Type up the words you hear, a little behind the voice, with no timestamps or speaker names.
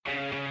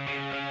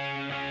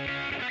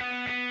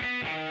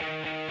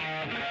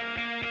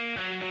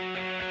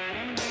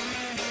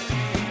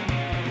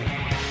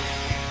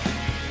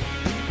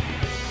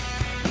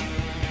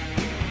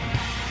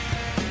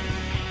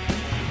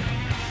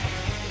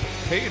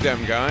Hey,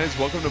 Dem guys.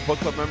 Welcome to Book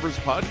Club Members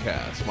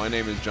Podcast. My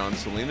name is John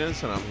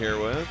Salinas, and I'm here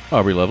with...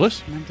 Aubrey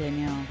Lovelace. I'm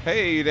Danielle.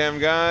 Hey, Dem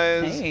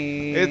guys.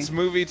 Hey. It's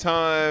movie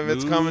time.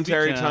 It's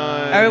commentary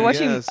time. Are we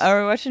watching? Yes.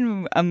 Are we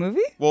watching a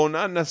movie? Well,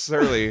 not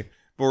necessarily,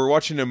 but we're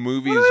watching a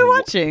movie's... What are we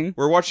watching?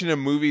 We're watching a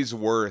movie's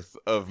worth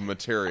of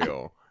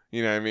material.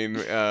 You know what I mean?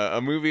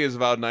 A movie is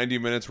about 90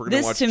 minutes. We're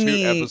going to watch This, to 2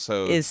 me,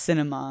 episodes is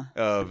cinema.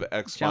 of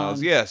X-Files.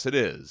 John. Yes, it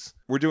is.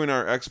 We're doing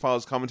our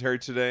X-Files commentary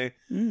today.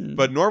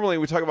 But normally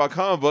we talk about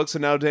comic books,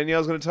 and now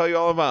Danielle's going to tell you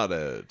all about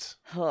it.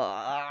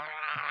 John,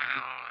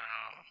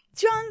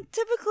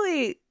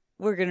 typically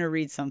we're going to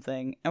read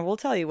something, and we'll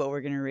tell you what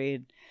we're going to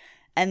read.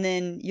 And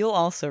then you'll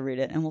also read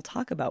it, and we'll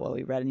talk about what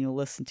we read, and you'll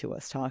listen to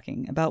us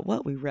talking about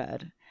what we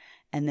read.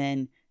 And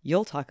then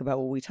you'll talk about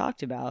what we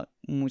talked about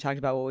when we talked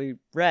about what we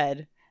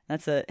read.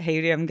 That's a,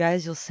 hey,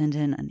 guys, you'll send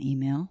in an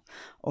email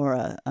or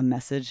a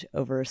message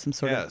over some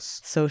sort of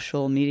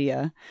social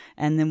media.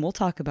 And then we'll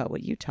talk about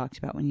what you talked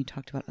about when you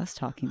talked about us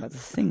talking about the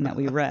thing that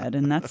we read.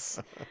 And that's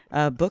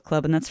book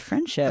club, and that's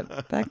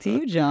friendship. Back to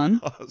you, John.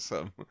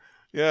 Awesome.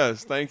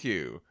 Yes, thank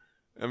you.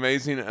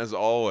 Amazing as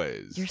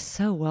always. You're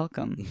so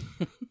welcome.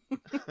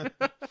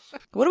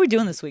 What are we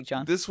doing this week,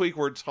 John? This week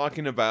we're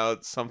talking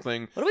about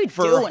something What are we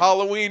for doing?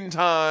 Halloween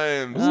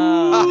times.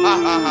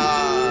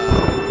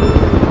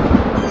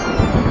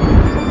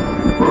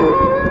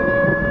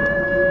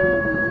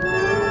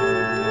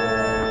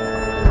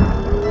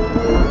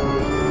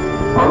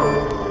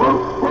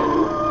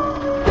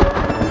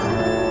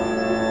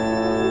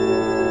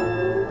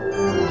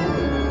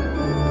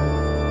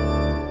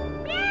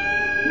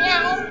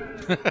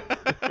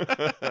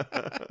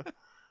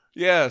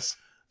 Yes.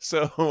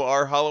 So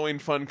our Halloween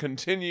fun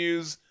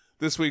continues.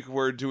 This week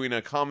we're doing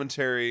a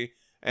commentary.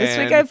 This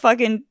week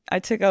I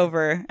took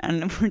over,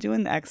 and we're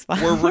doing the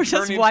X-Files. We're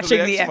just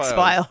watching the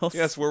X-Files.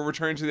 Yes, we're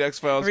returning to the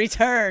X-Files.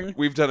 Return.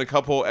 We've done a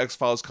couple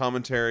X-Files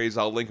commentaries.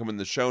 I'll link them in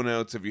the show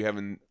notes if you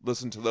haven't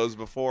listened to those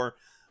before.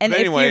 And but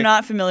anyway, if you're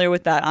not familiar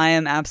with that, I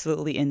am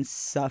absolutely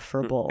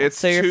insufferable.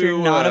 If you're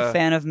not a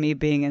fan of me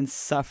being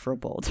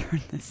insufferable,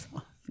 turn this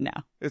off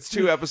now. It's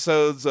 2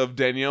 episodes of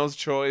Danielle's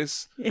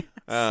choice. Yes.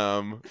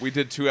 We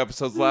did 2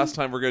 episodes last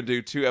time. We're going to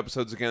do 2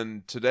 episodes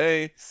again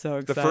today. So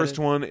excited. The first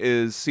one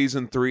is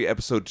season 3,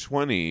 episode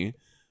 20,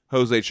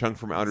 Jose Chung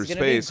from Outer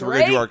Space. We're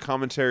going to do our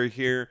commentary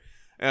here.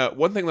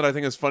 One thing that I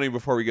think is funny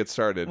before we get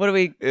started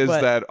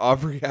that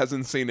Aubrey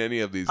hasn't seen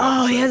any of these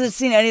episodes. Oh, he hasn't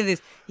seen any of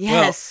these.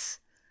 Yes.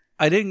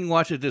 Well, I didn't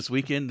watch it this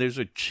weekend. There's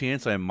a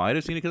chance I might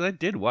have seen it because I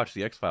did watch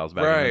the X-Files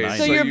back in the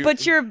 90s.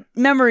 But your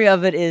memory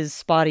of it is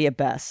spotty at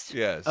best.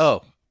 Yes.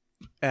 Oh,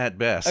 at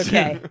best.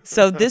 Okay,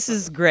 so this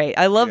is great.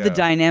 I love the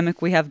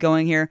dynamic we have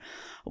going here.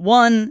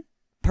 One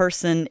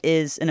person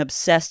is an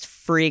obsessed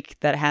freak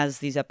that has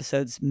these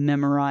episodes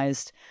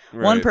memorized.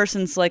 Right. One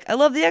person's like, I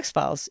love the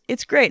X-Files.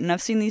 It's great, and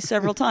I've seen these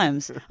several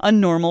times. A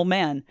normal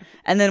man.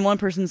 And then one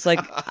person's like,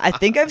 I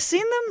think I've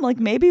seen them, like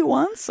maybe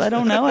once. I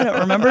don't know. I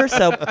don't remember.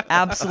 So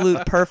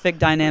absolute perfect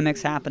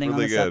dynamics happening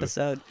really on this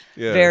episode.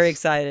 Yes. Very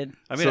excited.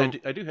 I mean,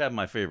 I do have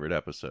my favorite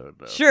episode,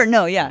 though. Sure,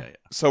 no, yeah.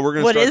 So we're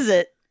going to What is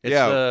it? It's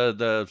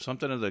the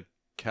something of the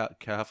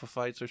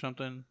Caphophites or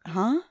something.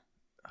 Huh?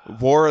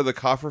 War of the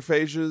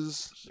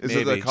Cockrophages? Is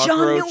it the cockroach?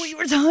 John knew what you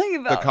were talking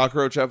about. The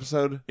cockroach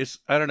episode?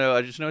 I don't know.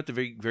 I just know at the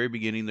very, very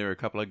beginning there were a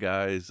couple of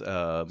guys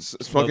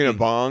smoking a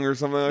bong or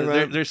something like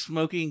that? They're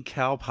smoking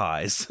cow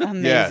pies.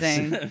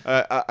 Amazing.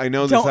 Yes. I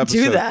know this don't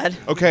episode. Do that.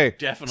 Okay.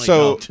 Definitely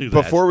don't do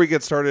that. Before we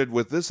get started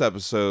with this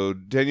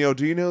episode, Danielle,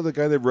 do you know the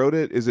guy that wrote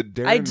it? Is it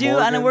Darren I do,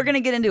 Morgan? and we're going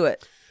to get into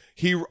it.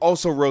 He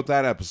also wrote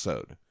that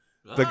episode.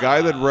 The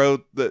guy that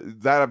wrote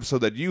that episode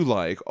that you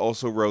like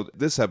also wrote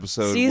this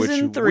episode,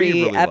 Season which 3,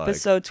 we really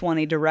episode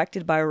 20,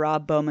 directed by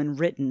Rob Bowman,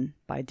 written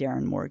by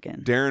Darren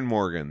Morgan. Darren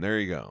Morgan, there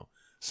you go.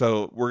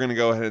 So we're going to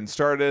go ahead and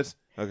start it.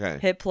 Okay.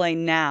 Hit play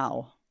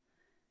now.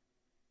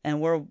 And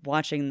we're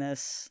watching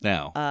this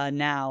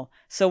now.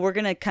 So we're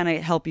going to kind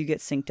of help you get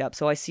synced up.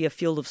 So I see a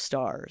field of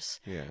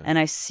stars. Yeah. And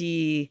I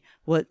see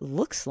what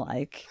looks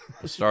like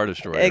a Star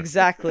Destroyer.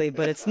 Exactly,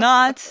 but it's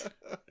not.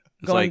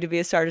 Going to be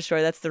a Star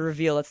Destroyer. That's the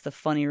reveal. That's the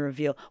funny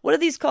reveal. What are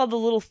these called? The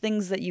little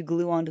things that you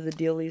glue onto the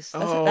dealies?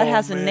 That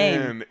has a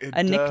name,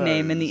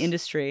 nickname in the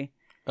industry.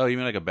 Oh, you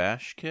mean like a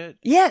bash kit?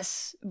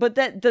 Yes, but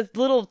the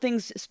little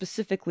things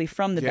specifically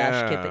from the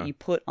bash kit that you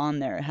put on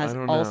there, it has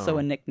also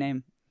a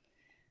nickname.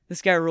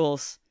 This guy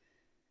rules.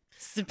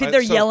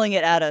 They're yelling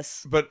it at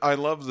us. But I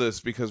love this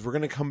because we're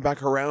going to come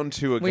back around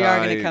to a guy. We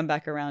are going to come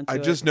back around to it.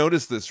 I just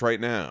noticed this right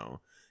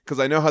now because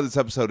I know how this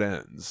episode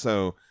ends.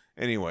 So...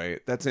 Anyway,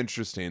 that's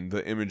interesting.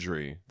 The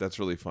imagery. That's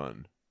really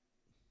fun.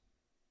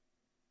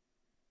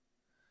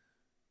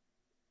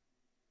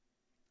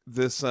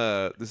 This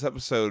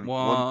episode...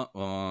 One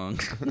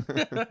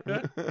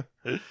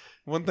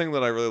thing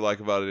that I really like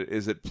about it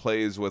is it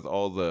plays with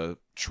all the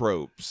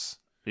tropes.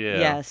 Yeah.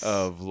 Yes.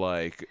 Of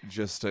like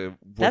just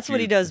that's what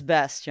he does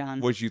best,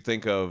 John. What you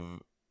think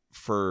of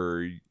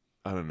for,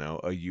 I don't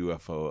know, a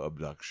UFO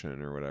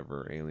abduction or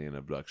whatever, alien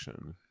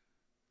abduction.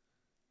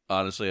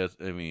 Honestly,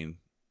 I mean...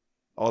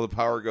 All the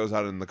power goes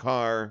out in the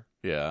car.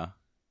 Yeah.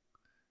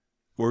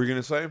 What were you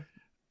going to say?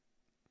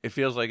 It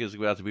feels like it's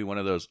about to be one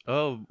of those,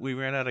 oh, we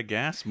ran out of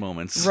gas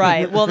moments.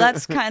 Right. Well,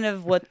 that's kind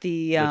of what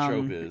the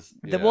trope is.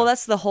 Well,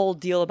 that's the whole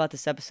deal about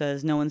this episode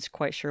is no one's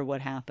quite sure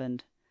what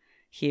happened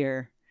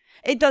here.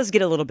 It does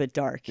get a little bit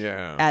dark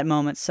at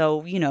moments.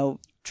 So,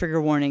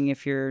 trigger warning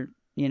if you're,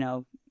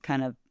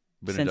 kind of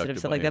sensitive,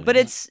 stuff like that. But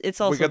it's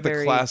also we got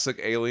the classic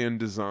alien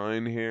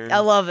design here. I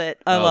love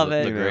it. I love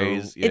it. The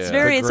grays. Yeah. It's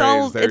very. It's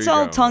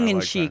all tongue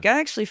in cheek. I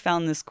actually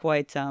found this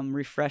quite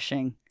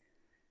refreshing.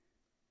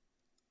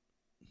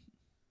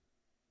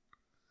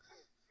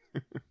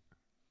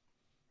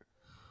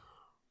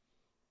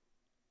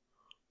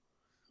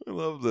 I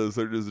love this.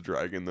 They're just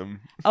dragging them.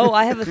 Oh,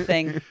 I have a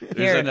thing.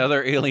 There's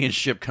another alien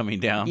ship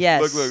coming down.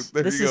 Yes.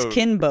 Look, this is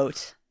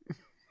Kinboat.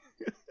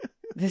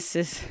 This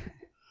is.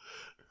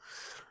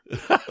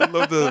 I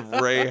love the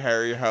Ray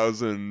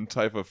Harryhausen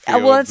type of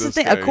feel. Well, that's the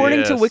thing. Guy.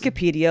 According to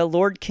Wikipedia,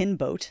 Lord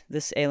Kinboat,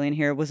 this alien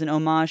here, was an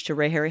homage to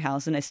Ray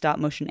Harryhausen, a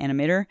stop-motion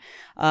animator.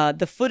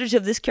 The footage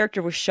of this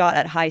character was shot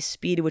at high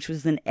speed, which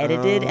was then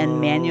edited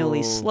and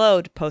manually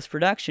slowed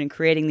post-production,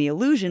 creating the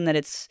illusion that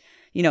it's,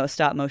 a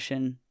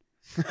stop-motion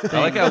thing.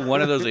 I like how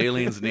one of those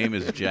aliens' name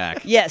is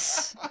Jack.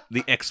 Yes.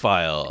 The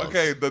X-Files.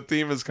 Okay, the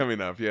theme is coming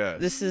up, yes.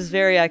 This is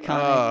very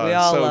iconic. We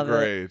all love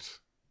great. it.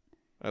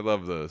 I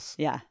love this.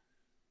 Yeah.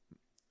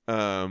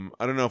 I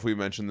don't know if we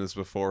mentioned this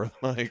before.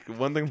 Like,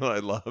 one thing that I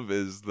love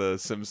is the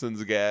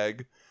Simpsons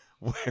gag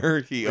where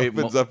he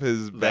opens up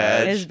his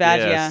badge. His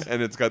badge, yeah.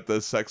 And it's got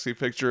the sexy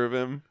picture of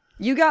him.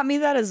 You got me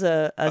that as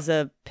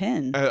a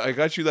pin. I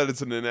got you that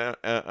it's an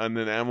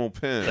enamel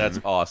pin. That's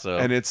awesome.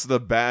 And it's the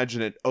badge,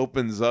 and it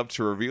opens up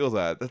to reveal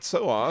that. That's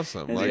so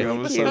awesome. It's like, really I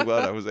was cute. so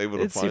glad I was able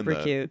to It's find super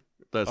that. cute.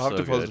 That's I'll have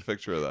so to post good. a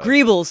picture of that.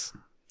 Greebles.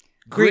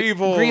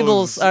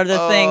 Greebles are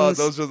the things.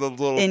 Those are the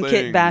little in things.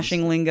 kit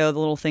bashing lingo, the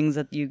little things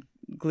that you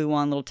glue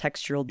on, little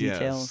textural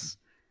details.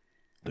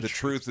 Yes. The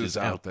truth is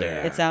out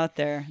there. It's out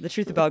there. The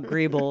truth about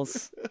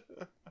Greebles.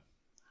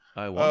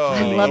 I I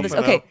want love this.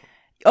 Okay,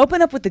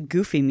 open up with the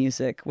goofy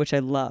music, which I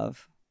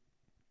love.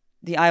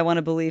 The I Want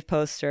to Believe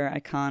poster,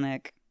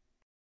 iconic.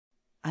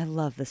 I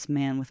love this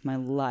man with my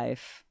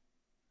life.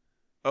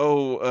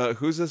 Oh,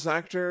 who's this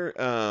actor?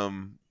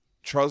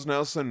 Charles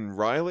Nelson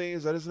Riley,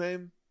 is that his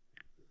name?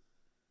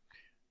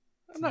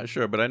 I'm not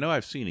sure, but I know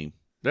I've seen him.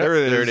 There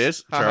it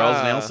is.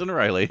 Charles Nelson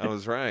Riley. I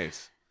was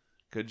right.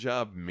 Good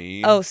job,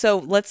 me. Oh, so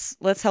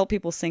let's help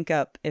people sync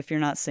up. If you're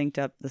not synced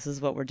up, this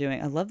is what we're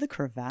doing. I love the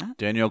cravat.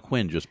 Danielle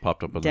Quinn just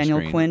popped up on the screen.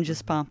 Danielle Quinn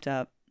just popped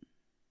up.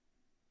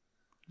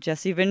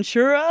 Jesse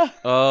Ventura.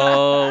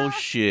 Oh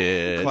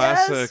shit!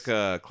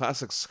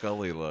 Classic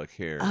Scully look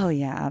here. Oh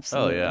yeah,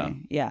 absolutely. Oh,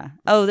 yeah.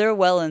 Oh, they're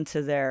well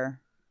into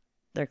their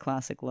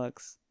classic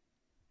looks.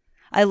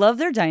 I love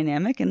their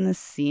dynamic in this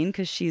scene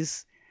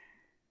because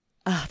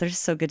they're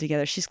just so good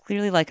together. She's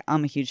clearly like,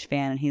 I'm a huge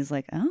fan, and he's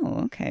like,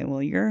 oh, okay,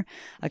 well, you're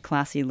a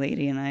classy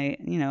lady, and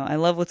I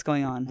love what's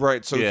going on.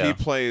 Right, so he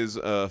plays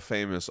a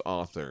famous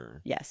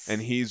author. Yes.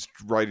 And he's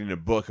writing a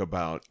book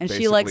about and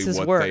basically she likes his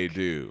what work. they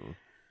do.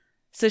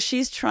 So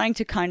she's trying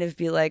to kind of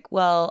be like,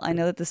 well, I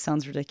know that this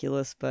sounds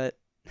ridiculous, but...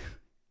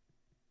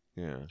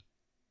 Yeah.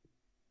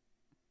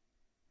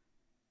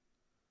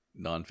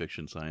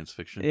 Non-fiction, science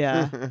fiction.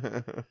 Yeah.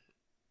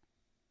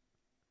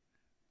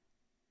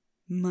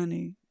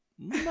 Money.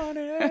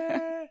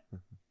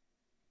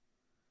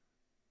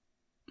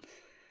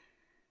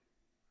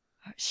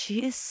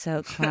 She is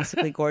so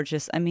classically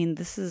gorgeous. I mean,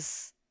 this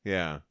is...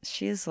 Yeah.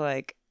 She is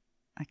like...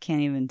 I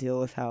can't even deal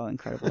with how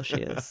incredible she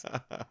is.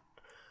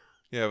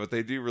 Yeah, but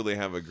they do really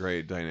have a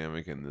great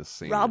dynamic in this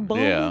scene.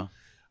 Yeah.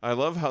 I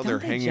love how they're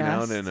hanging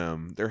out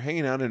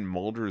in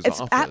Mulder's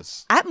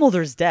office. At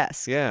Mulder's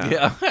desk.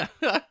 Yeah.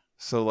 Yeah.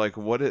 So like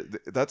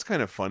that's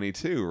kind of funny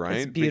too, right?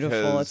 It's beautiful.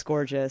 Because it's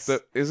gorgeous.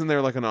 Isn't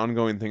there like an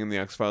ongoing thing in the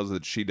X-Files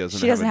that she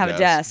doesn't have a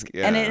desk.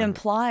 Yeah. And it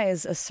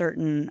implies a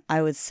certain,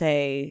 I would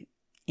say,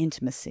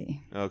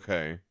 intimacy.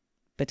 Okay.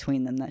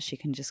 Between them, that she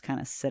can just kind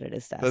of sit at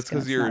his desk. That's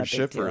because you're a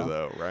shipper, deal.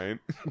 though, right?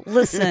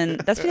 Listen,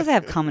 that's because I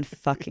have common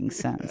fucking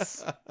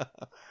sense.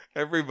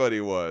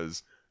 Everybody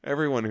was.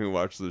 Everyone who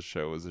watched this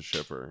show was a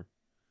shipper.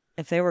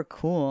 If they were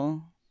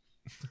cool.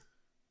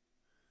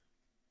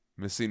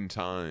 Missing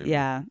time.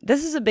 Yeah.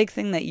 This is a big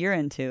thing that you're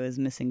into, is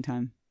missing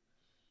time.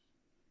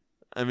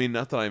 I mean,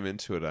 not that I'm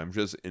into it. I'm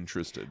just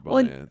interested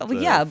by it. Well,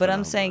 yeah, but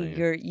I'm saying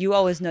you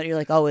always know, you're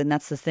like, oh, and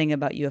that's the thing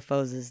about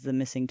UFOs is the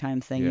missing time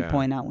thing. You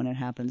point out when it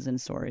happens in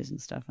stories and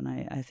stuff, and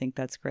I think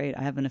that's great.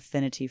 I have an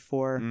affinity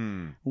for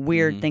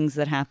weird things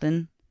that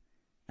happen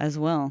as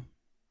well.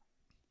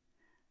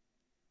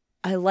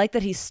 I like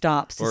that he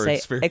stops to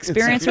say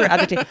experience or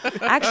abductee.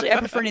 Actually, I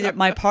prefer neither.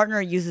 My partner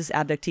uses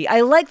abductee.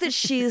 I like that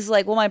she's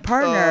like, well, my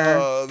partner.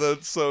 Oh,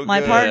 that's so good. My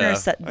partner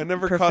I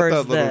never caught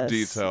that little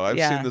detail. I've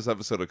seen this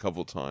episode a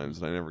couple times,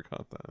 and I never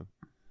caught that.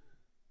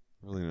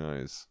 Really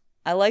nice.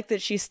 I like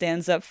that she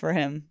stands up for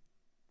him.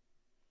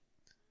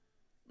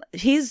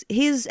 He's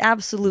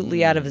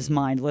absolutely out of his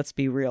mind, let's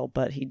be real,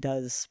 but he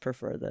does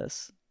prefer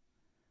this.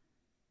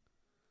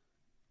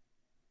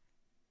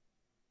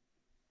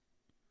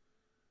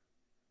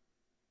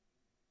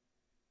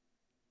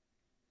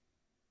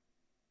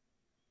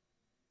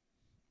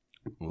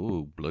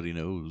 Ooh, bloody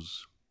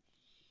nose.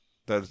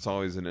 That's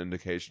always an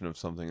indication of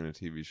something in a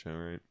TV show,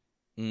 right?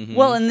 Mm-hmm.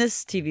 Well, in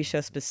this TV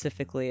show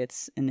specifically,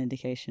 it's an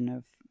indication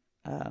of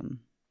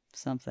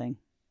something.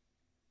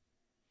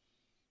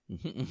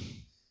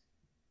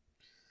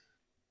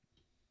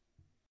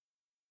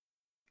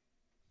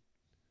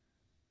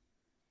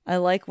 I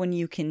like when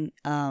you can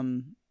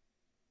some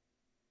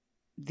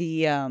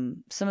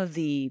of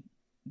the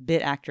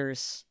bit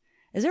actors.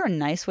 Is there a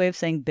nice way of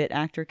saying bit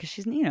actor? Because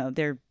she's,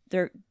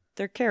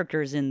 they're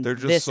characters in they're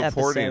just this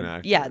supporting episode.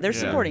 actors. Yeah, they're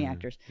supporting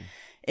actors.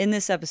 In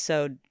this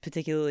episode,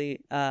 particularly,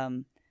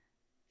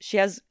 she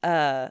has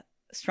a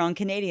strong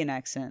Canadian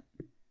accent.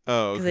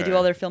 Oh, okay. Because they do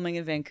all their filming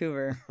in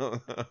Vancouver,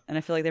 and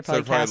I feel like they're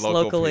probably cast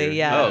local locally. here.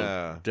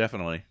 Yeah. Oh,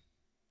 definitely.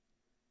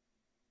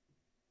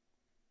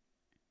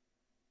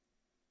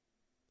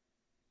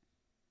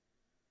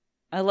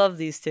 I love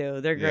these two.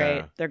 They're great.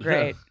 Yeah. They're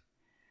great.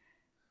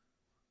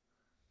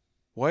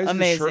 Why is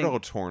Amazing. his shirt all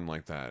torn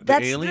like that?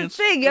 That's the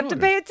thing. You have to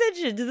pay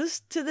attention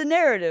to the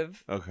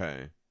narrative.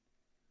 Okay.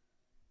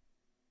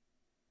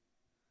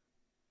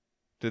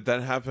 Did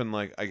that happen,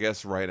 I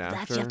guess, right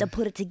after? You have to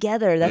put it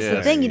together. That's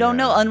the thing. You don't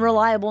know.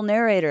 Unreliable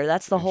narrator.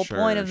 That's the whole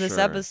point of this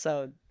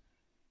episode.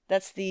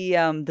 That's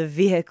the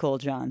vehicle,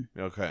 John.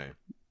 Okay.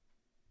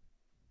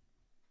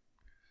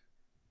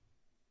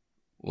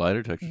 Lie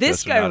detector This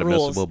tests guy are not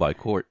rules. admissible by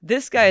court.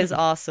 This guy is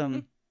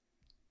awesome.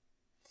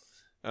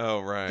 Oh,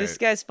 right. This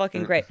guy's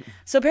fucking great.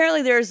 So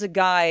apparently there's a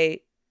guy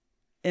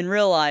in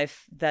real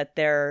life that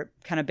they're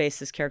kind of based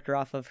this character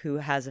off of who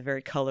has a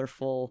very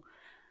colorful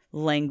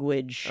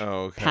language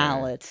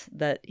palette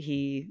that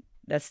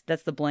that's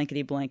the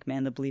blankety blank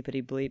man, the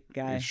bleepity bleep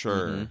guy.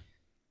 Sure. Mm-hmm.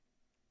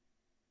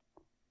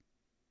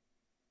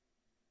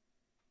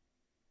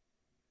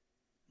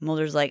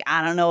 Mulder's like,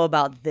 I don't know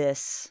about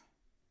this.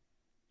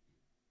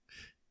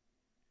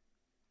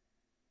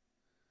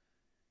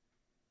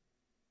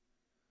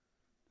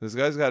 This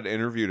guy's got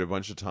interviewed a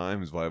bunch of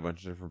times by a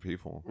bunch of different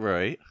people.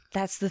 Right.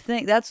 That's the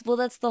thing. That's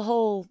the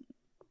whole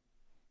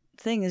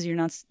thing is you're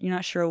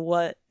not sure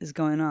what is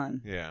going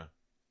on. Yeah.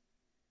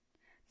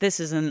 This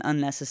is an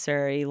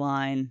unnecessary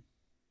line.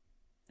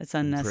 It's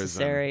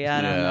unnecessary.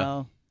 I don't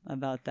know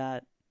about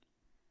that.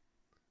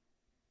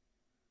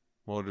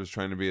 Mulder's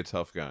trying to be a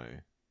tough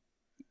guy.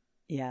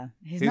 Yeah.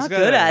 He's not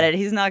good at it.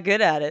 He's not good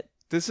at it.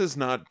 This is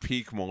not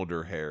peak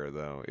Mulder hair,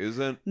 though, is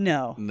it?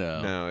 No.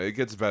 No, it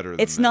gets better than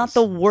It's not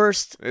the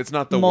worst It's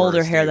not the Mulder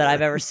worst hair either. that I've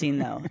ever seen,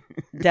 though.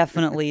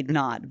 Definitely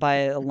not by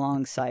a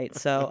long sight.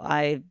 So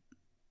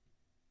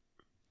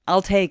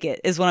I'll take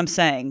it, is what I'm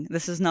saying.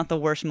 This is not the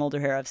worst Mulder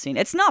hair I've seen.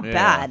 It's not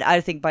bad, I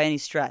think, by any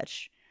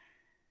stretch.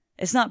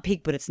 It's not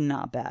peak, but it's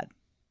not bad.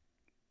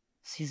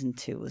 Season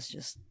 2 was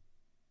just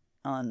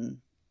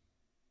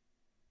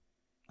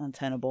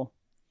untenable.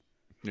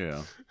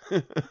 Yeah.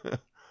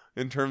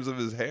 In terms of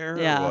his hair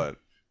or what?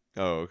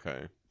 Oh,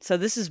 okay. So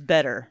this is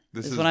better.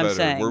 This is is what better. I'm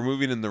saying. We're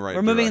moving in the right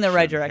direction. We're moving in the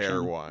right direction.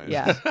 Hair-wise.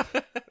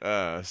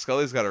 Yeah.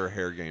 Scully's got her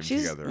hair game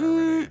together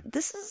already.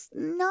 This is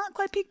not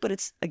quite peak, but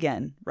it's,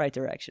 again, right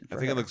direction for I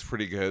think her. it looks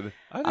pretty good.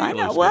 I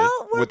know.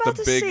 Well, we're about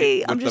to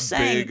see. I'm just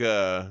saying.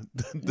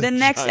 The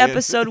next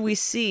episode we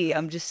see,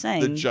 I'm just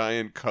saying. The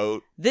giant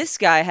coat. This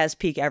guy has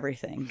peak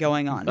everything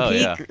going on.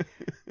 Peak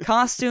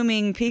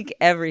costuming, peak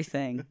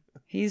everything.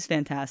 He's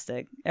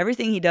fantastic.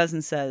 Everything he does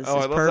and says is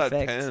perfect. I love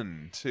that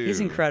pen, too.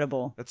 He's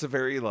incredible. That's a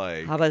very,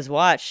 How about his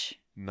watch?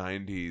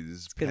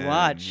 90s Good pen,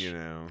 watch. you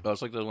know. Oh,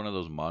 it's like one of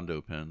those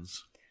Mondo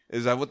pens.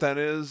 Is that what that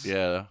is?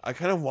 Yeah. I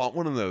kind of want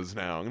one of those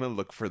now. I'm going to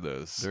look for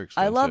this. They're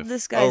expensive. I love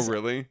this guy's... Oh,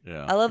 really?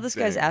 Yeah. I love this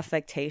guy's Dang.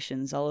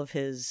 affectations, all of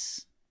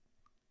his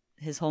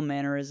whole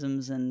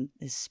mannerisms and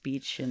his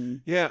speech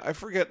and... Yeah, I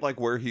forget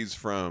where he's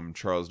from,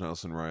 Charles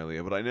Nelson Riley,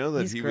 but I know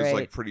that he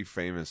was pretty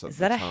famous at the time. Is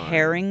that a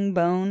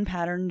herringbone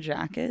pattern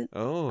jacket?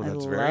 Oh,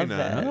 that's very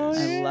nice. Oh,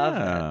 I yeah.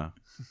 love it.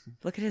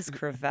 Look at his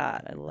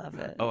cravat. I love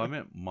it. Oh, I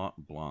meant Mont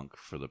Blanc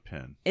for the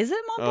pen. Is it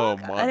Mont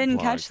Blanc? Mont I didn't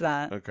Blanc. catch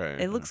that. Okay.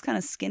 It looks kind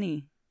of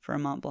skinny for a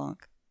Mont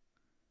Blanc.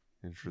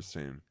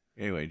 Interesting.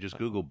 Anyway, just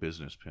Google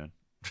business pen.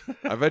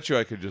 I bet you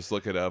I could just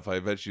look it up. I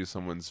bet you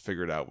someone's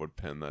figured out what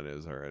pen that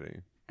is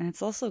already. And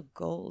it's also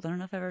gold. I don't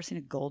know if I've ever seen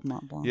a gold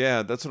Mont Blanc.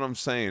 Yeah, that's what I'm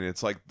saying.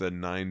 It's like the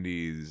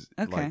 90s,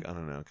 Okay. I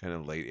don't know, kind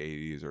of late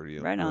 80s or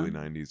Right on. early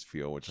 90s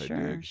feel, which I Sure,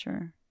 dig.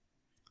 sure.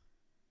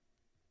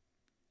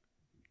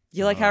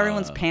 You like how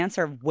everyone's pants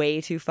are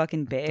way too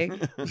fucking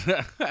big?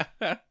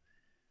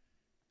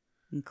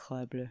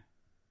 Incredible.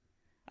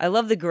 I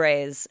love the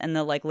grays and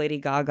the Lady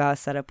Gaga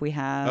setup we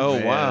have. Oh,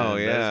 Man, wow,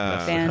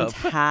 that's yeah. messed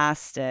up.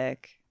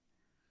 Fantastic.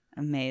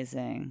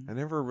 Amazing. I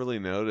never really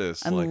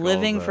noticed. I'm all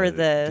living the for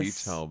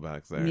this detail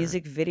back there.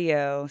 music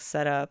video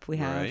setup we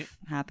have Right.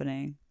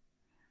 happening.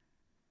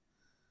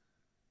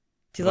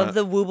 Do you love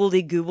the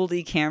woobledy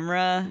goobledy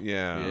camera?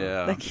 Yeah.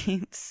 Yeah. That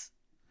keeps...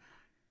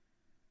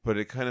 But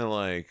it kind of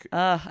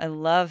I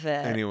love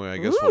it. Anyway, I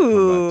guess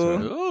we'll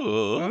come back to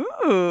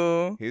it. Ooh.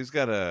 Ooh. He's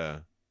got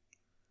a...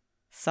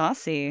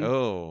 Saucy.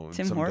 Tim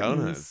some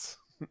Hortons.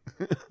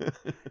 donuts.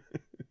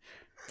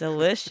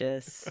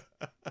 Delicious.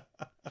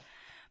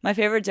 My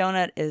favorite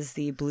donut is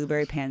the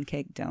blueberry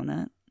pancake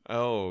donut.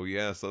 Oh,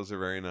 yes. Those are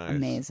very nice.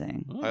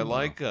 Amazing. Oh. I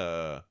like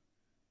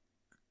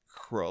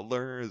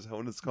cruller. Is that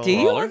what it's called? Do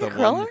you like a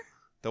cruller?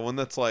 The one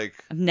that's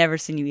like... I've never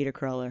seen you eat a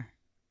cruller.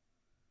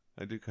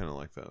 I do kind of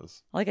like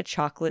those. I like a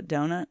chocolate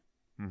donut.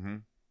 Mm-hmm.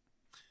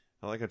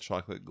 I like a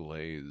chocolate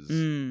glaze.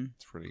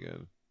 It's pretty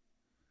good.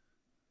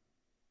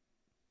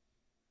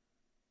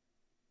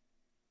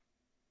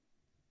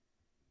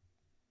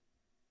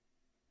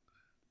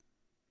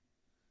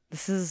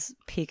 This is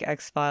peak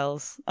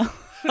X-Files. I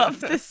love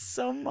this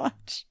so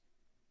much.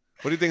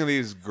 What do you think of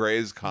these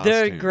Greys costumes?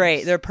 They're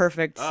great. They're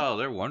perfect. Oh,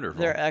 they're wonderful.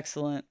 They're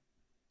excellent.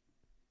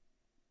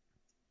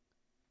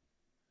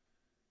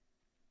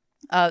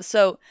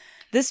 So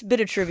this bit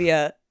of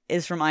trivia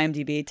is from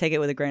IMDb. Take it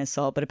with a grain of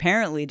salt. But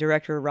apparently,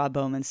 director Rob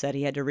Bowman said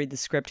he had to read the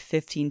script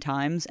 15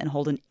 times and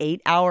hold an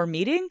 8-hour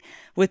meeting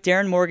with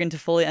Darren Morgan to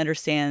fully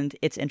understand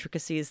its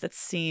intricacies. That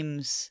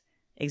seems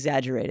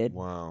exaggerated.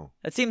 Wow.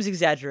 That seems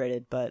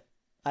exaggerated, but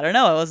I don't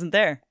know. I wasn't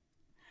there.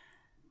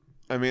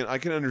 I mean, I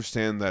can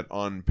understand that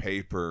on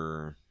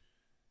paper.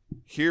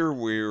 Here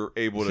we're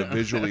able to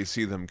visually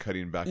see them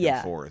cutting back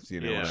and forth, you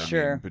know what I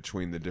mean,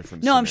 between the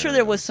different scenarios. I'm sure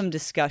there was some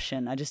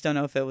discussion. I just don't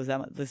know if it was that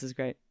much. This is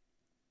great.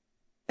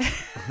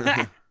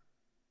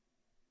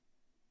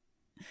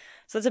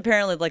 So that's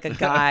apparently like a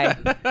guy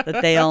that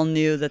they all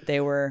knew that they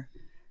were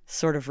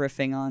sort of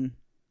riffing on,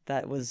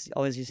 that was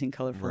always using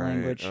colorful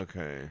language.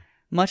 Okay.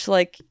 Much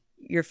like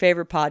your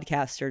favorite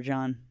podcaster,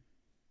 John.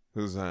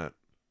 Who's that?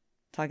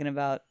 Talking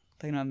about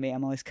me.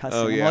 I'm always cussing.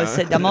 Oh, yeah.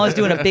 I'm always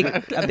doing a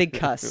big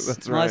cuss.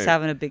 That's I'm always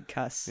having a big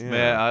cuss. Yeah.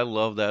 Man, I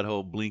love that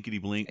whole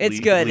blinkety blink. It's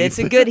good. It's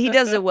a good. He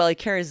does it well. He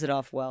carries it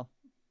off well.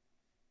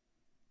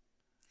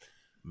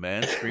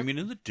 Man screaming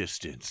in the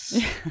distance.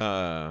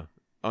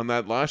 On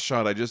that last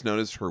shot, I just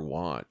noticed her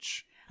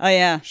watch. Oh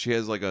yeah. She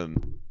has like a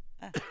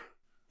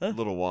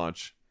little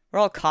watch. We're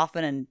all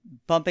coughing and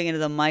bumping into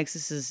the mics.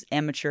 This is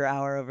amateur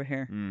hour over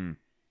here.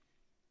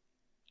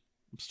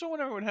 I'm still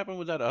wondering what happened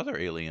with that other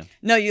alien.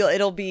 No,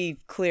 it'll be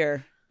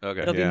clear.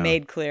 Okay. It'll be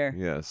made clear.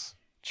 Yes.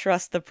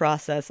 Trust the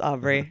process,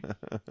 Aubrey.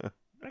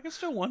 I can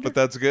still wonder. But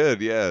that's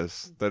good,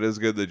 yes. That is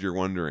good that you're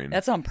wondering.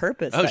 That's on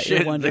purpose that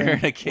you're wondering. They're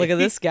in a cave. Look at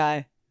this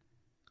guy.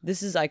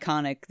 This is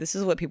iconic. This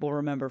is what people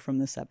remember from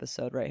this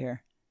episode right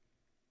here.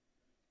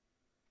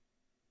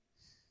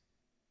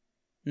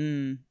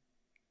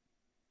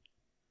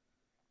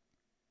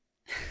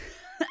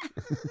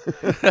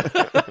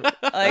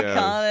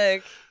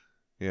 Iconic.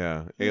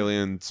 Yeah,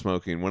 alien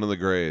smoking. One of the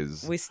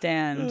Greys. We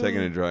stand. Taking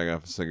a drag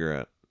off a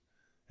cigarette.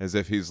 As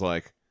if he's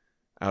like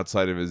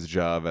outside of his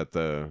job at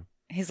the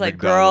He's like,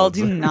 McDonald's.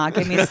 girl, do not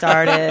get me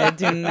started.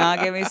 Do not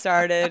get me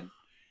started.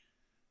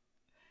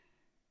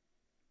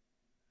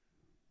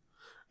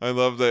 I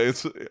love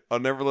that. I'll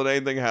never let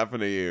anything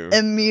happen to you.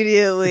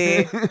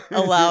 Immediately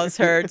allows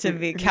her to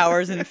be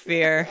cowers in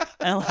fear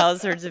and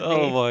allows her to be.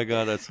 Oh my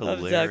god, that's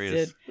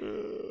hilarious.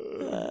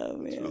 Oh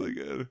man, it's really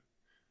good.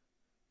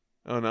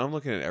 Oh, now I'm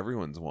looking at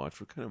everyone's watch.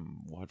 What kind of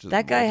watch is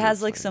that guy Mulder's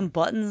has like thing? some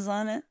buttons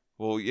on it.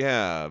 Well,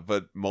 yeah,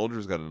 but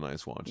Mulder's got a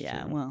nice watch.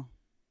 Yeah, too. well,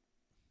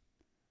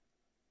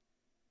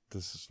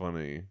 this is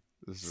funny.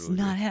 This is it's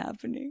really not good.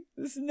 happening.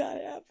 This is not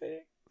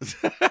happening.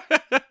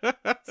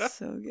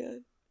 So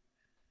good.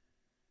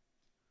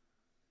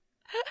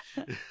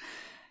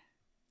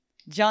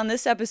 John,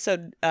 this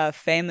episode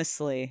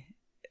famously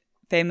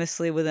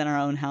within our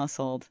own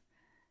household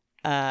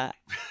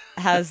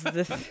has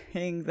the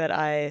thing that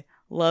I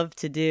love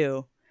to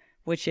do,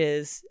 which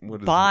is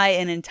buy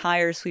an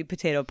entire sweet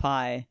potato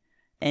pie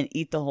and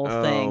eat the whole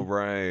thing. Oh,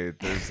 right.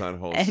 There's that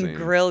whole and scene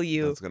grill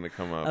you that's gonna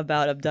come up.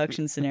 about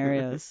abduction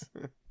scenarios.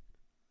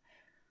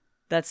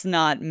 That's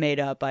not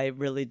made up. I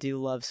really do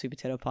love sweet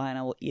potato pie, and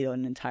I will eat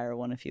an entire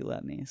one if you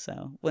let me.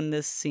 So when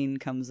this scene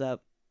comes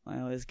up, I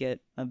always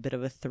get a bit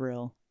of a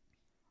thrill.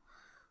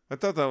 I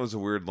thought that was a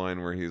weird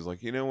line where he's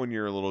like, you know, when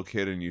you're a little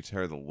kid and you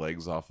tear the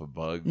legs off a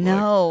bug?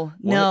 No,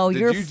 like, no,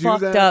 you're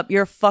fucked up.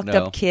 You're a fucked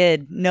up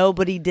kid.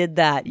 Nobody did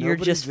that. You're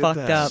just fucked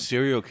up.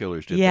 Serial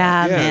killers did that.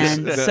 Yeah, Yes,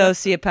 man.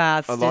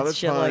 Sociopaths a lot did of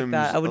shit like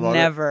that. times- I would a lot of-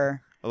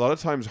 never. A lot of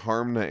times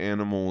harm to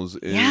animals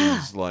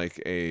is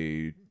like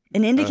An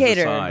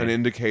indicator. sign. an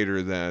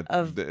indicator that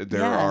Of- there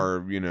yeah.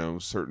 are, you know,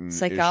 certain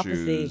Psychopathy.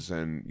 issues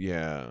and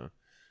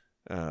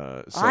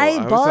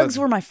so Bugs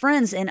were my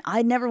friends, and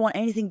I never want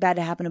anything bad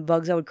to happen to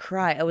bugs. I would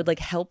cry. I would like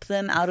help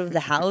them out of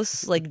the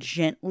house, like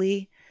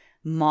gently.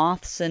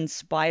 Moths and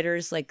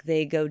spiders, like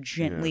they go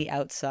gently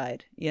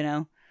outside, you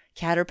know?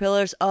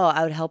 Caterpillars,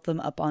 I would help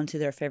them up onto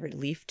their favorite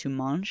leaf to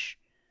munch.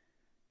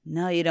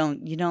 No, you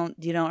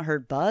don't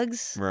hurt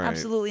bugs? Right.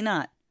 Absolutely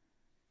not.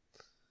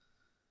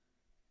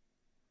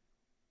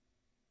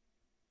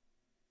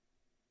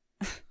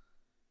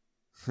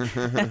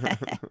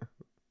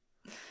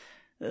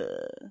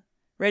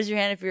 Raise your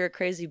hand if you're a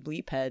crazy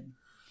bleep head.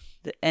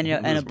 And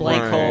a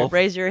blank Right. hole.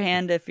 Raise your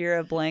hand if you're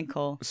a blank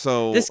hole.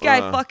 So This guy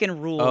fucking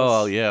rules.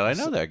 Oh yeah, I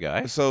know that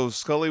guy. So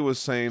Scully was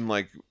saying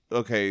like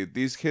okay,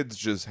 these kids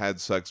just had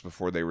sex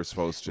before they were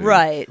supposed to.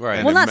 Right.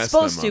 And well, not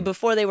supposed to,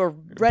 before they were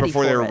ready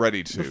before for they it. were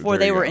ready to. Before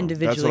they were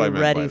individually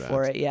ready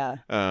for it, yeah.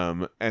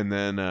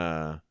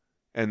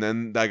 And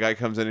then that guy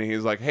comes in and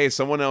he's like, hey,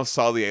 someone else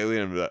saw the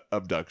alien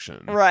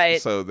abduction.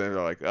 Right. So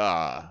they're like,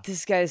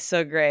 This guy's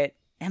so great.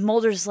 And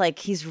Mulder's like,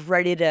 he's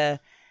ready to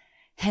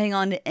hang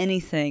on to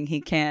anything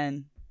he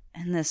can.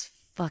 And this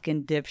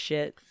fucking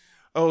dipshit.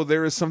 Oh,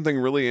 there is something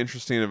really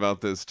interesting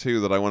about this, too,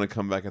 that I want to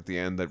come back at the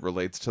end that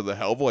relates to the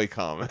Hellboy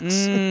comics.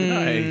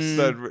 Nice.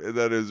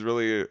 That is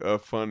really a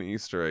fun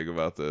Easter egg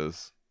about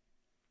this.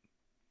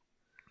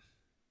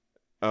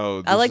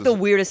 Oh, I like the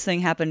weirdest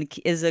thing happened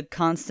is a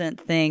constant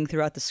thing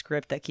throughout the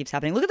script that keeps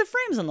happening. Look at the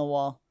frames on the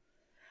wall.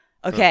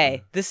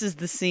 Okay, this is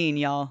the scene,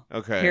 y'all.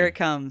 Okay. Here it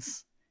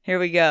comes. Here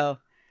we go.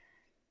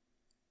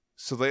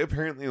 So they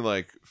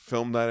apparently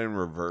filmed that in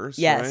reverse,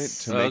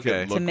 yes, right?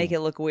 To make it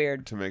look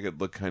weird. To make it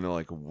look kind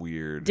of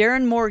weird.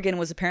 Darren Morgan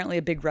was apparently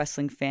a big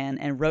wrestling fan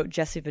and wrote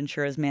Jesse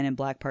Ventura's Man in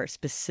Black part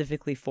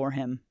specifically for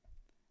him.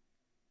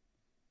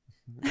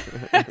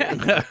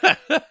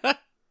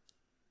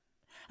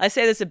 I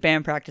say this at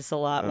band practice a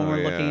lot when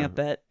we're looking up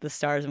at the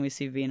stars and we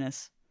see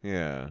Venus.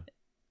 Yeah.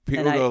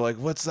 People go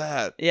what's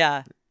that?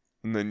 Yeah.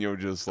 And then you'll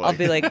just I'll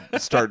be like,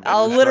 start.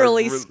 I'll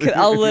literally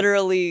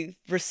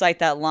recite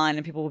that line,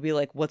 and people will be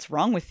like, "What's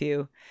wrong with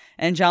you?"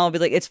 And John will be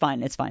like, "It's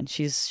fine.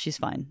 She's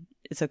fine.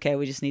 It's okay.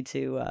 We just need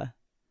to,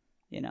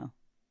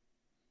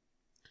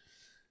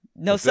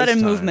 no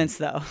sudden movements,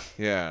 though."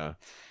 Yeah.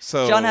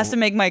 So John has to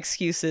make my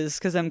excuses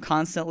because I'm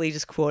constantly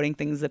just quoting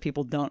things that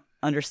people don't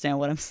understand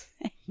what I'm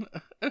saying.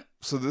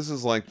 So this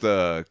is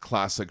the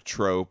classic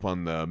trope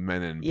on the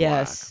Men in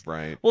Black,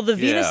 right? Well, the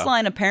Venus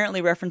line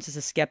apparently references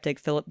a skeptic,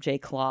 Philip J.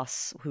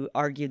 Kloss, who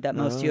argued that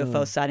most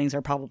UFO sightings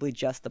are probably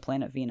just the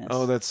planet Venus.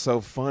 Oh, that's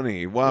so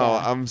funny. Wow,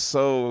 yeah. I'm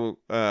so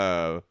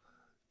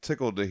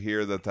tickled to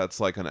hear that that's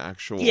an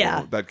actual...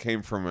 Yeah. That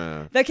came from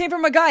a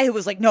guy who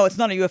was like, no, it's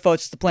not a UFO,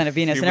 it's just the planet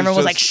Venus. And everyone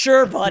was like,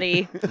 sure,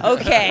 buddy.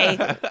 Okay.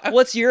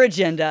 What's your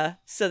agenda?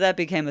 So that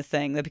became a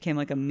thing. That became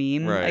a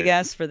meme, right. I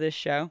guess, for this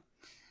show.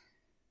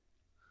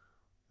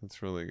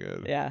 That's really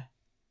good. Yeah.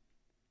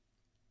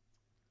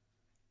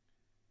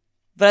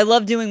 But I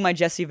love doing my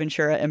Jesse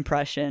Ventura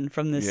impression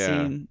from this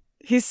scene.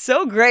 He's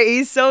so great.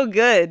 He's so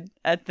good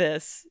at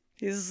this.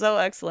 He's so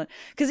excellent.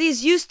 Because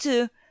he's used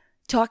to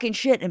talking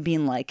shit and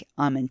being like,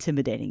 I'm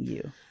intimidating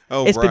you.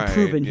 Oh, it's been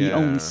proven he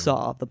only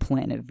saw the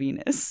planet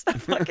Venus.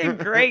 Fucking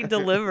great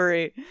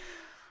delivery.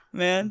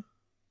 Man.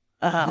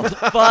 Oh,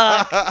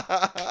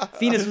 fuck.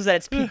 Venus was at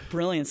its peak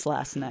brilliance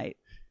last night.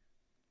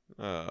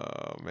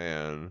 Oh,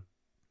 man.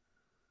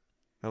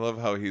 I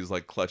love how he's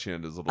clutching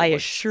at his little. I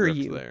assure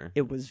you, there.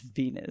 It was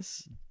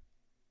Venus.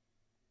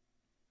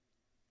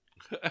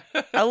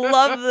 I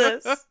love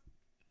this.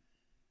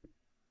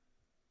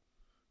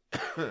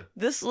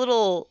 This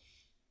little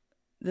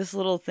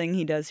thing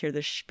he does here,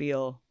 this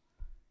spiel,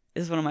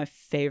 is one of my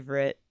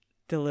favorite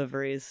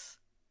deliveries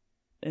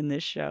in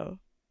this show.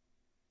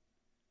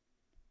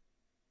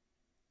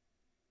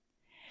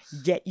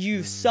 Yet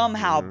you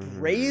somehow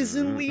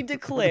brazenly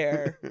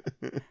declare.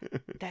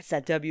 That's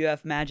that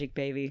WF magic,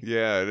 baby.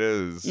 Yeah, it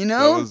is. You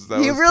know?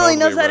 He really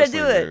knows how to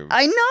do it. Move.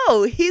 I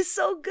know. He's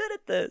so good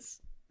at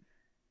this.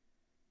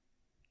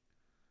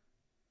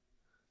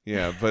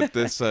 Yeah, but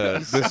this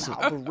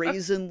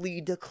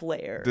brazenly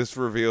declare. This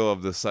reveal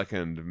of the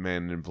second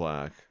Man in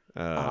Black.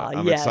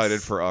 I'm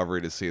excited for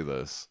Aubrey to see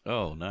this.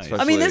 Oh, nice.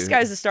 Especially, I mean, this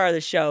guy's the star of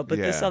the show, but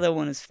this other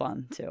one is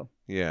fun too.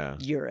 Yeah.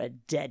 You're a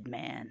dead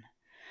man.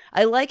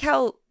 I like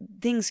how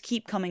things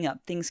keep coming up.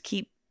 Things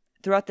keep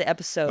throughout the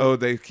episode. Oh,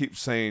 they keep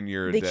saying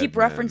you're a dead man. They keep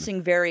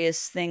referencing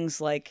various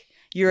things like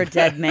you're a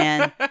dead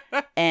man.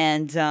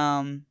 And,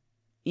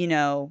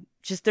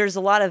 just there's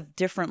a lot of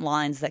different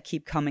lines that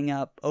keep coming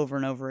up over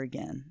and over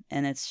again.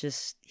 And it's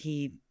just,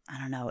 I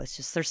don't know. It's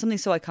just, there's something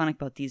so iconic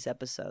about these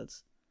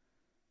episodes.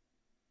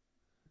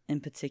 In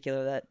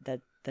particular,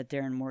 that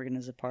Darren Morgan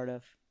is a part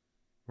of.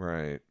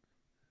 Right.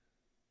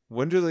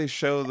 When do they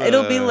show the...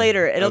 It'll be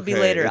later. It'll be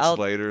later. It's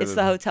later. It's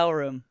the hotel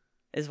room,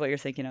 is what you're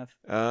thinking of.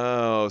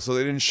 Oh, so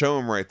they didn't show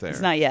him right there.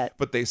 It's not yet.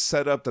 But they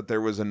set up that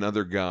there was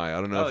another guy.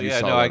 I don't know if you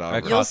saw that.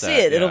 I You'll see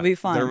it. Yeah. It'll be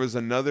fine. There was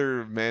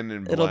another Man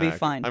in Black. It'll be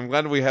fine. I'm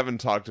glad we haven't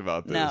talked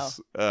about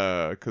this.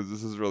 No. Because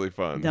this is really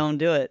fun. Don't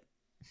do it.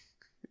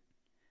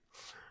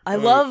 I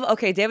love...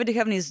 Okay, David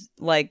Duchovny's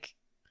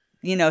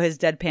his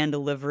deadpan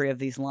delivery of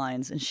these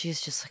lines. And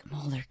she's just like,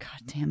 Mulder, God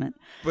damn it.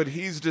 But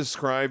he's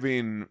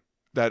describing...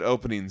 that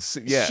opening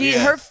scene.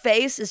 Her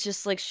face is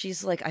just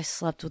she's like, I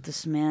slept with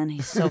this man.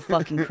 He's so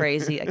fucking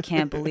crazy. I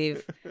can't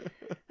believe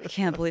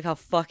how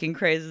fucking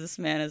crazy this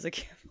man is.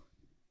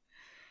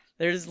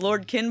 There's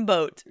Lord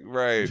Kinboat.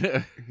 Right.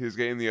 He's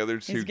getting the other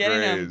two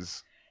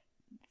grays.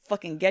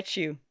 Fucking get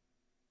you.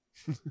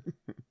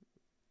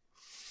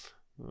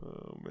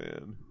 Oh,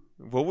 man.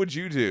 What would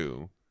you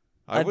do?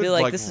 I'd be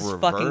like, this is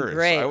fucking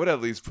great. I would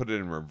at least put it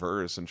in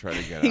reverse and try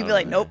to get out. He'd be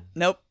like, nope.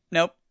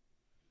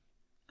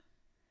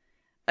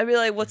 I'd be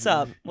like, what's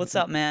up? What's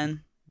up,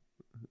 man?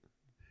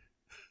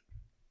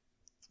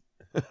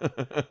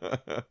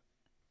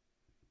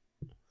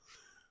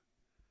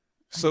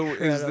 So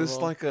is this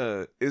like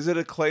is it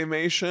a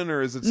claymation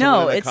or is it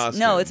someone in a costume?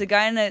 No, it's a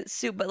guy in a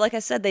suit. But like I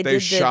said, they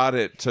shot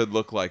it to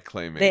look like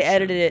claymation. They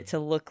edited it to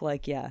look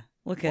like, yeah.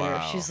 Look at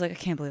her. She's like, I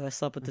can't believe I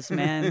slept with this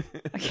man.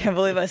 I can't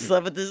believe I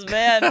slept with this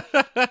man.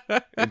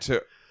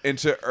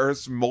 into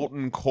Earth's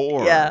molten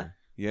core. Yeah.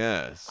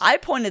 Yes. I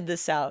pointed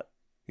this out.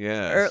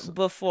 Yes.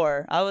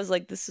 Before. I was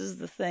like, this is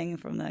the thing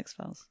from the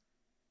X-Files.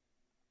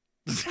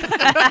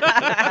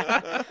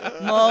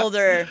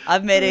 Mulder.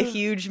 I've made a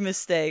huge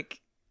mistake.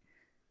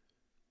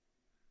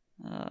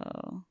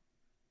 Oh.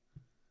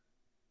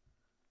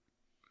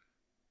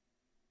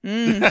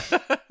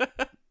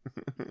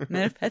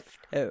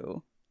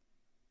 Manifesto.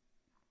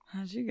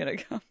 How'd you get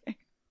it going?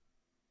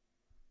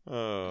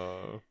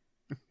 Oh.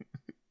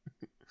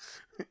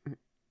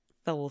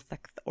 Foul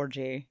sex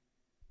orgy.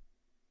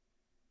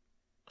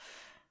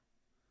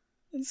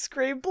 In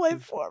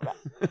screenplay format.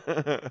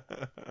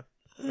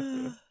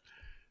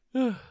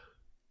 I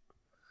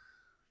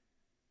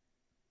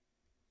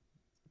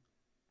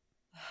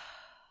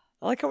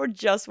like how we're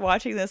just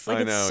watching this. Like,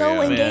 it's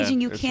so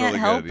engaging, you can't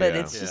help it.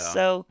 It's just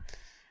so...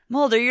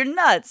 Mulder, you're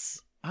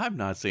nuts. I'm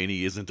not saying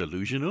he isn't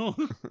delusional.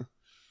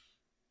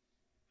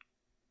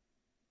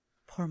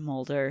 Poor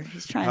Mulder.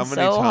 He's trying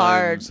so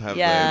hard. How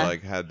many times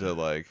have they had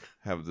to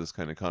have this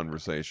kind of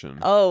conversation?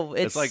 Oh,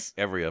 it's like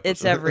every episode.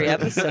 It's every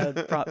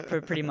episode,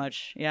 pretty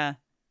much. Yeah.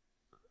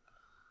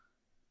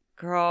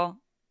 Girl.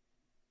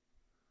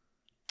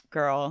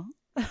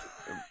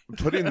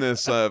 Putting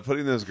this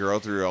girl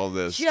through all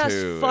this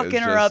just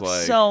fucking her up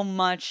so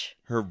much.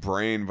 Her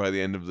brain by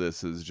the end of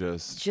this is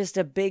just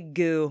a big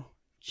goo.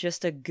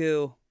 Just a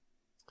goo.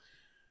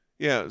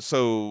 Yeah,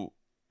 so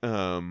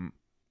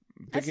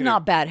that's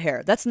not bad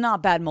hair. That's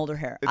not bad Mulder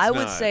hair. I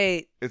would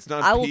say it's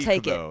not. I will peak,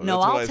 take though. it. No,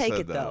 That's I'll take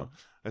it though.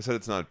 I said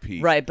it's not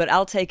peak. Right, but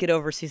I'll take it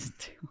over season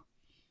 2.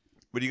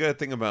 But you got to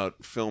think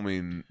about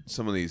filming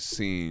some of these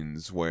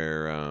scenes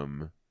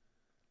where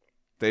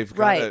they've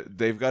got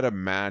to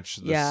match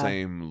the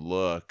same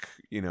look,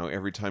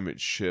 every time it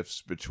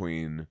shifts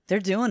between they're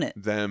doing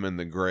it. Them and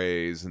the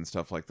grays and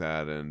stuff like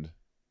that and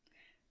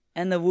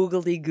the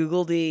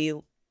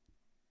woogledy-googledy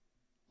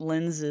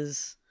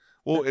lenses.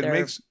 Well,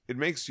 it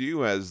makes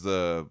you as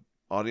the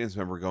audience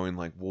member going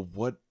like, well,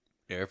 what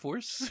Air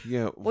Force?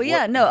 Yeah. Well,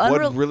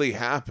 what really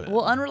happened?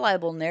 Well,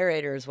 unreliable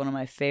narrator is one of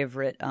my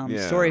favorite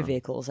story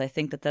vehicles. I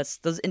think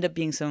those end up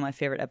being some of my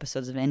favorite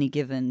episodes of any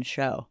given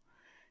show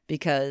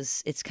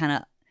because it's kind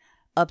of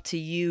up to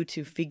you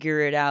to figure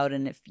it out,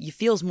 and it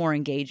feels more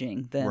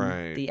engaging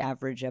than the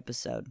average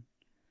episode.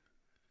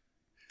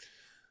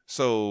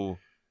 So,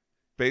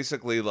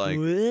 basically, like.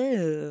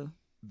 Whoa.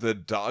 The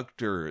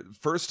doctor,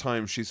 first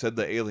time she said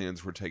the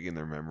aliens were taking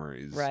their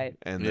memories. Right.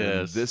 And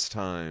then this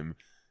time,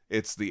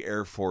 it's the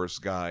Air Force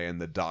guy and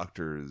the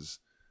doctors.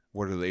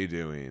 What are they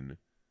doing?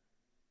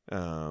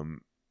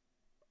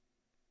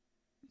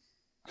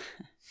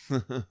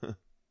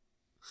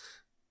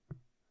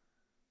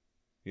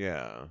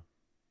 Yeah.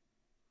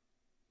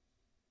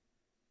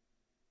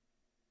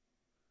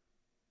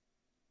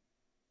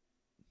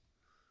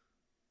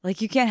 Like,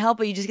 you can't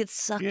help it. You just get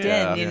sucked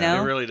in, you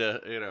know? It really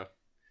does,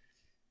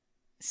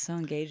 So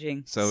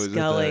engaging. So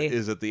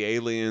is it the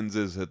aliens?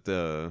 Is it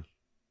the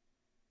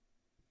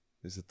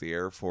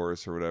Air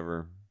Force or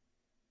whatever?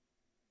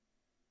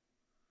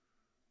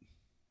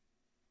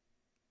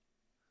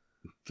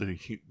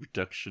 The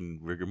reduction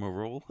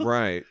rigmarole?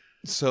 Right.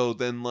 So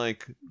then,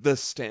 like, the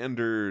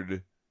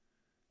standard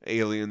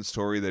alien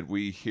story that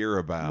we hear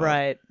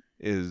about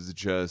is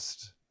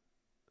just,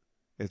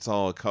 it's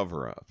all a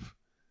cover-up.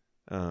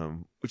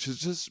 Which is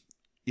just,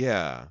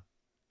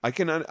 I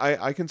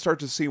can start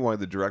to see why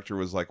the director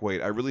was like,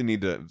 wait, I really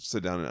need to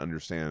sit down and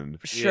understand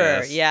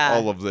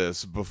all of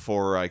this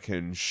before I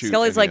can shoot.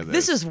 Scully's like,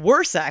 this is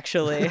worse,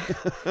 actually.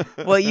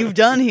 What you've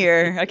done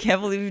here. I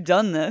can't believe you've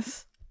done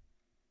this.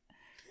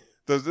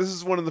 This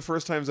is one of the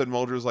first times that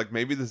Mulder was like,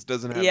 maybe this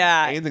doesn't have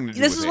anything to do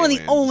with This is one of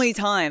the only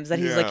times that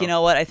he's like, you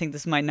know what? I think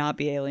this might not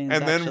be aliens.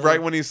 And then right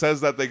when he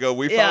says that, they go,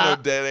 we found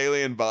a dead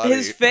alien body.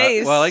 His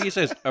face. Well, like you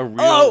said, a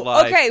real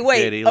life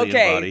dead alien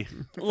body.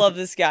 Love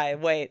this guy.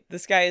 Wait,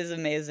 this guy is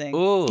amazing.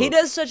 Ooh. He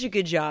does such a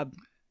good job,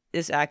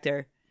 this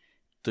actor.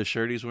 The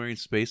shirt he's wearing,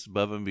 Space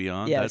Above and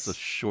Beyond, that's a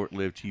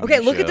short-lived TV show. Okay,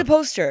 look at the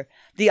poster.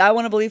 The I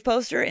Want to Believe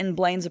poster in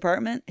Blaine's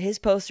apartment. His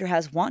poster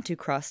has want to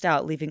crossed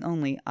out, leaving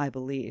only I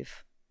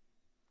believe.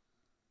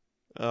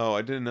 Oh,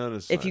 I didn't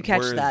notice If you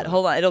catch that.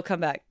 Hold on, it'll come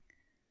back.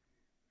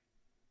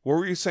 What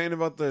were you saying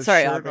about the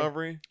shirt,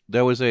 Aubrey?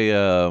 That was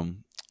a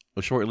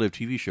short-lived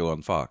TV show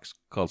on Fox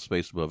called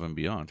Space Above and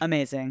Beyond.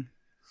 Amazing.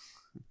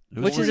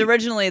 Which is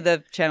originally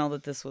the channel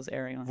that this was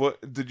airing on.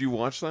 What did you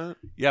watch that?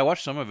 Yeah, I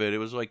watched some of it. It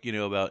was like,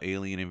 about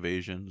alien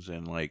invasions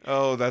and like.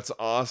 Oh, that's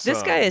awesome.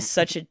 This guy is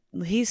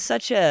he's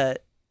such a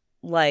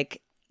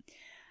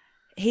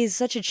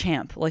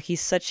champ. Like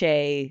he's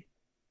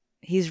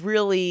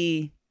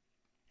really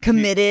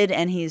committed,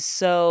 and he's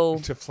so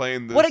to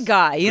playing this. What a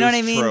guy, you know what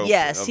I mean?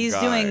 Yes, he's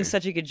doing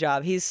such a good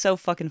job. He's so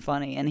fucking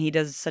funny, and he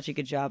does such a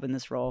good job in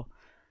this role.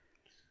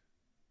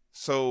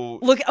 So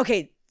look,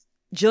 okay,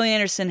 Gillian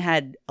Anderson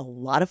had a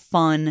lot of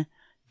fun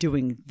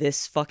doing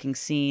this fucking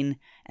scene,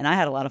 and I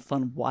had a lot of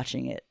fun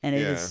watching it. And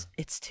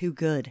it's too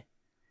good.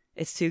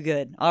 It's too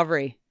good.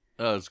 Aubrey.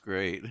 Oh, it's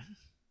great.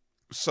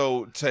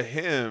 So to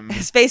him,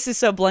 his face is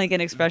so blank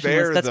and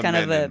expressionless. That's kind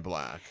of Men in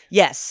Black.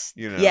 Yes,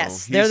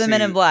 yes, they're the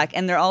Men in Black,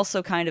 and they're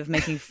also kind of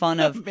making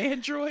fun of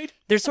Mandroid.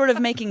 They're sort of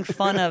making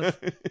fun of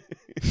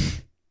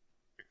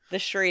the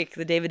Shriek,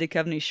 the David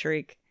Duchovny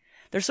Shriek.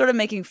 They're sort of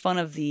making fun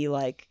of the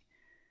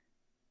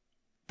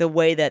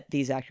way that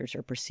these actors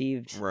are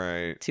perceived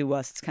to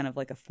us. It's kind of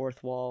like a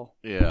fourth wall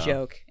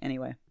joke.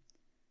 Anyway,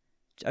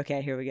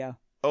 okay, here we go.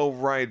 Oh,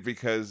 right,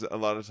 because a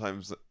lot of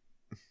times.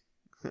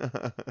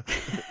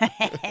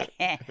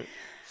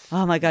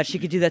 Oh my god, she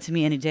could do that to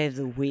me any day of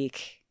the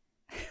week.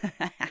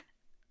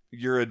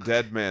 You're a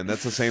dead man.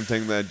 That's the same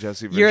thing that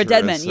Jesse Ventura You're a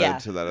dead man, said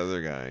to that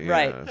other guy. Yeah,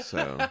 right.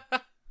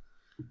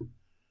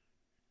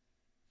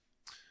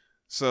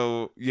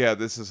 So yeah,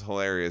 this is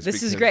hilarious.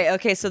 This is great.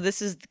 Okay, so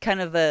this is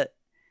kind of I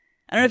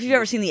don't know if you've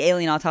ever seen the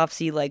Alien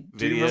Autopsy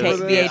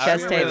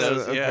VHS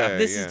tapes.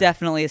 This is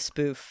definitely a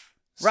spoof.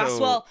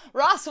 Roswell.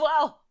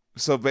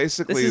 So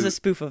basically, this is a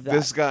spoof of that.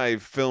 This guy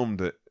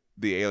filmed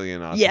the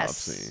Alien Autopsy.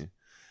 Yes.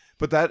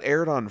 But that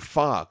aired on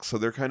Fox, so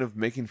they're kind of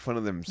making fun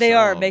of themselves. They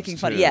are making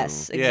fun.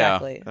 Yes,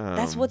 exactly. Yeah.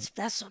 That's what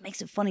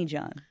makes it funny,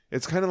 John.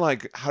 It's kind of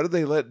like, how did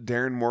they let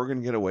Darren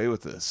Morgan get away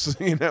with this?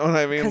 You know what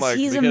I mean? Like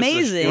he's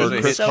amazing.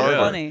 He's so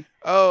funny.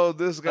 Oh,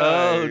 this guy.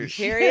 Oh,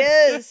 here he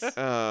is.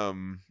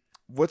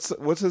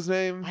 What's his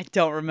name? I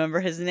don't remember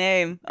his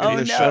name. Oh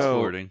no.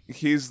 Show,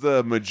 he's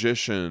the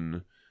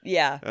magician.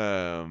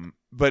 Yeah.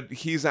 But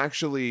he's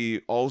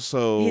actually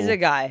also he's a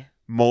guy.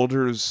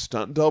 Mulder's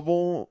stunt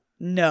double.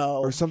 No,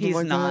 or something he's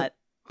like not.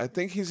 That. I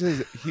think he's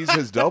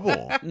his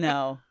double.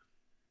 No.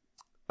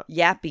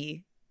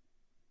 Yappy.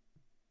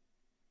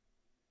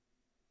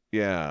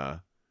 Yeah.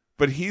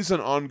 But he's an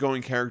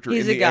ongoing character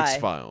in the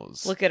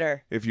X-Files. Look at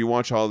her. If you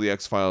watch all the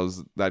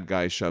X-Files, that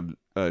guy shows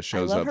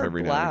up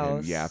every now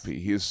and again.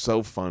 Yappy. He is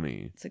so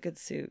funny. It's a good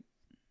suit.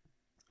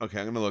 Okay,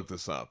 I'm going to look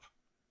this up.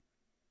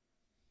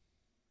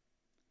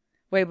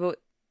 Wait, but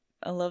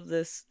I love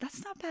this.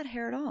 That's not bad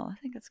hair at all. I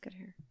think that's good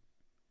hair.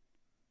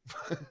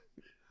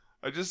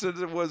 I just said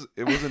it wasn't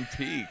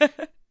peak.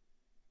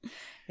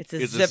 It's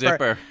a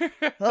zipper.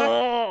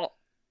 Oh,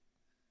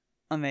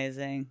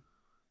 amazing.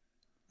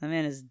 That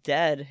man is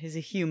dead. He's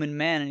a human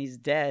man and he's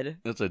dead.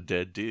 That's a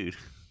dead dude.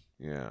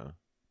 Yeah.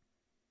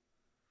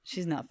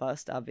 She's not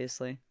fussed,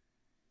 obviously.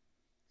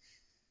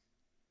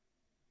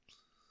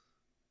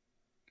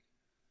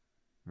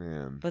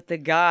 Man. But the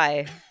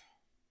guy.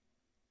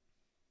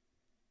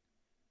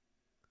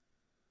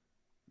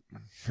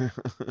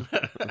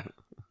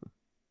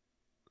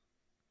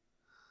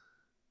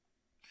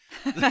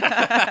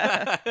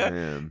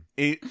 Man.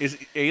 He is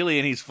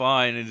alien, he's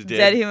fine, and he's dead.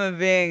 Dead human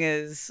being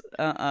is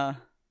What's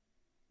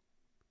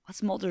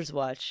Mulder's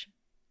watch?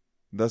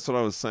 That's what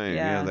I was saying.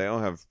 Yeah, they all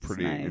have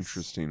pretty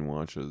interesting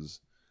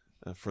watches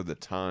for the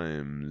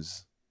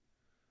times.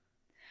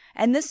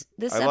 And this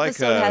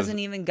episode hasn't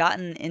even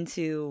gotten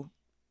into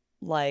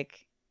it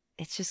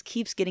just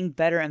keeps getting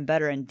better and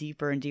better and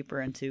deeper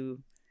into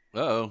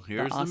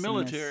here's the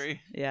military.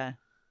 Yeah.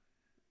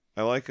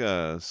 I like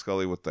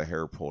Scully with the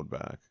hair pulled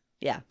back.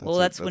 Yeah.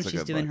 That's when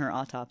she's doing her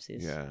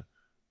autopsies. Yeah.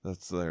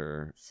 That's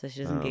their... So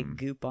she doesn't get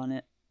goop on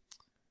it.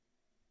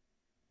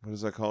 What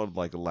is that called?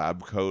 Like a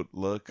lab coat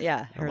look?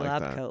 Yeah, her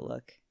lab coat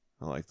look.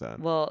 I like that.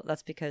 Well,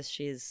 that's because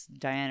she's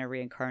Diana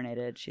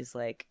reincarnated. She's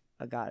like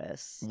a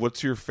goddess.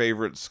 What's your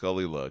favorite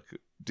Scully look?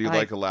 Do you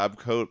like a lab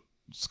coat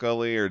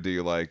Scully, or do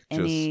you like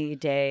just any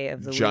day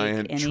of the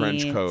giant week,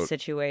 trench any coat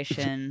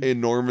situation?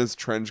 Enormous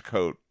trench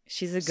coat.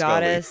 She's a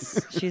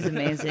goddess. She's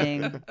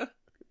amazing.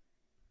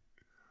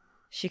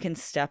 She can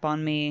step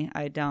on me.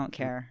 I don't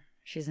care.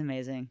 She's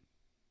amazing.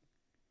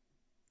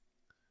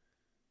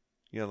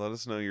 Yeah, let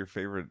us know your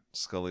favorite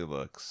Scully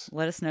looks.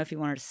 Let us know if you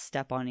want her to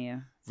step on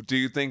you.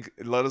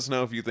 Let us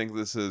know if you think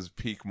this is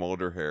peak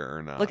Mulder hair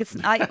or not. Look,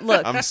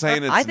 I'm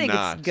saying I think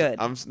it's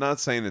good. I'm not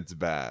saying it's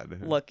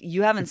bad. Look,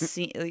 you haven't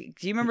seen...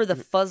 Do you remember the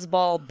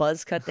fuzzball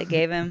buzz cut they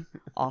gave him?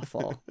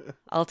 Awful.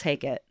 I'll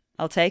take it.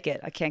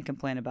 I can't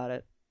complain about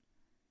it.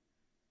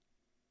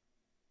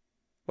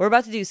 We're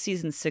about to do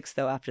season 6,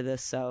 though, after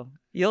this, so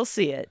you'll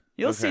see it.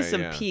 You'll see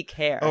some peak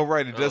hair. Oh,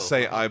 right. It does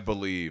say, I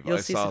believe. You'll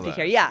see some peak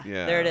hair. Yeah,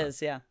 there it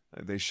is, yeah.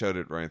 They showed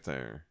it right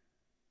there.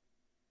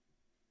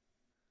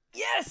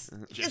 Yes!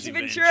 Jesse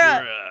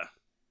Ventura!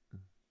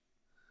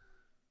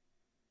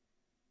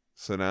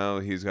 So now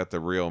he's got the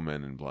real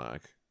Men in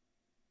Black.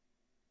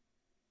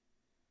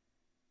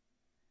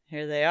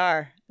 Here they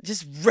are.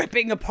 Just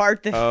ripping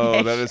apart the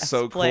VHS that is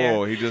so player.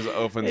 Cool. He just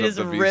opens up the VCR. He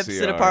just rips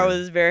it apart with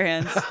his bare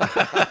hands.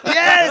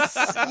 Yes!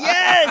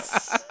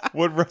 Yes!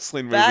 What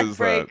wrestling move is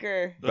that?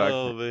 Backbreaker.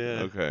 Oh,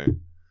 man. Okay.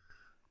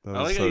 That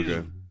I like so how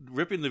good.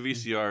 Ripping the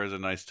VCR is a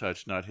nice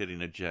touch, not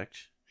hitting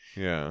eject.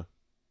 Yeah.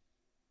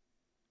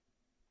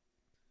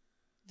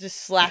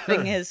 Just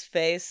slapping his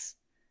face.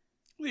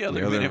 The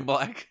other Men in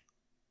Black.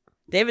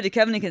 David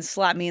Duchovny can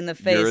slap me in the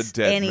face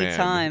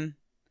anytime.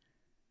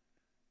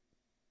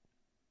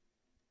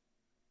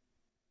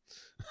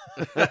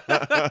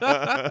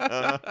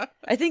 I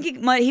think he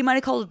might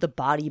have called it the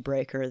body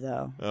breaker,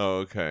 though. Oh,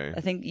 okay.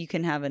 I think you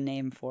can have a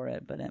name for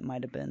it, but it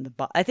might have been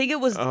I think it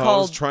was called. I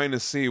was trying to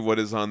see what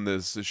is on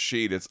this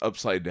sheet. It's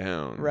upside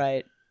down.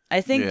 Right.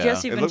 I think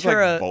Jesse It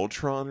Ventura, looked like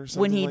Voltron or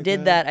something. when he like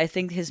did that, I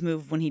think his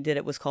move when he did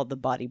it was called the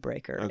body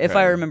breaker. Okay. If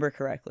I remember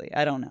correctly,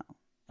 I don't know.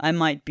 I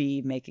might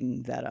be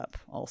making that up.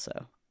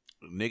 Also,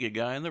 naked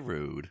guy in the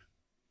road.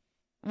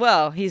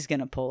 Well, he's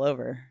gonna pull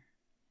over.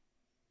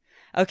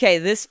 Okay,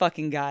 this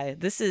fucking guy.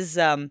 This is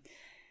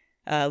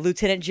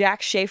Lieutenant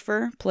Jack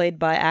Schaefer, played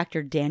by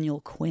actor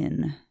Daniel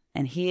Quinn,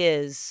 and he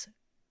is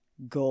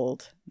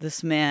gold.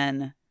 This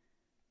man,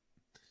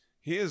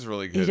 he is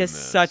really good. He does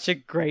such a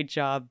great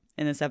job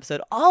in this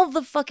episode. All of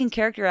the fucking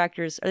character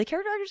actors are they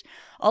character actors?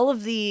 All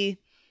of the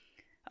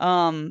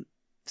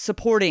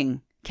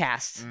supporting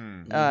cast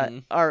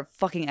are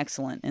fucking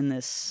excellent in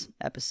this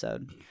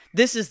episode.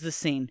 This is the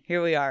scene.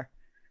 Here we are,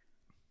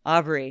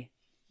 Aubrey.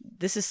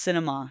 This is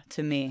cinema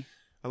to me.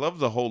 I love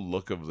the whole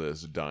look of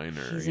this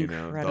diner. He's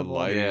incredible. The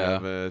lighting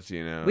of it.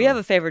 We have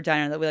a favorite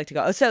diner that we like to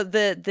go. Oh, so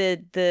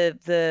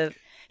the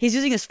he's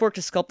using his fork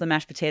to sculpt the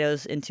mashed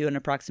potatoes into an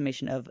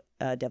approximation of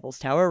Devil's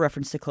Tower,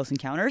 reference to Close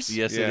Encounters.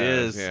 Yes, it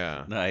is.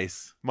 Yeah,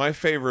 nice. My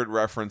favorite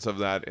reference of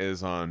that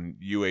is on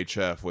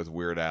UHF with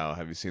Weird Al.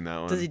 Have you seen that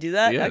one? Does he do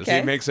that? Yes.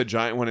 Okay. He makes a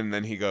giant one and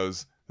then he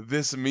goes,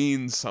 "This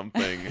means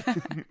something."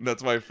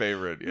 That's my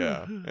favorite.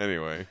 Yeah.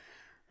 Anyway.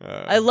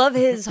 I love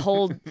his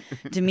whole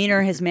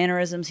demeanor, his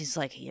mannerisms. He's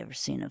like, "You ever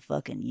seen a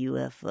fucking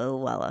UFO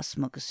while I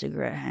smoke a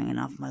cigarette hanging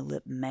off my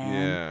lip,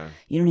 man? Yeah.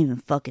 You don't even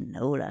fucking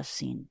know what I've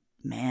seen,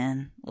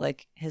 man."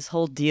 Like, his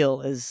whole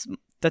deal is,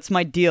 that's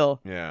my deal.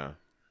 Yeah.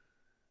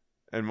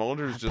 And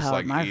Mulder's just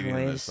like eating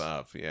this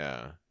up.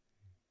 Yeah.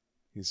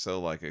 He's so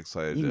like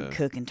excited you to can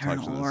cook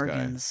internal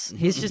organs. Guy.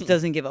 He just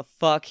doesn't give a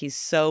fuck. He's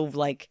so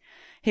like,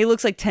 he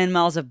looks like 10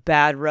 miles of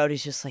bad road.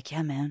 He's just like,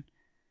 "Yeah, man.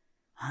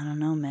 I don't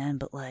know, man,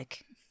 but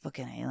like,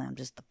 fucking alien, I'm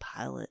just the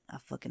pilot. I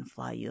fucking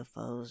fly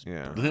UFOs.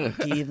 Yeah.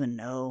 Do you even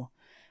know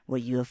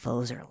what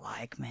UFOs are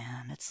like,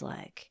 man?" It's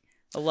like,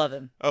 I love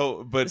him.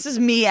 Oh, but this is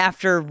me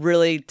after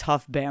really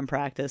tough band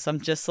practice.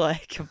 I'm just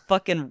like,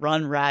 fucking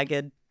run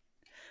ragged.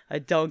 I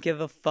don't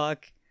give a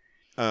fuck.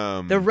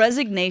 The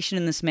resignation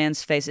in this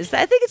man's face is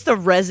I think it's the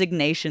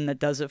resignation that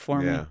does it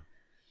for me.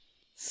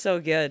 So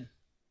good.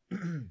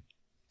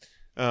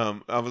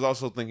 I was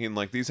also thinking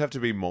like these have to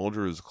be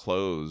Mulder's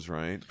clothes,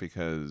 right?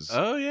 Because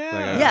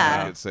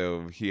yeah.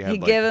 So he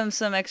gave him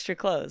some extra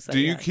clothes. Do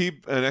you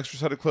keep an extra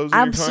set of clothes?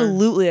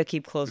 Absolutely, in your car? I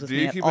keep clothes with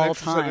me at all times. Do you keep an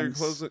extra set of your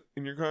clothes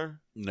in your car?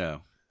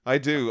 No, I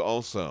do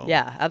also.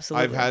 Yeah,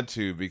 absolutely. I've had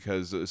to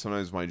because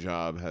sometimes my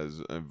job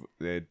has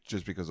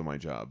just because of my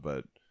job,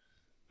 but.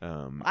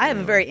 I have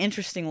a very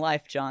interesting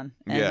life, John,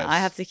 and I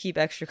have to keep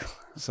extra clothes.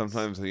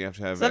 Sometimes you have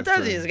to have.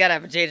 Sometimes you just gotta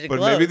have a change of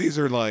clothes. But maybe these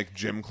are like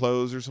gym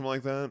clothes or something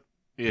like that.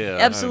 Yeah,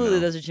 absolutely.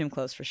 Those are gym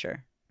clothes for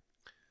sure.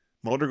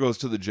 Mulder goes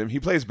to the gym.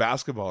 He plays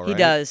basketball, right? He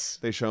does.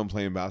 They show him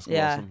playing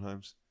basketball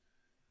sometimes.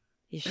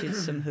 He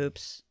shoots some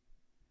hoops.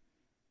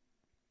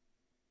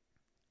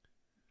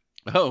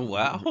 Oh,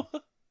 wow.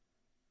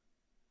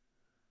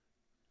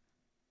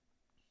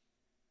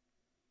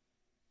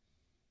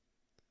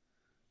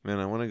 Man,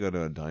 I want to go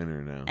to a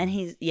diner now. And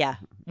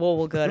well,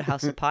 we'll go to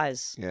House of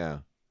Pies.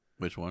 Yeah.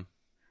 Which one?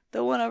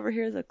 The one over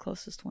here, the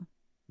closest one.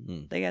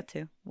 They got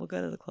two. We'll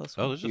go to the closest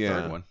one. Oh, there's a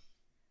third one.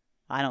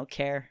 I don't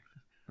care.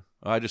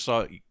 I just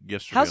saw it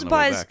yesterday. House of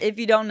Pies, if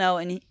you don't know,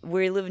 and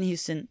we live in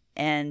Houston,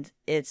 and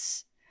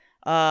it's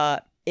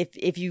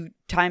if you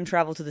time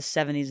travel to the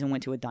 70s and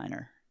went to a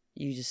diner,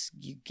 it's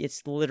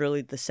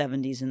literally the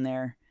 70s in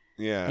there.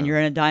 Yeah. And you're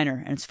in a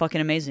diner, and it's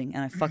fucking amazing,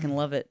 and I fucking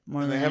love it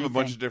more than anything. They have a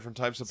bunch of different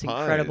types of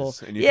pies. Incredible.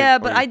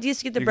 But I used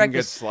to get the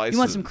breakfast. You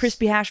want some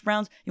crispy hash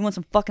browns? You want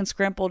some fucking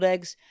scrambled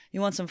eggs?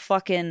 You want some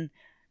fucking,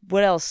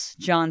 what else,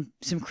 John?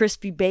 Some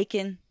crispy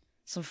bacon?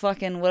 Some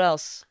fucking, what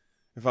else?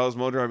 If I was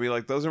Mulder, I'd be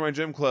like, "Those are my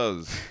gym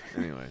clothes."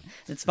 Anyway.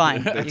 It's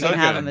fine. You can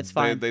have them. It's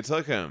fine. They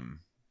took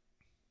him.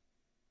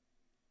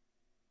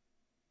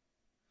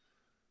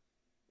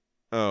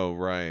 Oh,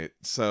 right.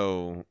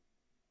 So,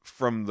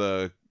 from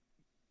the...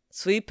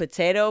 Sweet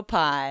potato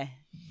pie.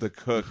 The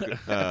cook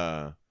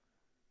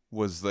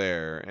was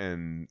there,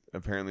 and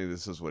apparently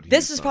this is what he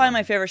This is probably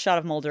my favorite shot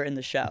of Mulder in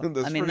the show.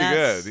 That's pretty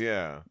good,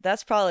 yeah.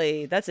 That's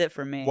it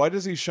for me. Why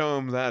does he show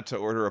him that to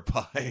order a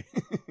pie?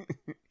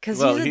 Because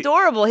he's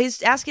adorable.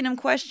 He's asking him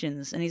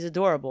questions, and he's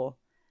adorable.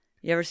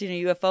 You ever seen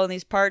a UFO in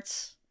these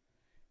parts?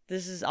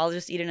 I'll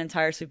just eat an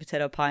entire sweet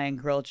potato pie and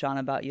grill John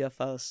about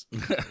UFOs.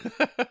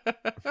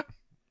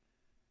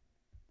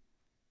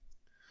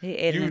 He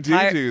ate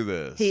do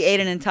this. He ate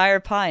an entire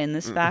pie in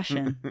this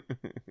fashion.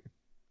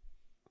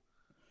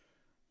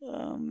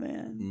 Oh,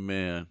 man.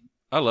 Man.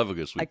 I love a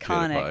good sweet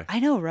potato pie. I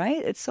know,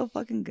 right? It's so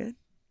fucking good.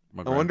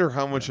 I wonder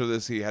how much of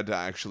this he had to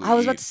actually eat. I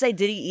was about to say,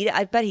 did he eat it?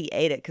 I bet he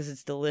ate it because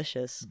it's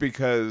delicious.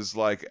 Because,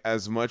 like,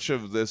 as much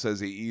of this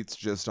as he eats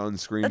just on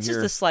screen That's just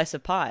a slice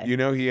of pie. You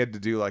know, he had to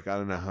do, like, I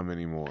don't know how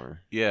many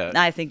more. Yeah.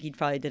 I think he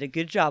probably did a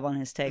good job on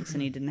his takes,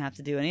 and he didn't have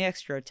to do any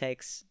extra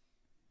takes.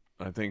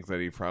 I think that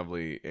he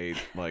probably ate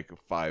like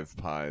 5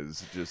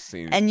 pies. Just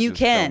seeing and you just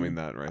can. filming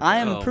that right I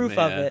am there. proof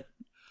of it.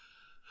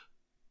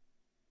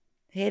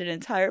 He ate an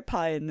entire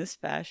pie in this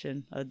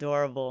fashion.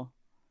 Adorable.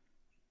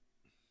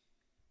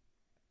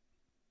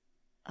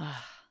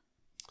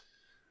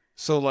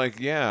 So like,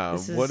 yeah,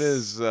 what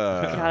is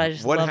God, I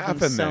just what love happened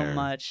them so there?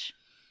 much.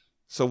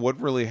 So what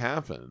really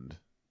happened?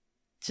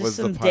 Just Was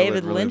some the pilot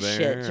David really Lynch there,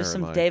 shit. Just or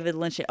some like... David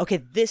Lynch shit. Okay,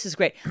 this is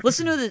great.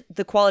 Listen to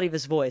the quality of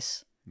his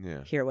voice.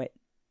 Yeah. Here, wait.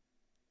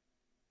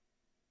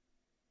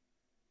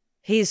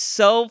 He's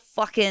so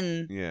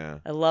fucking... Yeah.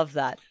 I love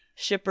that.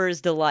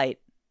 Shipper's delight.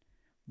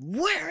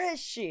 Where is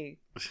she?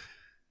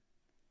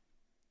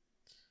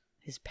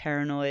 His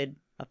paranoid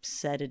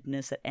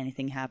upsettedness at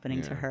anything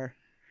happening to her.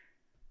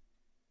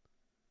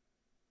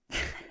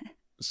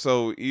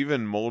 So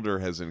even Mulder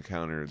has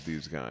encountered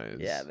these guys.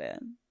 Yeah,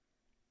 man.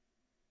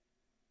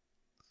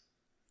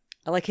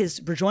 I like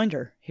his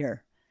rejoinder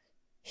here.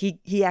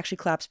 He actually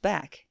claps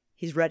back.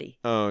 He's ready.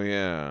 Oh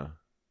yeah.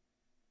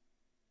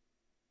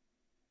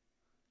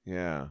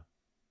 Yeah.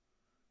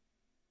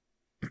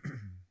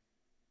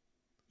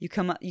 You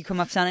come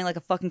up sounding like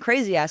a fucking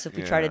crazy ass if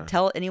we try to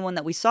tell anyone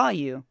that we saw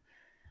you.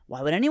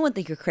 Why would anyone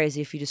think you're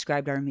crazy if you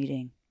described our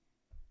meeting?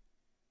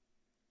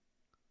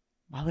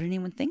 Why would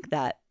anyone think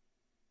that?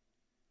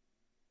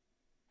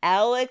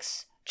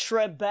 Alex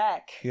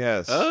Trebek.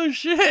 Yes. Oh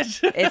shit!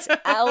 It's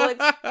Alex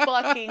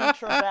fucking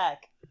Trebek.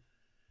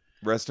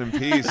 Rest in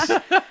peace.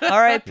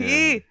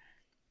 R.I.P. Yeah.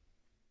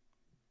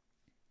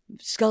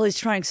 Scully's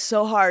trying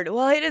so hard.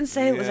 Well, he didn't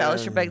say it was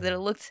Alex Trebek. That it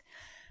looked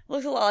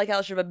a lot like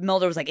Alex Trebek.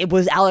 Mulder was like, it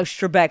was Alex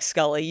Trebek,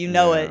 Scully. You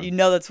know it. You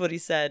know that's what he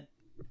said.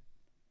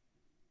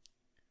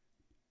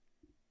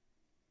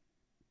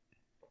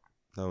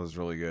 That was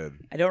really good.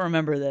 I don't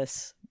remember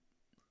this.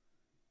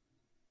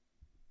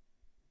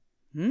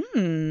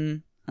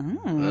 Oh.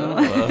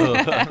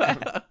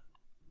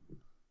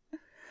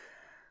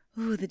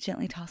 Ooh, the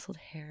gently tousled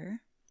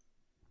hair.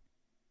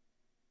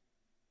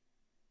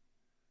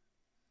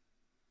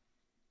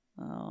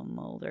 Oh,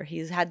 Mulder.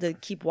 He's had to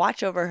keep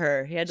watch over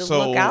her. He had to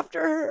look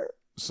after her.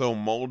 So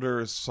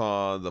Mulder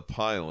saw the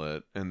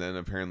pilot, and then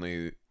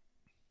apparently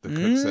the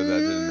cook said that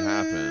didn't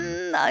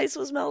happen. The ice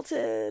was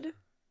melted.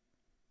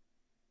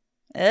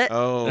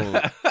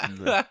 Oh,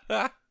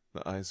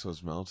 the ice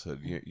was melted.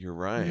 You're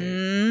right.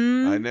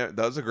 I know that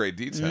was a great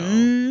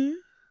detail.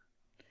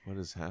 What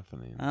is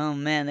happening? Oh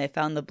man, they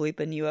found the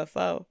bleeping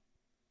UFO.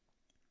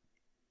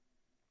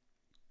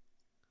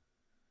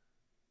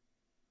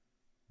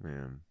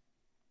 Man.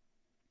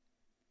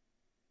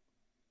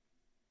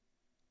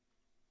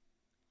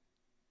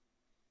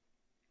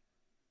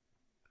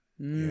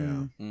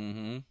 Yeah.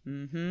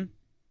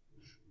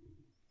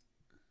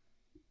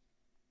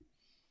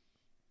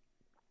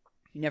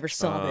 You never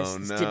saw this.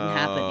 This didn't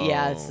happen.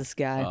 Yeah, it's this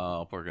guy.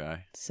 Oh, poor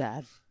guy.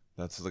 Sad.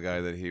 That's the guy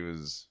that he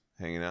was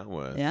hanging out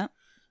with. Yeah.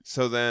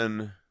 So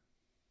then,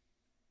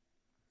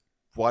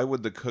 why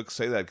would the cook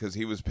say that? Because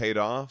he was paid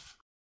off?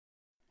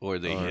 Or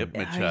they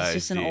hypnotized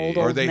he's just an him. old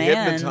Or they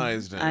man.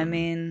 hypnotized him. I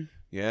mean,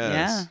 yes.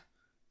 Yeah.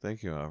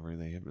 Thank you, Aubrey.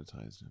 They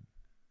hypnotized him.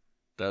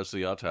 That was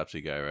the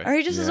autopsy guy, right? Or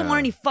he just doesn't want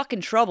any fucking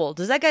trouble.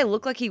 Does that guy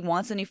look like he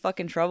wants any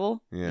fucking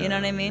trouble? Yeah, you know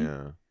what I mean?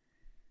 Yeah.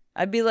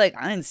 I'd be like,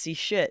 I didn't see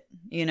shit,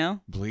 you know?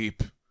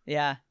 Bleep.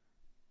 Yeah.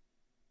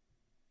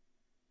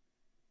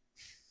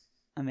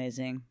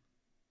 Amazing.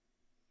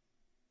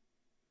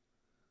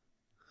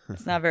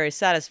 It's not very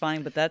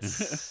satisfying, but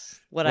that's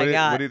what I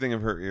got. What do you think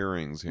of her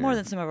earrings here? More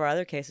than some of our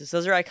other cases.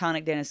 Those are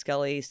iconic Dana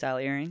Scully style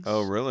earrings.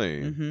 Oh,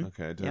 really? Mm-hmm.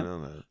 Okay, I didn't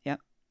know that. Yep.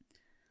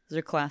 Those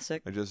are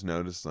classic. I just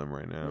noticed them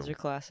right now. Those are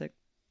classic.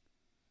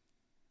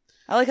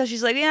 I like how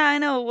she's like, yeah, I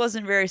know it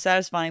wasn't very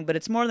satisfying, but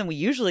it's more than we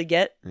usually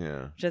get.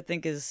 Yeah. Which I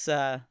think is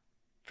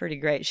pretty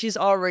great. She's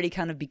already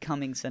kind of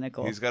becoming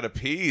cynical. He's got a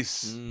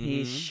piece. Mm-hmm.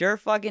 He sure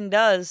fucking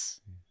does.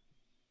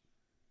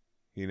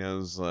 He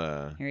knows.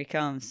 Here he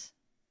comes.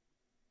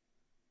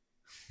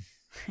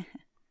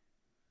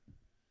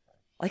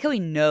 Like how he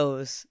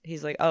knows.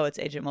 He's like, oh, it's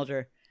Agent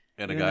Mulder.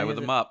 And a guy with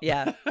a mop.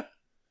 Yeah.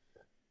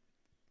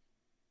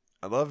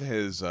 I love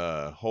his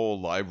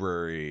whole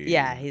library.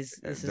 Yeah, this is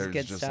good stuff.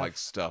 There's just like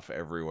stuff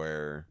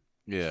everywhere.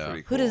 Yeah.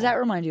 Cool. Who does that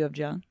remind you of,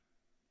 John?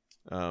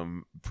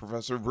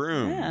 Professor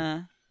Broom.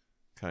 Yeah.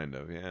 Kind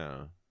of,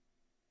 yeah.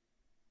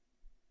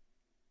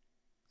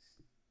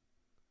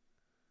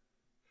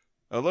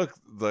 Oh, look,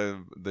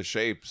 the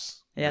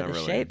shapes. Yeah, Not the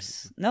really.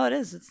 shapes. No, it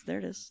is. There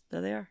it is.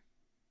 There they are.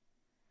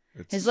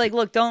 He's like,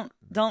 look, don't.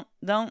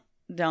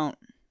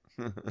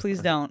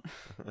 Please don't.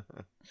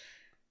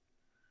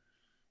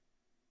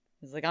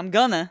 He's like,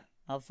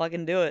 I'll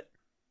fucking do it.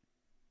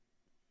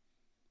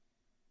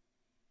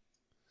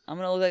 I'm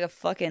gonna look like a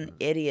fucking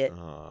idiot.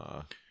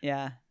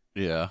 Yeah.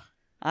 Yeah.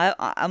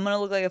 I'm gonna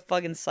look like a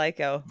fucking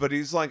psycho. But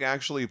he's like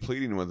actually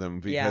pleading with him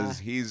because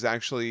he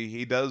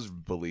does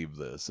believe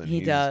this, and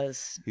he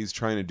does. He's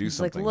trying to do he's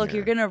something. Like, look,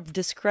 here. You're gonna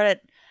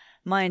discredit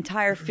my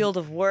entire field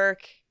of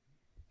work.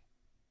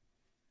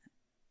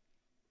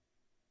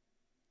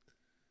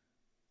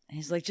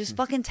 He's like, just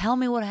fucking tell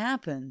me what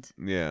happened.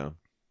 Yeah.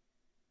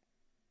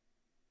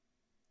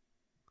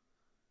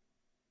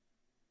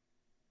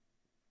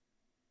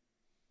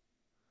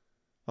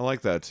 I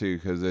like that too,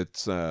 because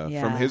it's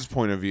from his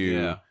point of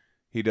view,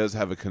 he does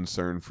have a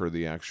concern for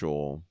the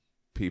actual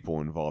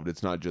people involved.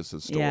 It's not just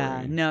a story.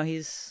 Yeah, no,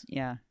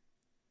 I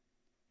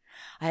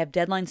have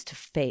deadlines to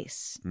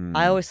face.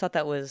 I always thought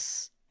that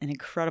was an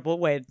incredible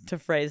way to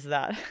phrase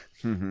that.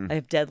 I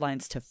have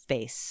deadlines to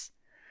face.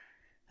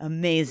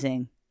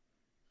 Amazing.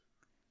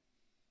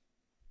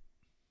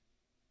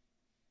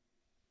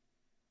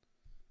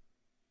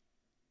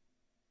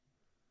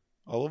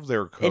 All of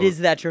their coats. It is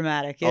that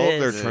dramatic. All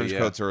of their trench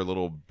coats are a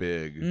little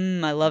big.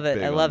 I love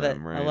it. I love it.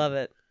 Right? I love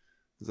it.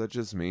 Is that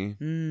just me?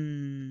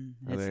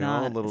 It's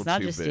not. It's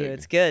not just you.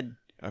 It's good.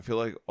 I feel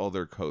like all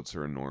their coats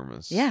are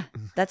enormous. Yeah,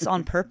 that's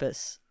on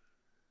purpose,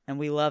 and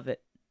we love it.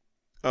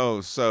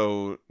 Oh,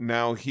 so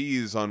now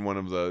he's on one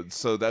of the.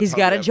 So that's he's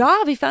got a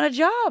job. He found a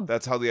job.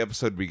 That's how the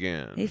episode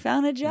began. He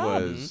found a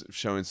job. Was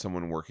showing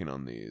someone working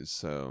on these.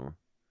 So,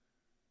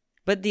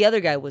 but the other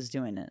guy was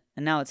doing it,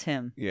 and now it's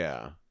him.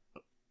 Yeah.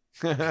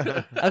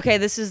 Okay,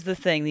 this is the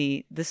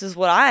thing. This is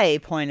what I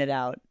pointed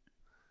out,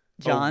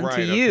 John,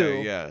 to you.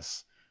 Okay,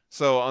 yes.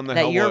 So on the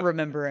that Hellboy, you're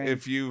remembering.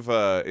 If you've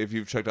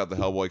checked out the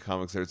Hellboy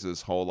comics, there's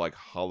this whole like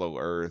Hollow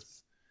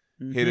Earth,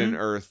 Hidden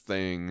Earth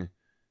thing,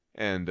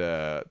 and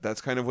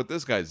that's kind of what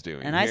this guy's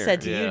doing. And I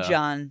said to you,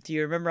 John, do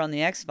you remember on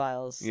the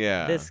X-Files?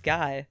 Yeah, this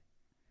guy.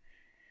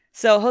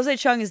 So Jose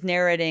Chung is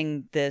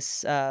narrating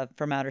this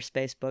From Outer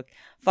Space book.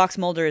 Fox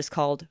Mulder is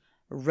called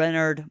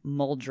Renard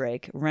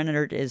Moldrake.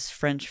 Renard is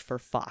French for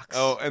fox.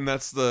 Oh, and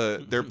that's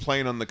they're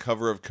playing on the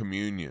cover of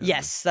Communion.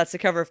 Yes, that's the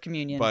cover of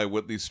Communion by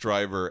Whitley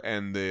Strieber,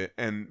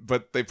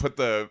 but they put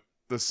the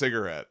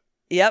cigarette.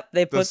 Yep,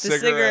 they put the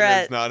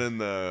cigarette. It's not in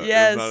the.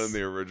 Yes. It's not in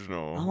the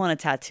original. I want a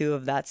tattoo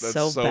of that. That's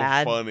so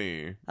bad.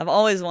 Funny. I've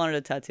always wanted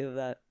a tattoo of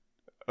that.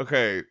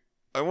 Okay,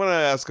 I want to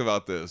ask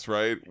about this.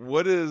 Right,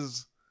 what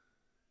is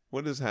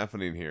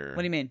happening here?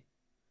 What do you mean?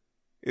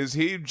 Is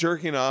he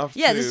jerking off?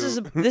 Yeah, this is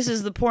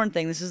the porn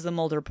thing. This is the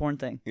Mulder porn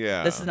thing.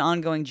 Yeah, this is an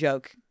ongoing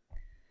joke.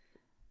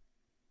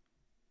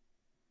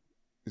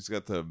 He's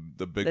got the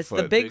Bigfoot. That's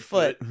the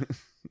Bigfoot.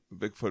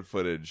 Bigfoot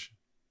footage.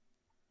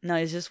 No,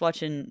 he's just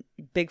watching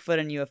Bigfoot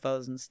and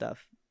UFOs and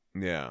stuff.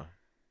 Yeah.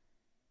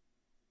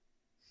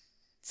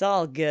 It's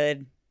all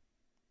good.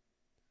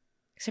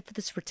 Except for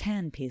this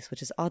rattan piece,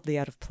 which is oddly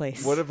out of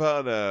place. What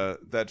about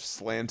that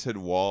slanted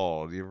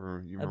wall? Do you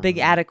remember a big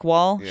attic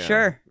wall? Yeah.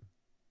 Sure.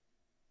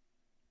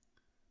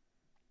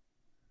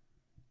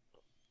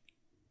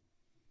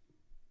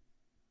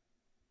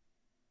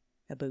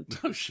 A boot.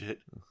 Oh, shit.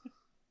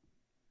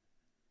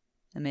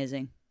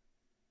 Amazing.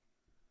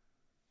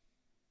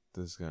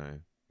 This guy.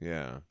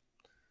 Yeah.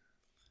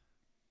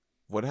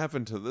 What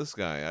happened to this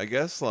guy? I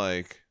guess,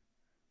 like,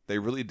 they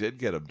really did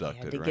get abducted,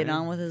 he had to right? get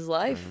on with his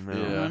life. I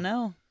don't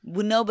know.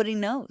 Well, nobody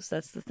knows.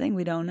 That's the thing.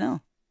 We don't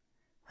know.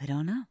 We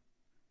don't know.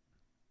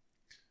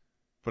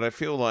 But I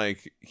feel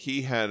like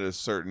he had a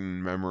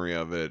certain memory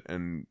of it,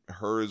 and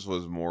hers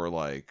was more,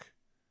 like,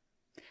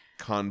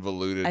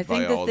 convoluted. I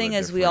think the thing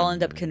is we all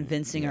end up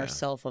convincing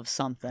ourselves of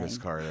something. Chris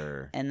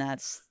Carter. And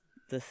that's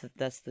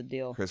the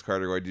deal. Chris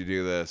Carter, why'd you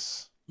do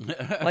this?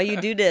 Why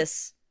you do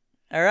this?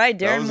 All right,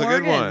 Darren Morgan. That was a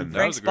good one.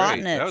 Frank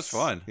Spotnitz. That was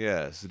fun.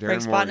 Yes,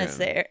 Darren Morgan. Frank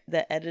Spotnitz,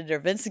 the editor.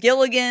 Vince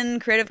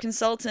Gilligan, creative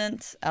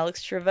consultant.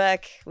 Alex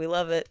Trebek. We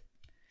love it.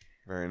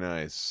 Very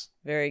nice.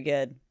 Very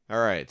good. All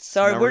right.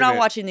 So we're not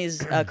watching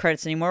these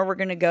credits anymore. We're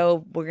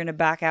gonna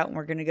back out and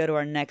we're gonna go to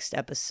our next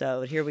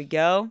episode. Here we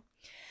go.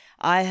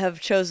 I have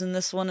chosen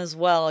this one as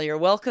well. You're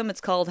welcome. It's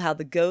called How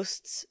the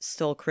Ghosts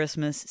Stole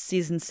Christmas,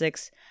 Season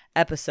 6,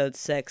 Episode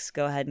 6.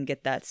 Go ahead and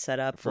get that set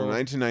up. From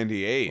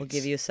 1998. We'll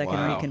give you a second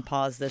where you can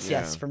pause this.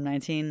 Yeah. Yes, from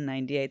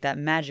 1998, that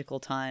magical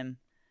time.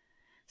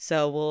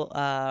 So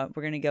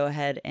we're going to go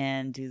ahead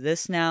and do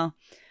this now.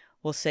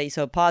 We'll say,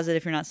 so pause it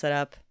if you're not set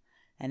up.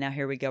 And now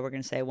here we go. We're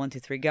going to say 1,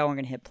 2, 3, go. We're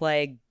going to hit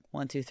play.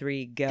 1, 2,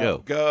 3, go.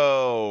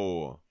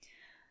 Go.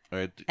 All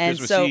right,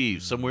 Christmas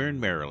Eve, somewhere in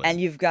Maryland. And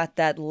you've got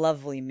that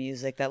lovely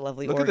music, that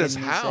lovely organ music.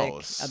 Look at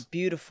this house. A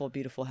beautiful,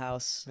 beautiful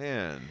house.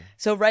 Man.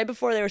 So right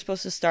before they were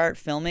supposed to start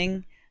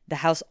filming, the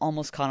house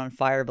almost caught on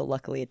fire, but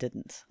luckily it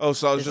didn't. Oh,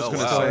 so I was just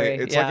going to say,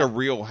 it's like a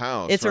real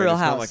house. It's a real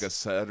house. It's not like a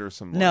set or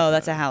something. No,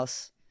 that's a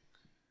house.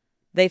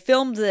 They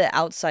filmed the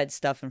outside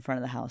stuff in front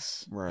of the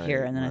house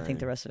here, and then I think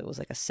the rest of it was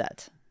like a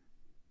set.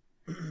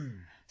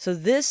 So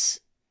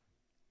this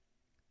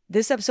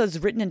episode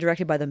is written and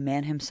directed by the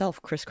man himself,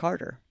 Chris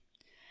Carter.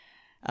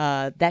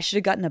 That should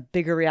have gotten a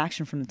bigger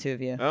reaction from the two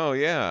of you. Oh,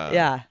 yeah.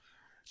 Yeah.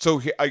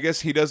 So I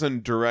guess he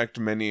doesn't direct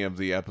many of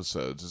the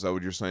episodes. Is that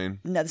what you're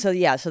saying? No,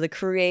 so the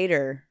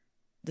creator,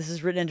 this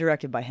is written and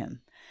directed by him.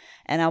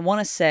 And I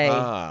want to say...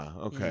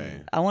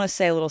 okay. I want to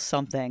say a little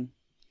something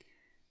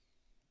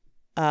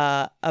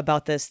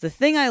about this. The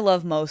thing I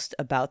love most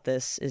about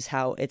this is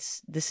how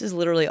this is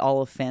literally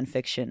all of fan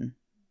fiction.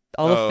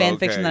 All the fan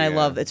fiction that I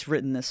love, it's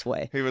written this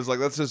way. He was like,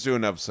 let's just do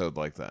an episode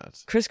like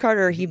that. Chris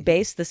Carter, he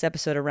based this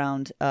episode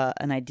around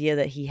an idea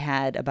that he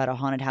had about a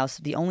haunted house.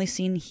 The only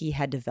scene he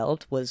had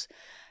developed was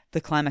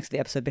the climax of the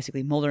episode.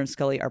 Basically, Mulder and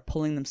Scully are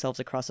pulling themselves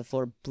across the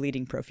floor,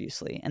 bleeding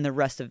profusely. And the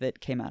rest of it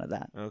came out of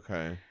that.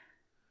 Okay.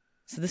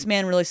 So this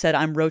man really said,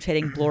 I'm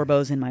rotating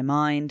blorbos in my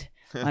mind.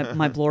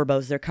 My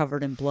blorbos, they're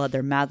covered in blood.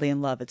 They're madly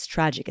in love. It's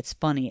tragic. It's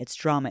funny. It's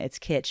drama. It's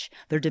kitsch.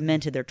 They're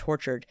demented. They're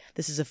tortured.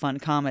 This is a fun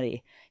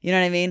comedy. You know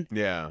what I mean?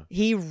 Yeah.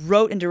 He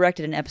wrote and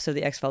directed an episode of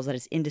The X-Files that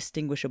is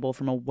indistinguishable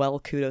from a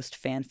well-kudosed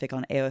fanfic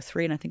on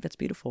AO3, and I think that's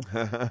beautiful.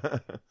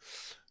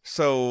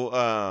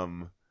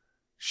 So,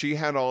 she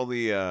had all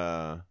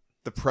the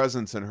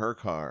presents in her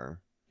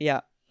car.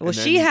 Yeah. Well,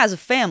 she has a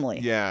family.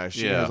 Yeah,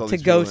 she has all to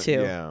these go people to.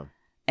 Yeah.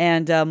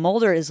 And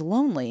Mulder is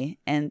lonely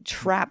and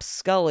traps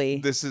Scully.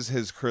 This is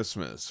his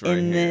Christmas, right?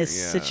 In this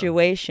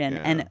situation.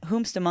 Yeah. And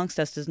whomst amongst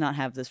us does not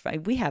have this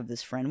friend? We have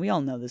this friend. We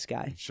all know this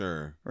guy.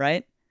 Sure.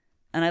 Right?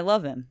 And I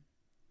love him.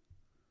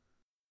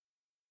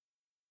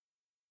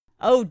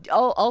 Oh,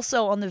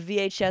 also on the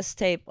VHS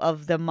tape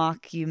of the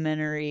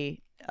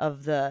mockumentary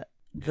of the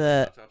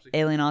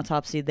Alien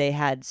Autopsy, they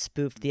had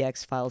spoofed the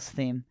X-Files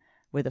theme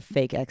with a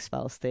fake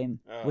X-Files theme,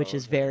 which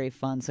is very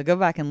fun. So go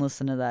back and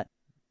listen to that.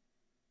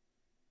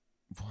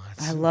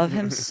 What? I love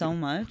him so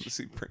much. Does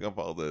he bring up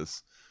all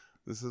this?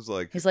 This is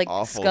like he's like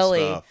awful Scully.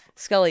 stuff.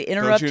 Scully,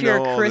 interrupt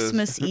your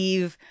Christmas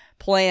Eve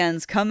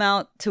plans. Come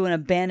out to an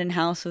abandoned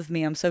house with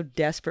me. I'm so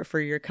desperate for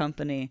your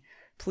company.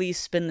 Please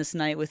spend this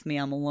night with me.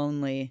 I'm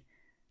lonely,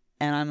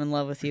 and I'm in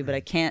love with you, but I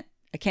can't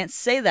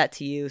say that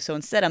to you. So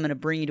instead, I'm going to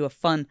bring you to a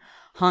fun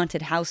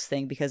haunted house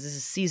thing because this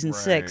is season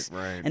 6,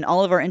 and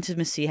all of our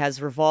intimacy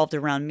has revolved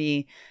around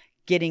me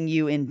getting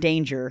you in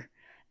danger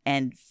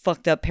and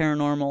fucked up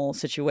paranormal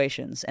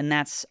situations, and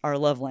that's our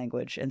love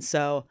language. And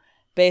so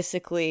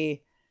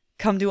basically,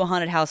 come to a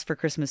haunted house for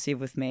Christmas Eve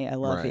with me. I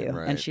love you.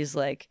 And she's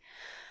like,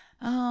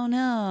 oh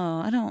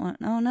no, I don't want,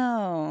 oh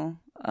no,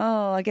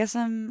 oh I guess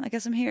I'm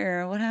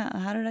here. What?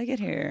 How did I get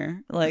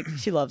here? Like,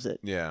 she loves it.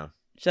 Yeah.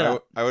 Shut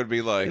up. I would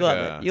be like, you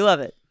love it. You love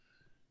it.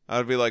 I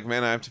would be like,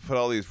 man, I have to put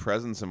all these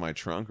presents in my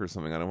trunk or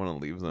something. I don't want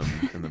to leave them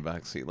in the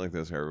back seat like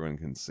this, so everyone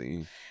can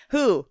see.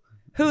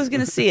 Who's going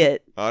to see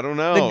it? I don't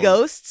know. The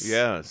ghosts?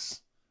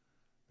 Yes.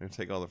 They're going to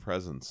take all the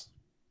presents.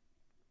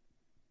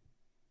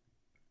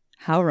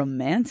 How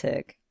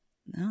romantic.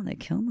 Oh, they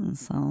killed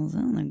themselves.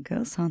 Oh, the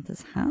ghosts haunt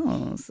this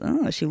house.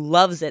 Oh, she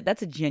loves it.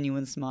 That's a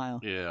genuine smile.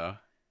 Yeah.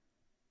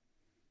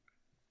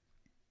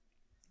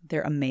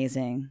 They're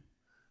amazing.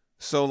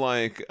 So,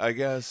 like, I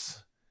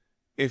guess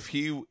if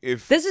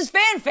this is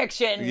fan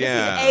fiction.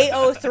 Yeah. This is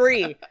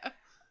AO3.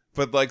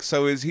 But, like,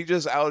 so is he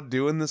just out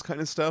doing this kind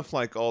of stuff,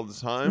 like, all the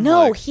time?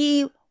 No, like...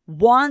 he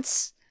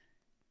wants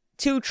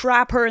to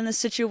trap her in this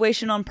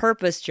situation on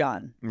purpose,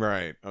 John.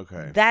 Right,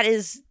 okay. That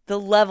is the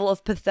level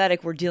of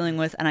pathetic we're dealing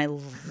with, and I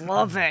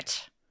love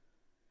it.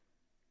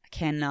 I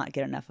cannot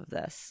get enough of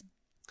this.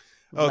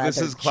 Oh, Leather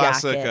this is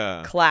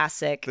classic.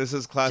 Classic. This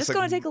is classic. Just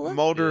go and take a look.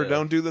 Mulder,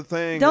 don't do the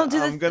thing. Don't do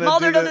the thing.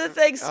 Mulder, don't do the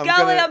thing.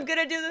 Scully, I'm going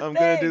to do the thing. I'm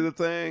going to do the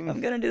thing.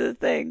 I'm going to do the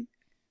thing.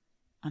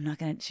 I'm not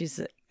going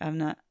to. I'm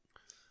not.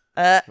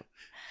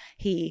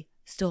 He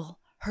stole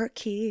her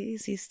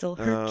keys. He stole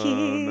her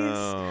keys.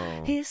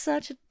 No. He's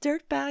such a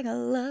dirtbag. I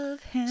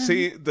love him.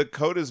 See, the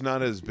coat is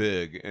not as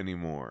big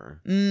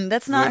anymore.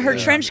 That's not her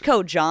trench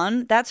coat,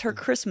 John. That's her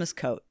Christmas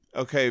coat.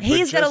 Okay, but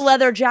he's got a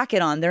leather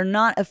jacket on. They're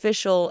not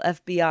official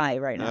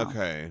FBI right now.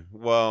 Okay,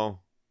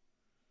 well,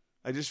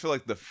 I just feel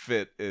like the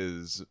fit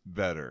is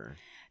better.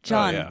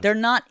 John, they're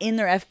not in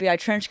their FBI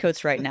trench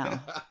coats right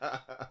now.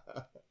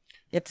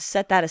 You have to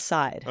set that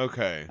aside.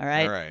 Okay. All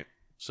right. All right.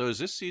 So is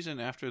this season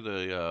after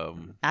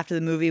the after the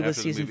movie was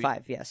season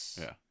 5? Yes.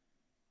 Yeah.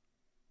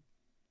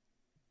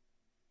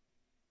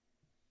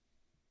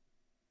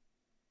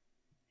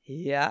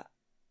 Yeah.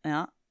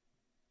 Yeah.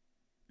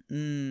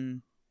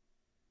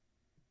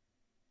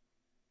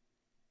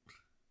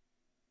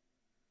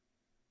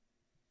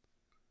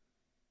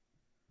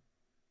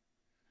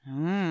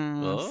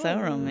 So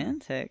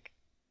romantic.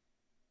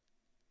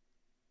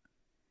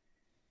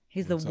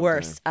 He's the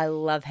worst. I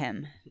love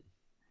him.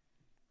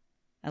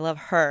 I love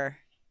her.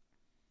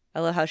 I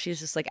love how she's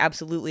just like,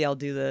 absolutely, I'll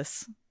do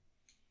this.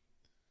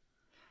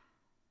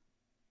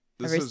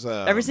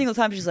 Every single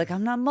time she's like,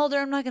 I'm not Mulder,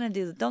 I'm not going to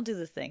do this. Don't do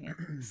the thing.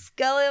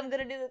 Scully, I'm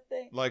going to do the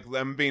thing. Like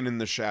them being in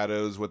the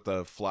shadows with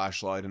the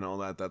flashlight and all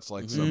that. That's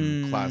like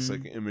some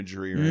classic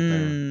imagery right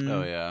there.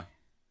 Oh, yeah.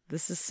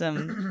 This is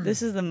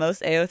the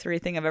most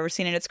AO3 thing I've ever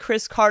seen. And it's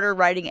Chris Carter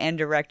writing and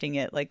directing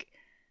it. Like,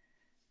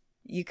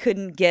 you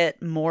couldn't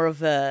get more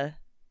of a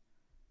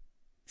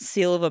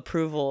seal of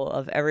approval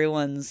of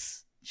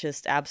everyone's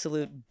just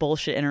absolute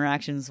bullshit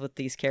interactions with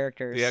these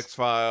characters. The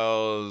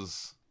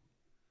X-Files.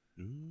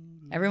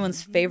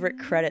 Everyone's favorite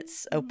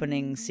credits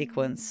opening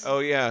sequence. Oh,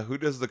 yeah. Who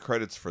does the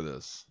credits for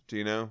this? Do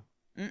you know?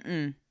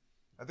 Mm-mm.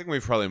 I think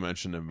we've probably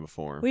mentioned him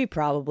before. We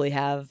probably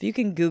have. You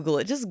can Google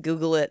it. Just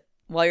Google it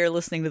while you're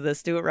listening to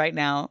this. Do it right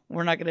now.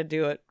 We're not going to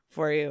do it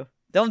for you.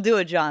 Don't do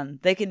it, John.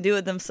 They can do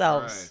it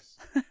themselves.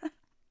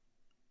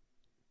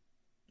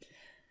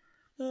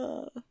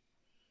 One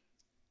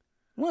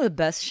of the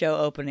best show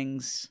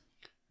openings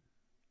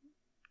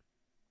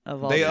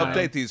of all time. They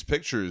update these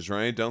pictures,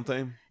 right? Don't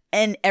they?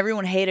 And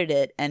everyone hated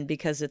it, and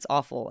because it's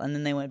awful, and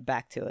then they went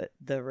back to it,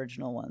 the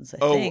original ones. I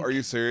think. Are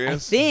you serious? I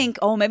think.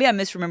 Oh, maybe I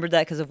misremembered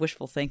that because of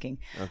wishful thinking.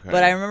 Okay.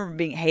 But I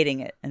remember hating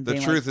it and being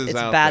like, "It's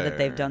bad that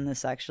they've done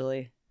this."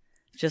 Actually,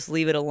 just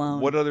leave it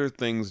alone. What other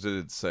things did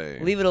it say?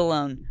 Leave it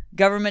alone.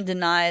 Government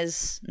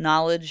denies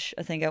knowledge.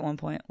 I think at one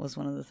point was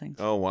one of the things.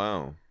 Oh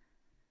wow.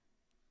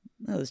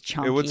 Those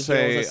chunky. It would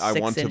say, heels, "I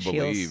want to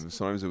believe." Heels.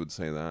 Sometimes it would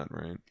say that,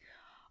 right?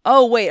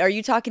 Oh, wait, are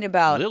you talking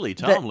about... Lily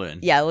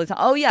Tomlin. Lily Tomlin.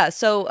 Oh, yeah,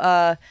 so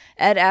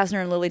Ed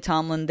Asner and Lily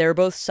Tomlin, they were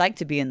both psyched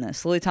to be in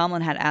this. Lily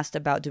Tomlin had asked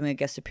about doing a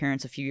guest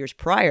appearance a few years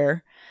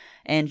prior,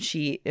 and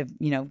she,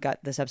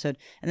 got this episode.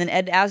 And then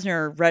Ed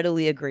Asner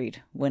readily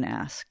agreed when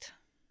asked.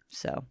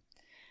 So...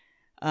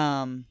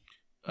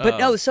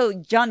 so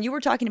John, you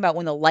were talking about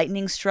when the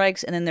lightning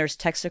strikes and then there's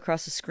text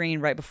across the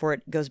screen right before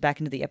it goes back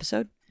into the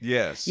episode?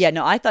 Yes. Yeah,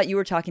 no, I thought you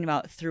were talking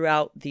about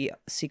throughout the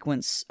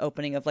sequence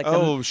opening of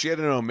she had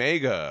an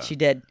Omega. She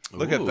did.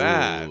 Look at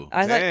that.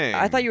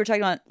 I thought you were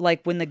talking about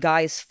like when the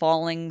guy's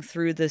falling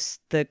through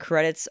the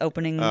credits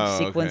opening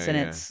sequence and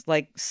it's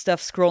like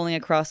stuff scrolling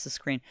across the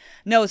screen.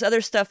 No, it's other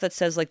stuff that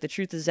says like the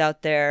truth is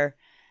out there.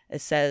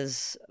 It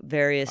says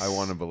various... I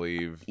want to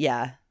believe.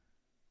 Yeah.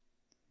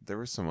 There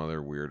were some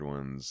other weird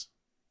ones.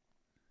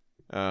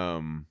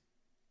 Lily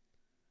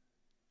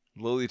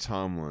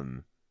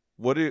Tomlin.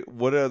 What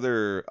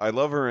other? I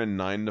love her in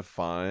 9 to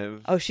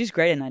 5. Oh, she's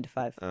great in 9 to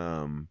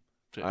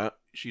 5.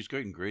 She's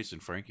great in Grace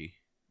and Frankie.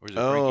 Or is it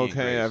Frankie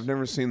okay. I've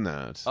never seen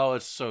that. Oh,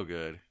 it's so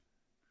good.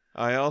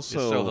 It's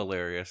so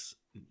hilarious.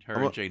 Her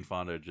and Jane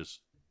Fonda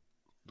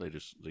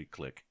they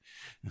click.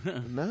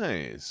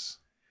 Nice.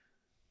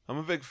 I'm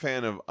a big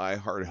fan of I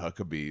Heart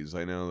Huckabees.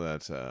 I know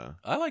that.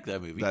 I like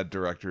that movie. That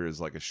director is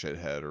like a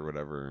shithead or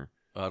whatever.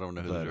 I don't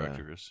know who the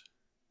director is.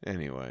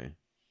 Anyway,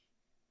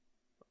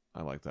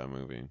 I like that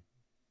movie.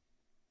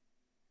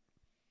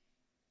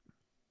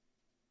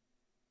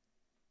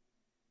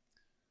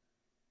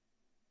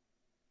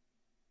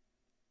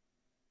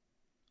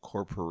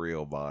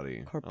 Corporeal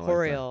body.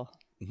 Corporeal.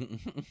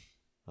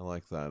 I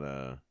like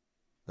that.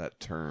 That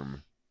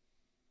term.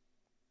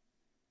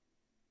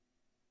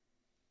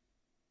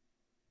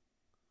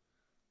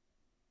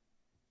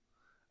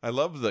 I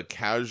love their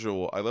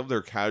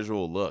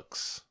casual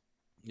looks.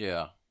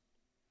 Yeah.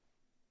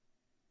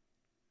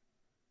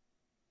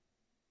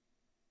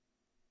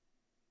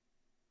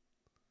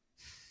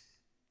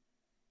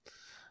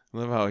 I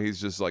love how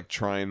he's just like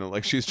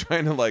she's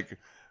trying to like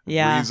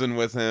reason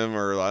with him,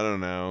 or I don't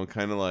know,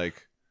 kind of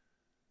like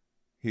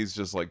he's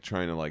just like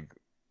trying to like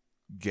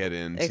get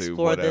into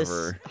explore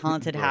whatever this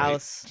haunted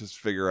house. Just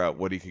figure out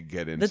what he could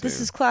get into. But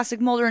this is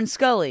classic Mulder and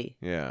Scully.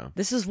 Yeah.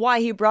 This is why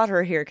he brought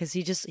her here, because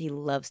he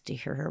loves to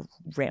hear her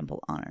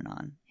ramble on and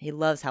on. He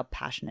loves how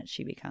passionate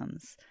she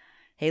becomes.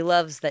 He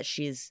loves that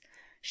she's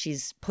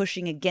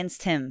pushing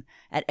against him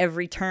at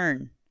every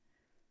turn.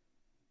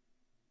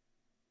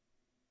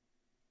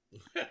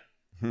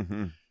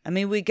 I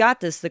mean, we got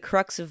this. The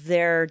crux of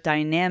their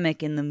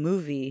dynamic in the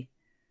movie,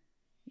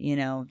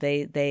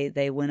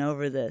 they went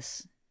over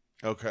this.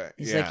 Okay.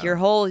 He's like, your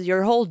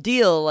whole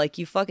deal, like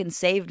you fucking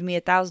saved me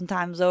 1,000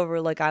 times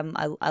over. Like I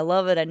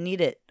love it. I need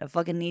it. I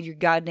fucking need your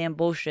goddamn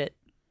bullshit.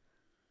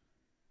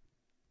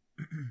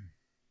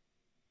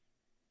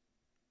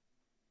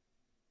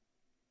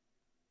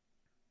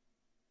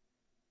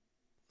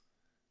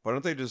 Why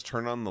don't they just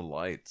turn on the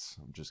lights?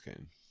 I'm just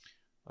kidding.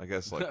 I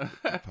guess like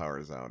the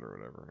power's out or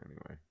whatever.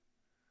 Anyway,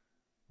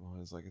 well,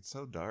 it's like it's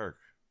so dark.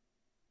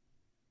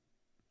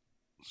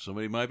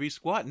 Somebody might be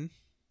squatting.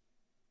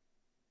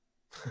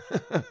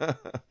 That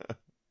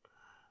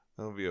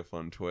would be a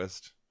fun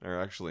twist. Or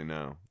actually,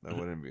 no, that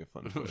wouldn't be a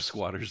fun twist.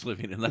 Squatters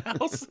living in the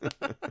house.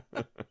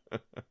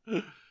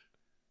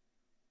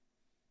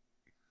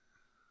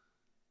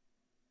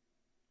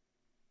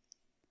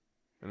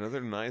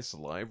 Another nice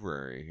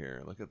library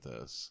here. Look at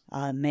this.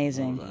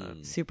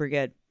 Amazing. Super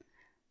good.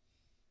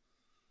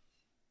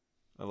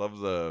 I love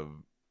the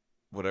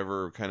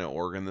whatever kind of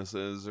organ this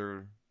is,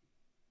 or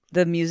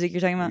the music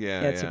you're talking about. Yeah,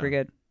 it's super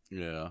good.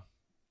 Yeah.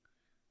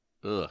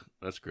 Ugh,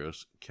 that's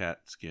gross. Cat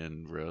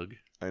skin rug.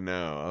 I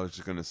know. I was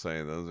just gonna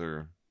say those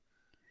are.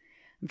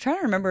 I'm trying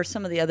to remember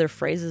some of the other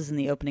phrases in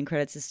the opening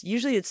credits.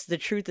 Usually it's the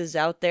truth is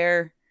out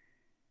there.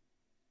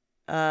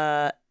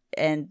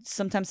 And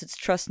sometimes it's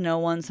trust no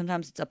one.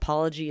 Sometimes it's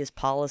apology is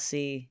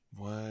policy.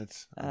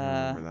 What? I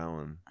don't remember that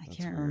one. I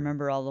can't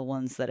remember all the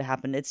ones that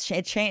happened. It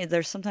changed.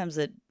 There's sometimes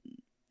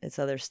it's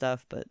other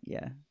stuff, but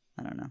yeah,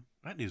 I don't know.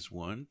 That is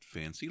one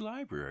fancy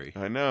library.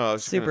 I know.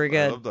 Super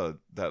good. I love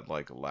that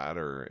like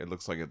ladder. It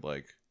looks like it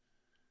like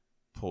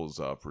pulls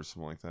up or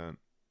something like that.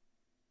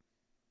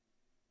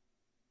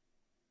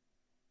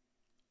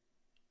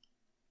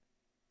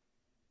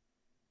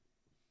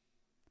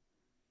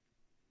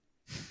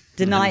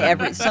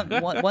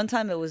 One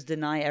time it was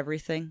deny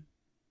everything.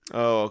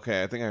 Oh,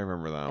 okay. I think I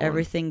remember that one.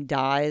 Everything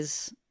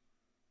dies.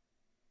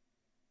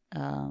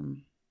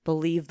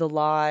 Believe the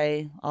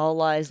lie. All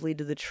lies lead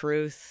to the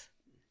truth.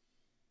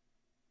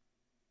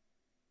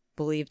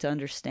 Believe to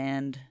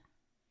understand.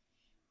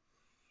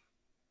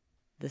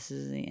 This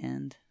is the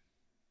end.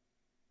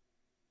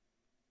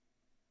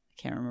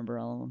 Can't remember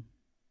all of them.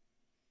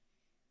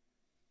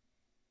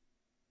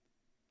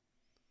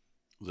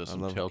 Is that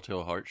some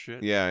Telltale Heart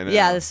shit? Yeah, I know.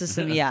 Yeah, this is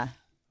some,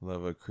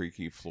 Love a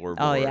creaky floorboard.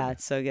 Oh, yeah,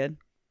 it's so good.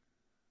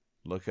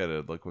 Look at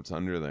it. Look what's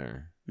under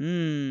there.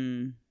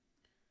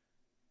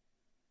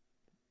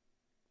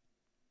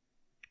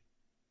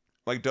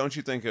 Like, don't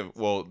you think of...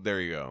 Well,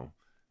 there you go.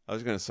 I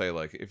was going to say,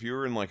 like, if you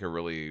were in, like,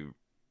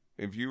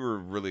 if you were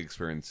really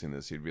experiencing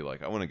this, you'd be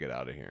like, I want to get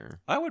out of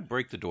here. I would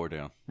break the door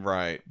down.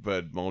 Right,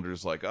 but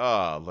Mulder's like,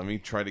 let me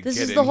try to get in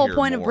here. This is the whole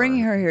point of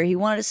bringing her here. He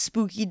wanted a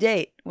spooky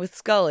date with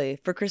Scully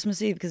for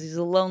Christmas Eve because he's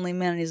a lonely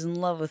man and he's in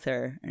love with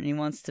her. And he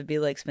wants to be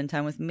like, spend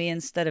time with me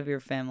instead of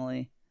your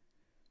family.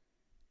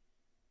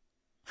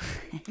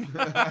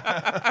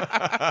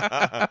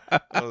 That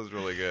was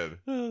really good.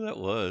 Oh, that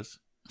was.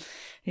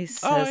 He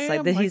says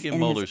like that he's in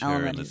Mulder's his hair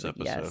element. in this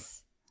episode. Yes.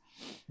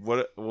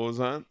 What was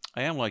that?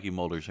 I am liking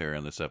Mulder's hair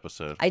in this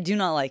episode. I do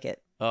not like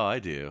it. Oh, I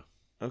do.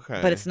 Okay.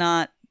 But it's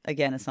not,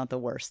 again, it's not the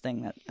worst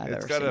thing that I've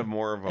ever seen. It's got a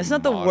more of a it's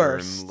not the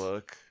worst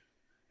look.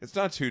 It's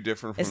not too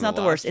different from It's not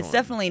the worst. one. It's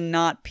definitely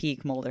not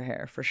peak Mulder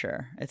hair, for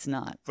sure. It's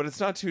not. But it's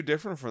not too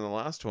different from the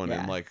last one.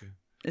 Yeah. And like,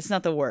 it's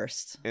not the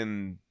worst.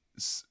 In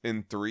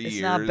 3 years.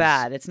 It's not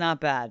bad. It's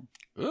not bad.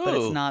 Ooh. But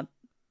it's not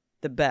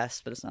the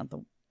best, but it's not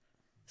the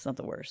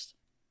worst.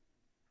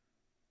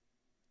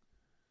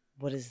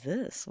 What is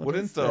this?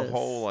 Wouldn't the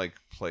whole like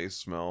place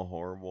smell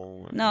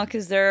horrible? No,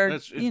 because they're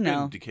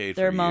decayed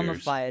they're for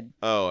mummified. Years.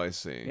 Oh, I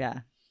see.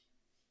 Yeah.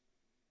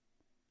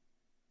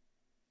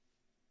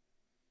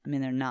 I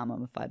mean, they're not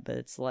mummified, but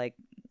it's like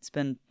it's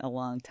been a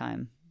long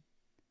time.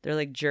 They're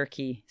like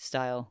jerky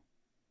style.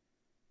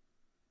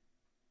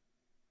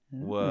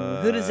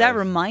 What? Who does that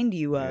remind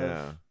you of?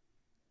 Yeah.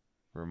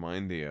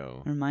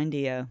 Remindio.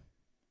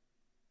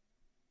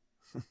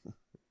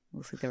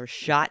 Looks like they were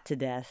shot to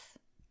death.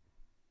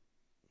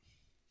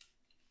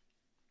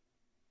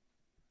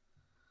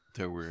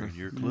 They were in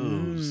your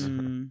clothes.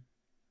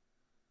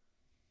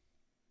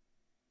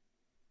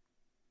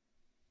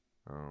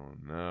 Oh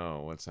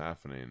no, what's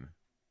happening?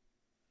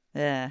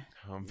 Yeah.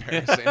 How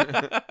embarrassing.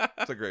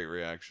 That's a great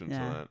reaction to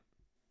that.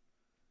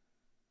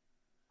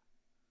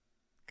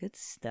 Good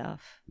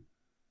stuff.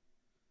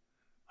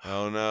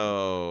 Oh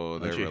no.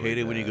 Don't you hate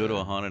it when you go to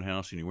a haunted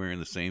house and you're wearing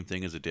the same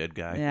thing as a dead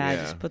guy? Yeah,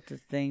 just put the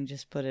thing,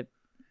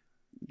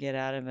 get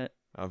out of it.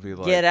 I'll be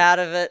like, get out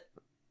of it.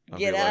 I'll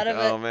Get be out like,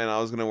 of it. Oh man, I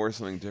was gonna wear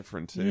something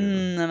different too.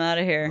 I'm out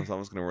of here. I was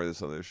almost gonna wear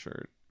this other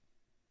shirt.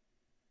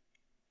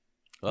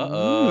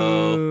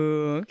 Uh-oh.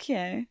 Ooh,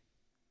 okay.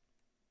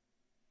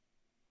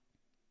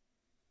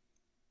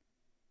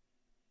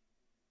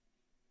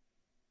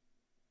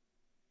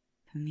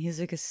 The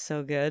music is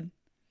so good.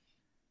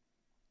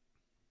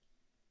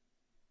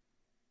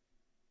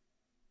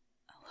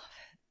 I love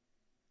it.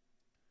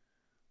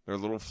 They're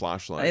little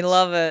flashlights. I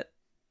love it.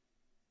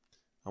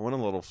 I want a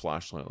little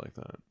flashlight like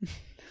that,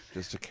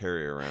 just to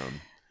carry around.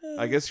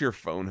 I guess your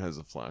phone has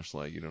a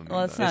flashlight. You don't need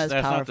it's that. not as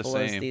That's not powerful the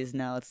as same. these.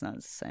 No, it's not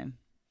the same.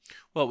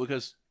 Well,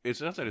 because it's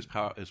not that it's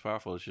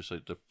powerful. It's just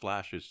like the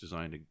flash is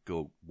designed to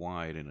go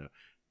wide and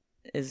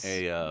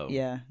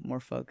more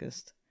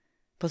focused.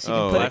 Plus,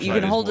 You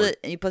can hold it.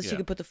 Plus, you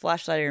can put the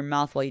flashlight in your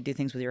mouth while you do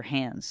things with your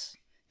hands.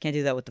 Can't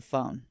do that with the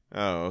phone.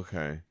 Oh,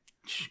 okay.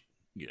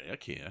 Yeah, I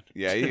can't.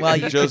 Yeah, well,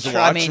 you just could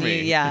watch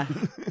me. Yeah.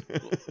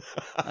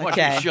 Watch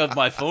me shove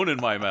my phone in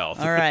my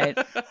mouth. All right.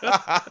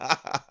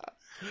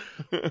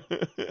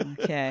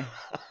 Okay.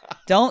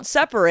 Don't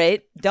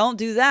separate. Don't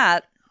do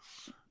that.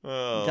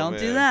 Oh, Don't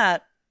man. do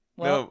that.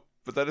 Well, No,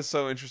 but that is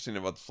so interesting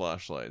about the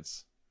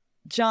flashlights.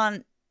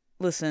 John,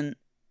 listen.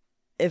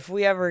 If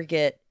we ever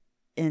get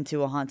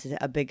into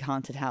a big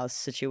haunted house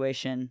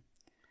situation,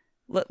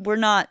 we're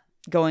not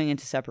going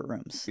into separate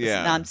rooms.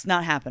 Yeah. It's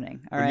not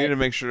happening. All we right. need to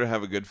make sure to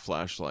have a good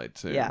flashlight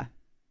too. Yeah.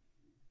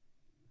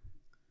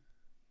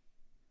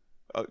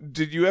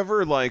 Did you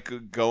ever like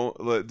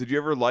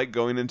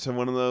going into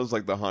one of those,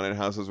 like the haunted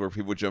houses where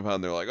people jump out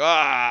and they're like,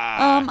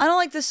 ah? I don't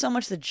like this so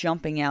much, the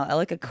jumping out. I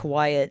like a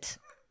quiet,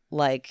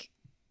 No,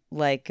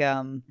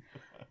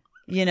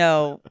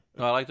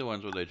 I like the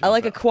ones where they jump I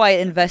like out. a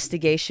quiet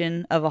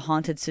investigation of a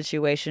haunted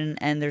situation,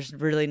 and there's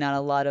really not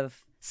a lot of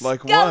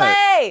Like Scully!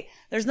 what?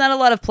 There's not a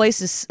lot of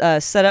places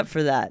set up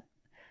for that.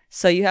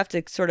 So you have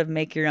to sort of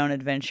make your own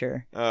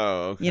adventure.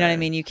 Oh, okay. You know what I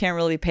mean? You can't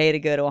really pay to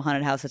go to a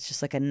haunted house. It's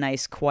just like a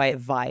nice, quiet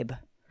vibe.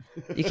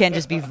 You can't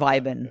just be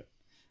vibing.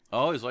 I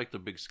always like the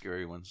big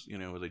scary ones,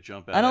 where they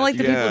jump out. I don't like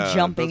the Yeah, people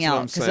jumping that's what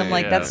out I'm because I'm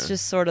like, saying. that's Yeah.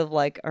 just sort of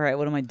like, all right,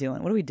 what am I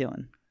doing? What are we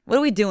doing? What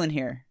are we doing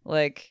here?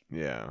 Like,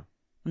 Yeah.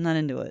 I'm not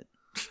into it.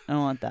 I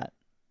don't want that.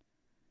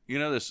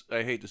 This.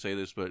 I hate to say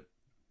this, but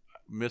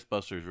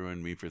Mythbusters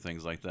ruined me for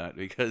things like that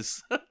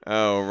because.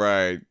 Oh,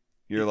 right.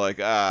 You're like,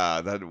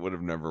 that would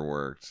have never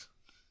worked.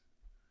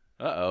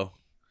 Uh-oh.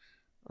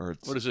 Or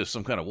it's What is this?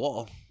 Some kind of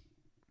wall?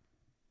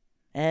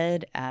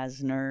 Ed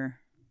Asner.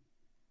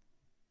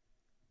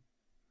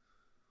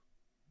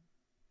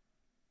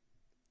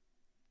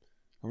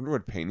 I wonder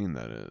what painting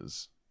that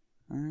is.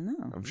 I don't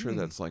know. I'm sure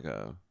that's like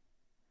a.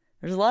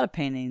 There's a lot of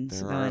paintings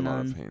There are a going lot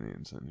on. of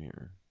paintings in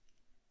here.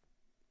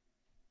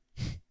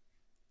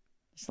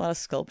 There's a lot of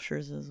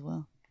sculptures as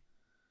well.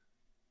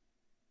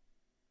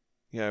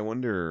 Yeah, I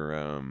wonder.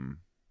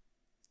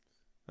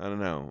 I don't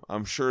know.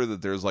 I'm sure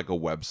that there's like a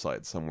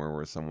website somewhere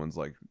where someone's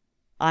like.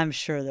 I'm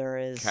sure there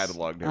is.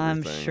 Cataloged everything.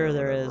 I'm sure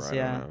there is. I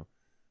don't know.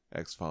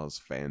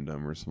 X-Files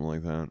fandom or something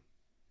like that.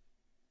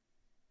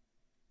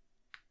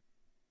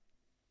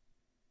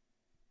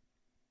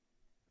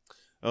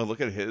 Oh,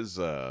 look at his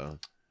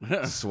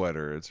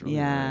sweater. It's really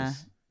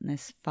nice.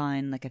 Nice,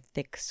 fine, like a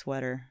thick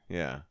sweater.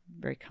 Yeah.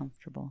 Very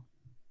comfortable.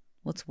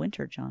 Well, it's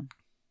winter, John.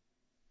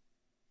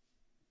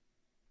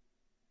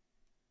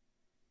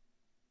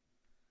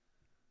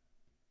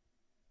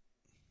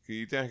 Do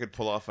you think I could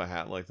pull off a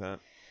hat like that?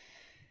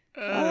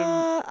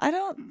 I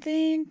don't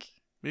think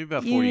maybe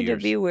about 40 you need years.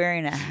 to be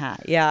wearing a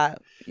hat. Yeah,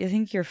 I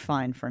think you're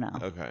fine for now.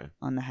 Okay.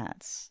 On the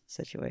hats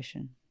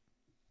situation.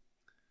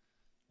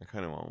 I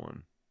kind of want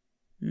one.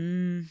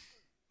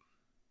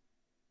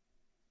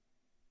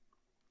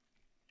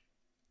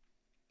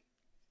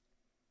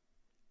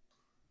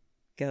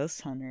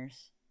 Ghost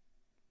hunters.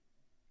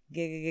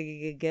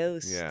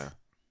 Ghost. Yeah.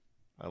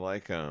 I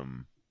like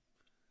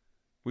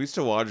we used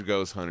to watch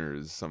Ghost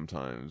Hunters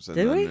sometimes. And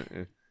Did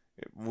then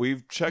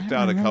we've checked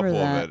out a couple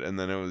of it, and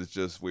then it was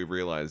just, we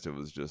realized it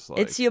was just like,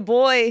 it's your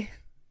boy.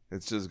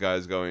 It's just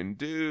guys going,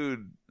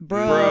 dude,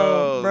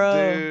 bro,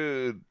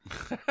 dude,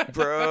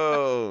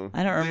 bro.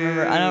 I don't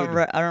remember. I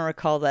don't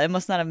recall that. It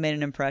must not have made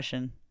an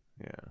impression.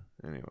 Yeah.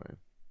 Anyway,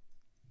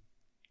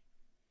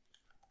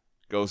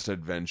 Ghost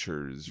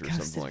Adventures or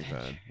something like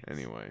that.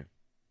 Anyway,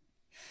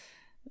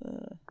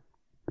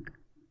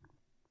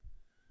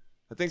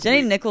 I think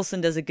Jenny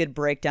Nicholson does a good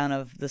breakdown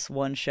of this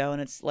one show,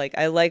 and it's like,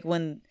 I like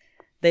when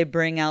they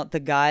bring out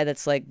the guy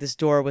that's like, this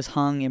door was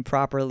hung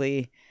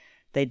improperly.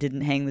 They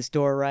didn't hang this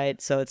door right,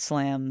 so it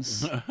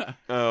slams.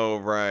 Oh,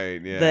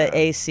 right, yeah. The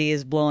AC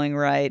is blowing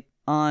right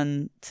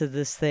on to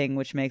this thing,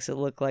 which makes it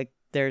look like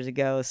there's a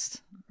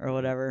ghost or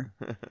whatever.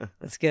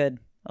 That's good.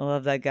 I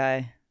love that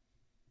guy.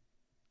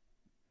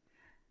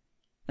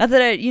 Not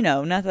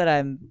that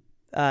I'm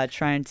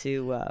trying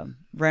to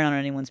rain on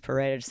anyone's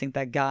parade. I just think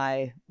that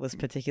guy was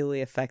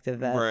particularly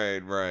effective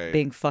at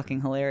being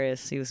fucking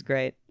hilarious. He was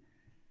great.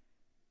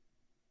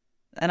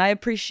 And I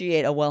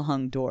appreciate a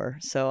well-hung door,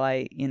 so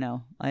I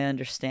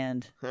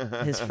understand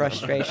his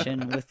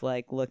frustration with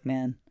like, look,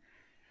 man,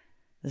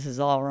 this is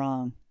all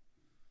wrong.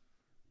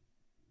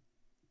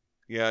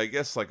 Yeah, I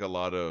guess like a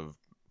lot of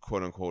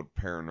quote-unquote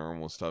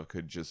paranormal stuff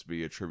could just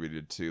be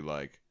attributed to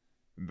like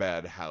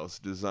bad house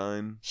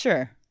design.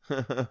 Sure.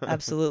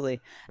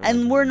 Absolutely.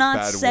 And we're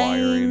not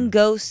saying wiring.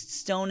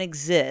 Ghosts don't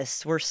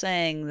exist. We're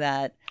saying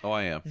that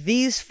I am.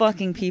 These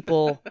fucking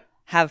people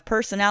have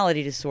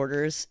personality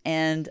disorders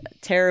and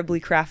terribly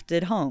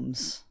crafted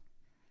homes.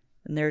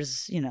 And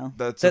there's,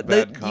 that's a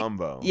bad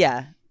combo.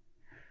 Yeah.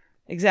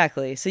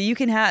 Exactly. So you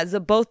can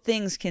have both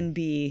things can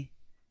be,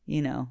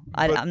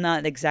 I'm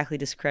not exactly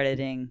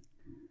discrediting.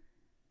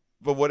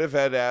 But what if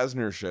Ed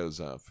Asner shows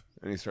up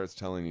and he starts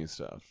telling you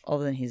stuff? Oh,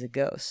 then he's a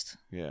ghost.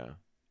 Yeah.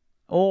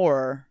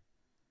 Or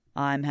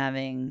I'm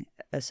having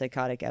a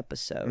psychotic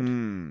episode.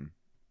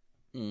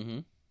 Mm-hmm.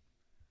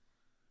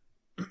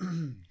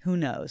 Who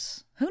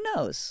knows?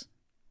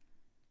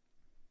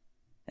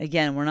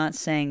 Again, we're not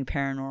saying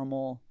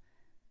paranormal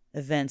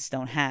events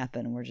don't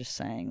happen. We're just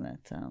saying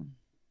that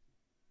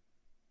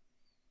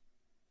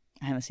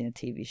I haven't seen a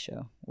TV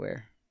show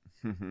where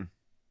they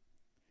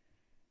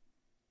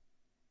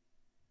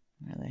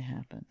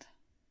happened.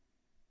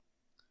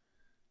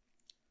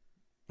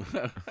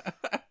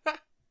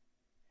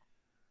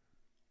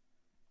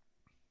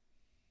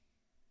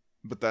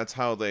 But that's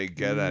how they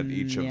get at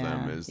each of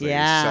them, is they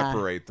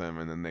separate them,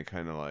 and then they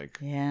kind of like,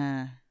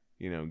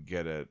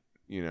 get at,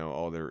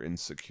 all their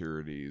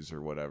insecurities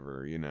or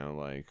whatever,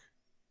 like.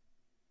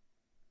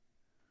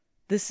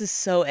 This is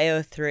so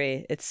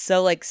AO3. It's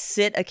so like,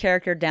 sit a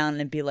character down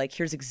and be like,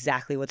 here's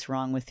exactly what's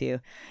wrong with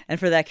you. And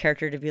for that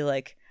character to be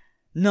like,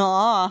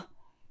 nah.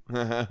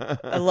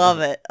 I love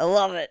it.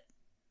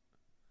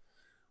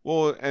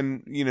 Well,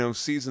 and,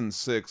 season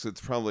 6,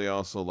 it's probably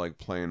also like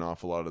playing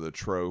off a lot of the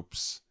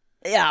tropes.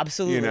 Yeah,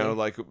 absolutely.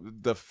 Like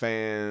the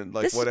fan,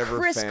 like this whatever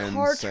Chris fans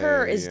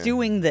Carter say, is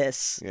doing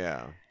this.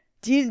 Yeah.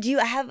 Do you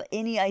have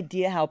any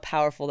idea how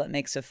powerful that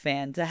makes a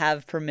fan to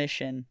have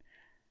permission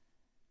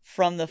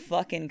from the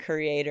fucking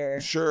creator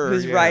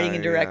who's writing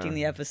and directing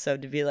the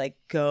episode to be like,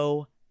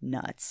 go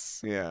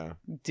nuts. Yeah.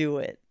 Do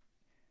it.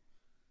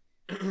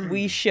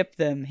 We ship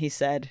them, he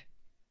said.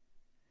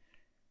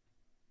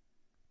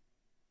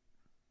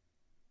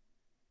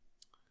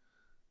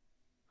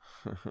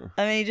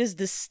 I mean, he just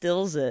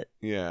distills it.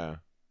 Yeah.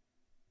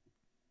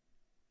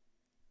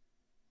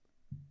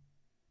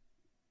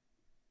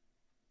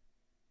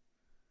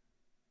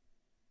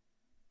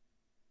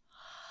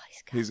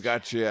 He's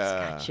got you.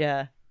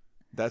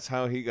 That's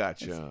how he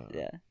got you.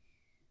 Yeah.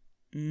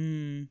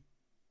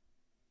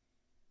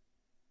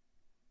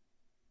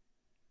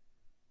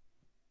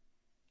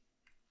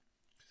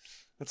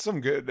 That's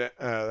some good.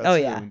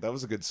 That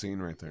was a good scene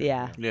right there.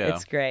 Yeah.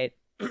 It's great.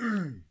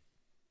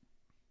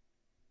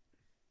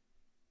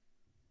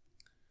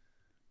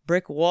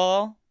 Brick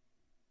wall.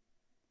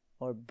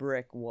 or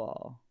brick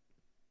wall?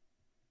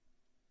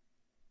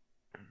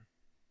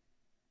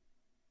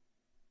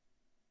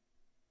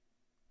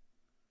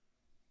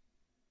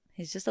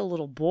 He's just a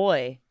little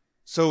boy.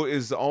 So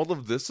is all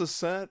of this a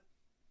set?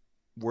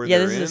 Yeah,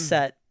 this is a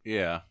set.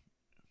 Yeah.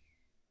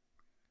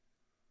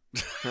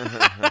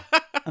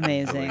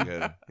 Amazing. Really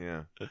good.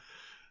 Yeah.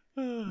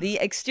 The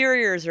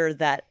exteriors are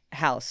that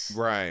house.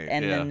 Right.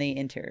 And then the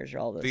interiors are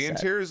all this. The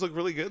interiors look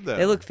really good, though.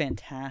 They look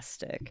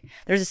fantastic.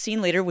 There's a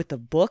scene later with the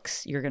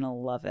books. You're going to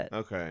love it.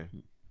 Okay.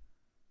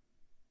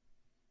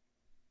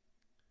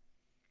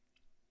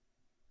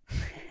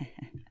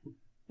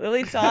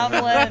 Lily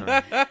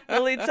Tomlin.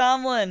 Lily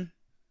Tomlin.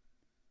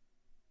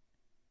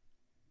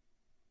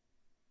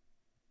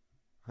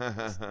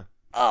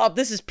 Oh,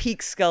 this is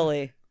peak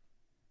Scully.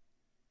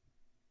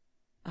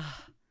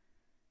 Oh,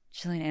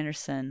 Gillian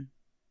Anderson.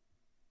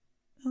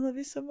 I love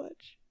you so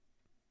much.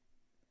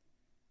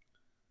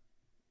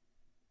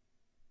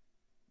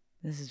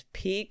 This is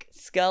peak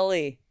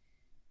Scully.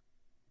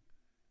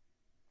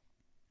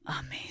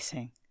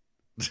 Amazing.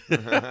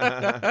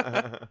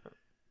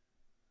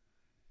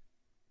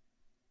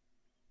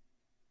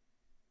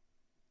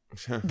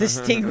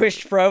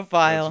 Distinguished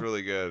profile. That's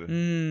really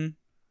good.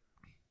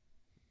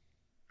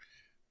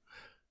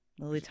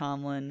 Lily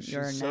Tomlin,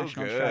 you're a so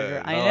national good.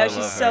 treasure. I know,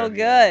 she's so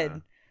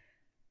good.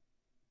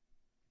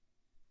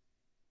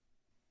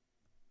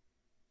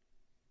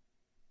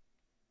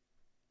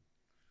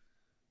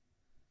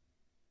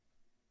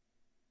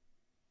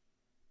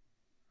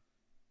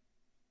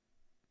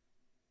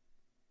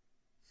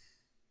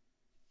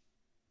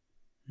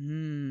 Yeah.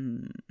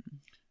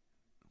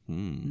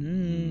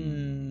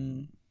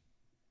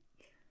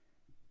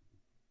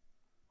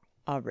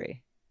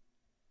 Aubrey,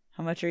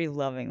 how much are you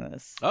loving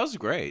this? That was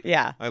great.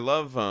 Yeah. I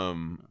love,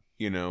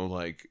 you know,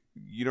 like,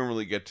 you don't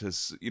really get to,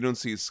 you don't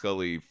see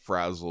Scully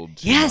frazzled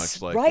too much.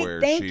 Like, right.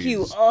 where Thank she's,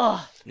 you.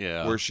 Oh.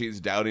 Yeah. Where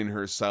she's doubting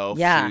herself.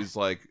 Yeah. She's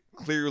like,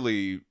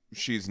 clearly,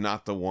 she's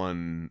not the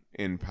one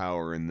in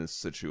power in this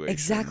situation.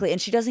 Exactly.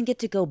 And she doesn't get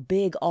to go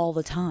big all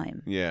the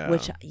time. Yeah.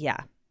 Which,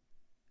 yeah.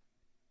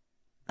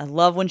 I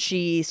love when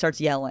she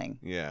starts yelling.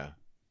 Yeah.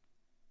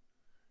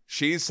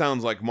 She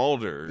sounds like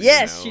Mulder.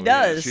 Yes, you know? she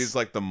does. Yeah, she's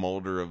like the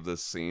Mulder of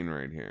this scene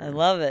right here. I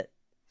love it.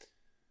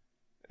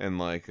 And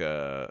like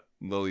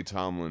Lily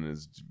Tomlin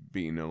is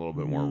being a little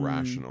bit more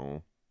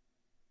rational.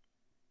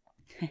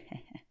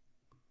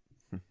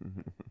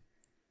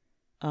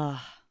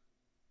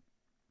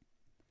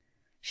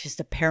 She's just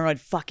a paranoid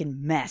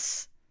fucking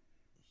mess.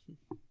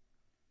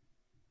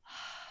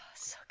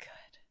 So good.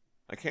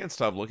 I can't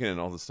stop looking at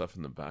all the stuff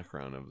in the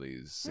background of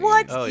these scenes.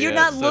 What? Oh, You're yeah,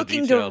 not it's so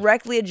looking detailed.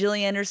 directly at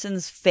Gillian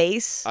Anderson's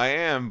face? I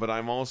am, but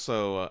I'm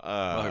also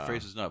Well, her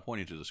face is not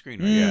pointing to the screen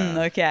right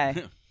now.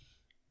 Okay.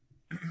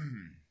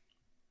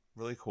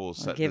 really cool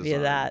set I'll give design.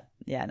 you that.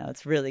 Yeah, no,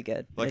 it's really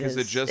good. Like, is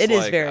it just it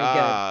like, is very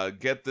good.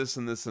 get this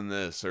and this and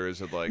this, or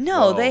is it like,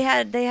 No, well, they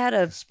had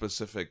a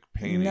specific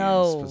painting,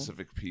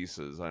 specific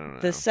pieces? I don't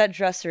know. The set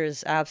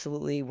dressers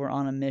absolutely were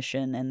on a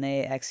mission, and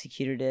they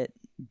executed it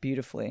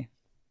beautifully.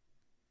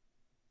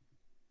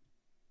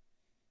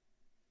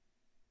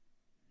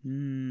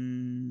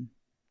 Man,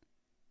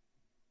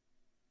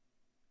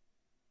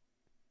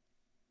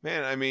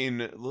 I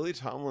mean, Lily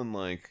Tomlin,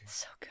 like,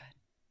 so good.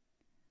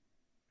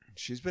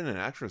 She's been an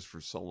actress for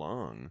so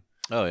long.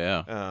 Oh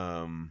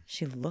yeah.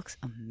 She looks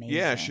amazing.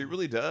 Yeah, she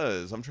really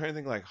does. I'm trying to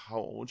think like how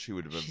old she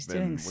would have been. She's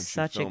doing when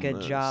such she a good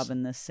this. job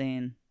in this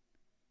scene.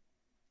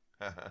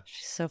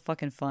 She's so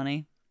fucking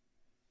funny.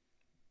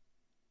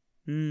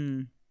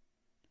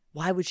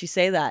 Why would she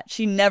say that?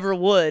 She never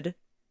would.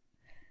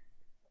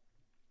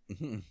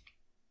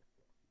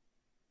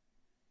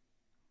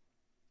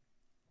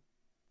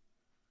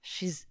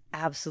 She's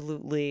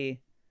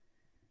absolutely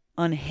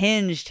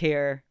unhinged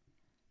here.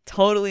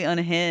 Totally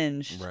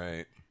unhinged.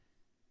 Right.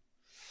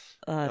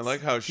 I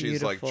like how she's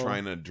beautiful. like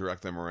trying to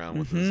direct them around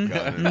with this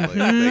gun. And, like,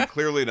 they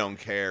clearly don't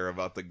care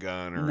about the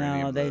gun or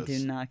any No, of they this.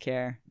 do not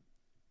care.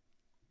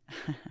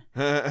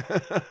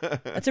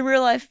 That's a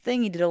real life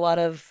thing. He did a lot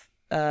of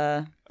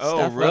stuff.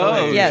 Really?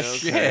 Oh, yes.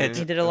 shit.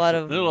 He did a lot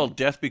of The little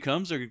Death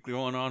Becomes are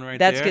going on right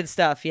That's there. good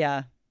stuff,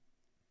 yeah.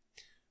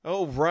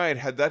 Oh, right.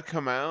 Had that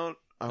come out?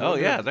 Oh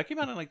yeah, that came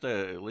out in like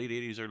the late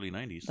 80s, early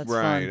 90s. That's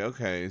right, fun.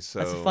 Okay, so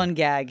That's a fun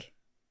gag.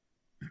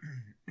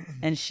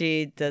 And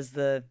she does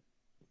the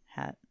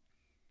hat.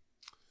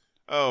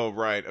 Oh,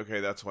 right. Okay,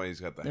 that's why he's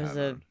got the There's hat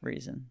a on.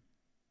 reason.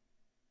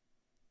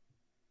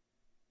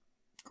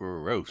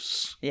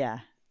 Gross. Yeah.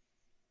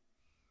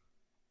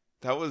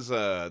 That was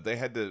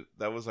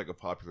that was like a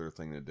popular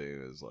thing to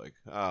do, is like,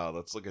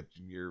 let's look at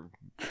your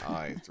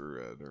eye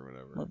through it or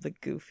whatever. Love the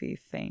goofy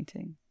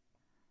fainting.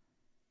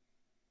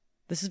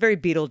 This is very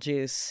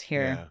Beetlejuice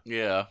here.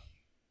 Yeah.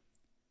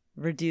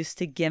 Reduced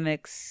to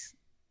gimmicks.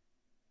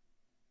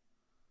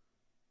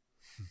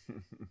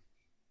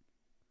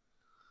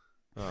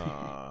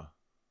 I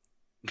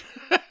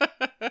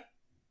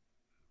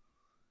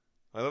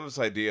love this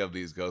idea of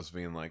these ghosts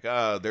being like,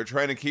 they're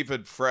trying to keep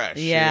it fresh.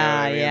 Yeah, you know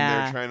what I mean?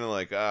 yeah. They're trying to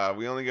like,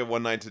 we only get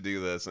one night to do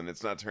this, and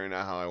it's not turning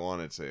out how I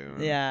want it to.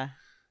 Yeah.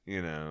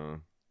 you know.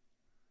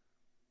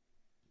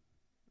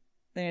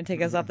 They're going to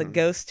take us off the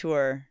ghost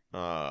tour.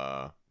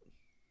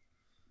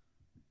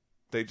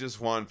 They just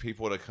want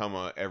people to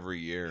come every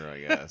year, I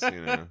guess,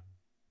 you know.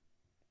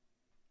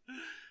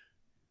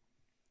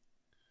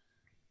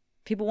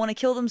 People want to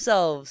kill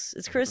themselves.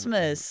 It's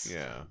Christmas.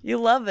 Yeah. You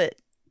love it.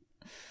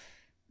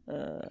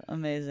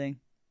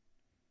 Amazing.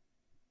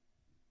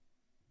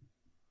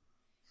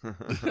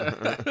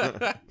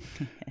 I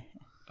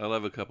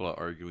love a couple of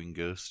arguing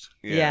ghosts.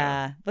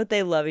 Yeah, but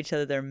they love each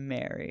other. They're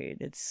married.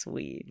 It's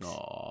sweet.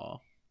 Aww.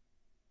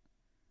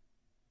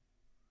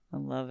 I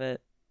love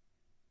it.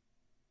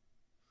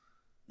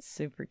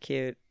 Super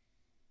cute.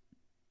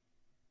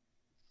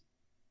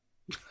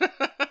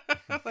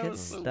 Good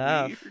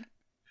stuff. Weird.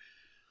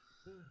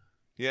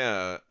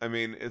 Yeah, I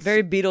mean, it's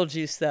very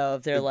Beetlejuice though.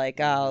 If they're like,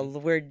 "Oh,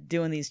 we're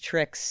doing these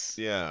tricks."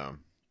 Yeah,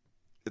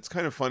 it's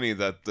kind of funny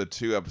that the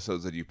 2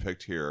 episodes that you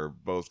picked here are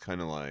both kind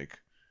of like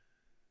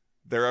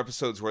they're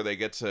episodes where they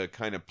get to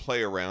kind of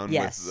play around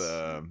with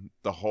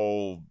the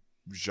whole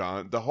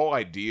genre, the whole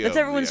idea. That's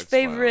everyone's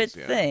favorite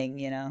thing,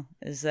 you know,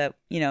 is that,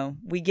 you know,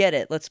 we get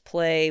it. Let's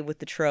play with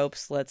the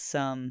tropes. Let's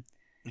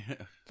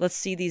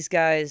see these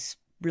guys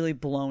really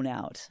blown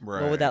out.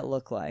 Right. What would that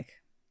look like?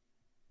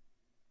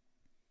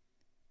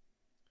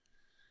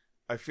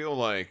 I feel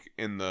like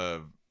in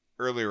the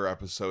earlier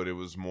episode, it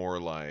was more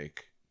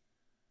like,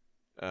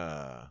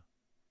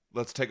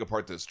 let's take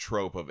apart this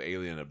trope of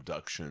alien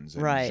abductions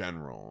in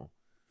general.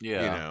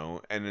 Yeah. You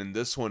know, and in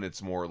this one,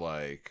 it's more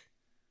like,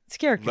 it's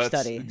character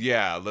study.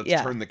 Yeah, let's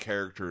turn the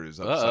characters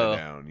upside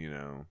down, you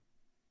know.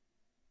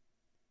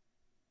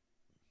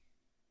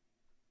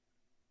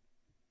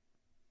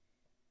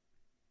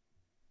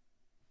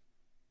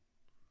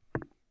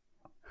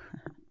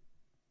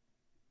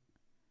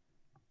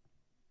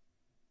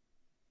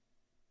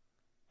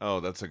 Oh,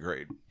 that's a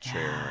great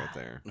chair right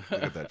there.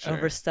 Look at that chair.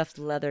 Overstuffed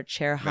leather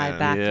chair,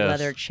 high-backed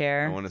leather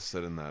chair. I want to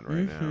sit in that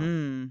right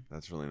now.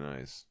 That's really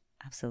nice.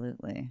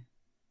 Absolutely.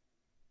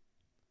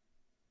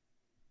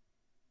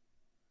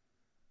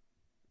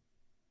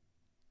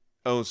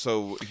 Oh,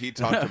 so he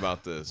talked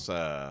about this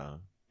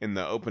in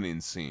the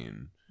opening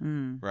scene,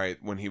 right?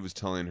 When he was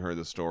telling her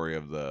the story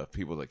of the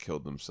people that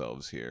killed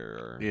themselves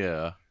here.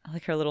 Yeah. I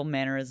like her little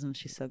mannerisms.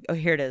 She's so... Oh,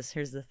 here it is.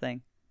 Here's the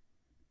thing.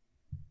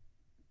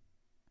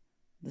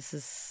 This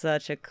is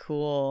such a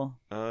cool...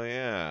 Oh,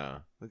 yeah.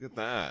 Look at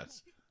that.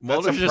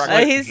 Mulder's just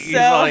like, he's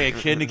like a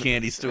kid in a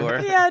candy store.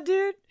 Yeah,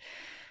 dude.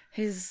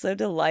 He's so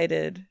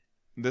delighted.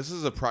 This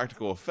is a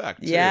practical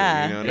effect, too.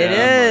 Yeah, you know it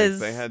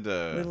is. Like, they had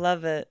to... We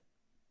love it.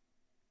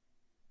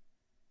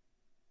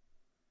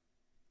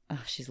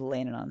 Oh, she's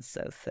laying it on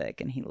so thick,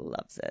 and he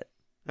loves it.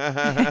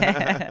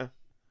 I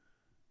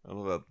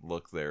love that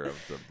look there of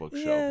the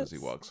bookshelf as he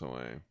walks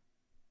away.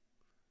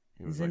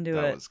 He was like,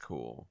 that was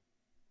cool.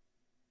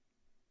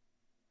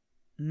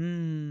 He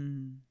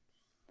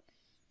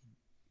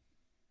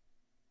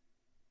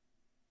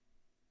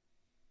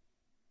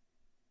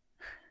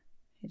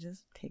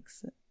just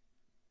takes it.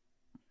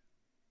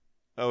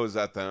 Oh, is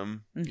that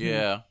them? Mm-hmm.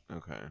 Yeah.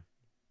 Okay.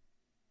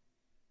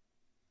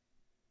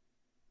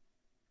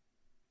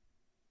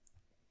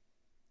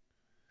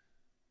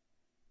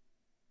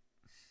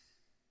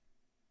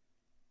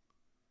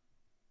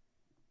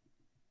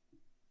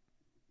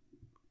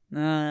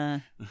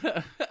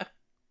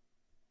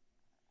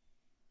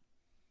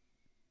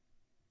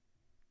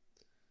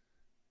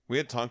 We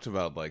had talked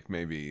about like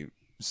maybe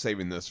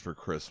saving this for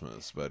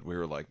Christmas, but we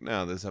were like,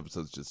 no, this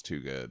episode's just too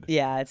good.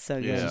 Yeah, it's so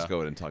good. Let's just go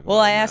ahead and talk about it. Well,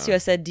 I asked you, I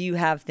said, do you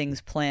have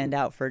things planned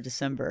out for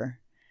December?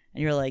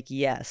 And you're like,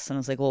 yes. And I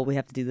was like, well, we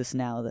have to do this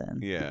now then.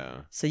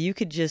 Yeah. So you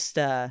could just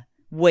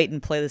wait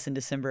and play this in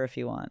December if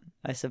you want,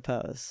 I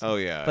suppose. Oh,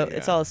 yeah. But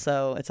it's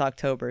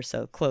October,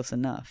 so close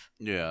enough.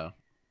 Yeah.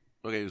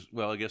 Okay,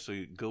 well, I guess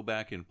we go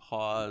back and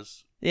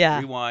pause. Yeah.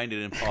 Rewind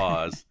it and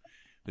pause,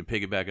 then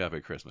pick it back up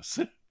at Christmas.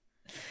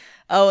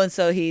 Oh, and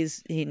so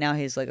he's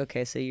like,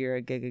 okay, so you're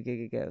a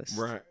giga ghost.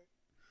 Right.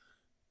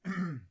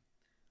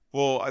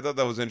 Well, I thought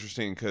that was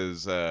interesting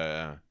because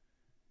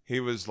he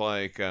was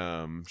like,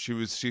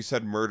 she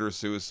said murder,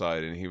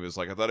 suicide, and he was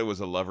like, I thought it was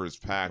a lover's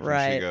pact.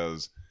 Right. And she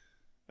goes,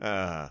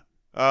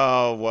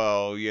 oh,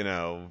 well, you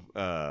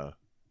know,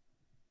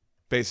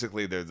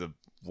 basically they're the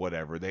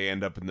whatever. They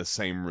end up in the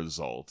same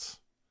result,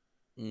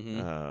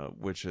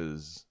 which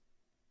is,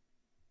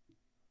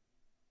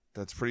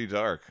 that's pretty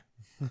dark.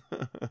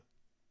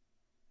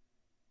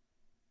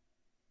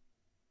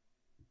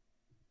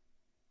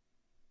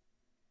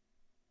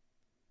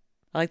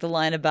 I like the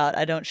line about,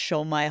 I don't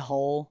show my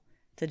hole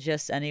to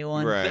just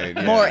anyone. Right.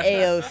 Yeah. More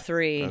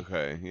AO3.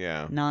 Okay,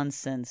 yeah.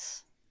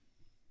 Nonsense.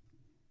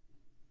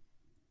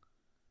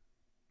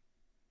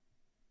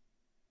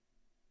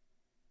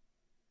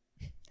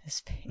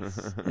 His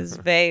face. His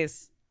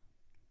face.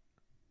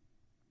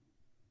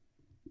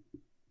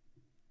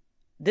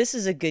 This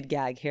is a good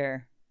gag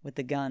here with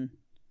the gun.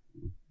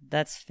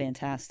 That's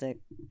fantastic.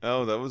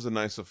 Oh, that was a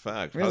nice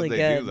effect. Really How'd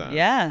they good. do that?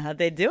 Yeah, how'd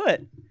they do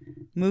it?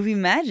 Movie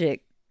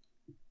magic.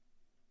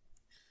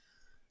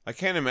 I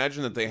can't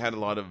imagine that they had a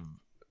lot of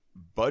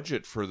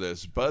budget for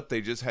this, but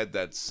they just had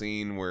that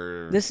scene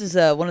where this is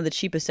one of the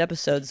cheapest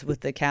episodes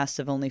with the cast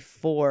of only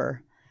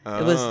 4.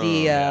 It was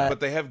but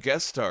they have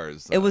guest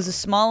stars, though. It was the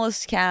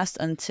smallest cast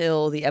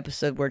until the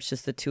episode where it's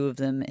just the 2 of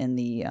them in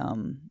the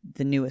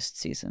newest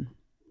season.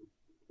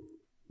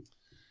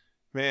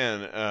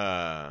 Man,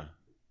 I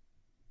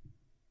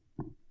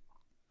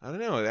don't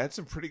know. It had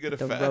some pretty good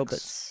effects. The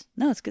robots.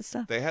 No, it's good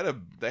stuff. They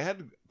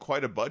had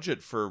quite a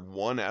budget for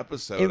one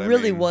episode. It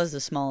really was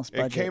the smallest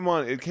budget.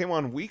 It came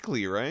on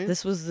weekly, right?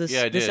 This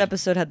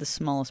episode had the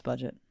smallest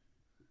budget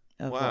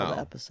of all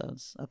the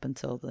episodes up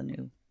until the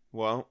new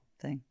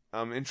thing.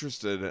 I'm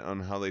interested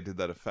on how they did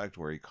that effect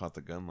where he caught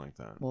the gun like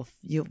that. Well,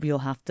 you'll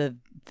have to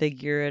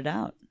figure it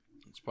out.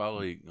 It's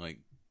probably like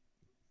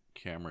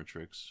camera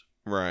tricks.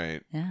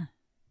 Right. Yeah.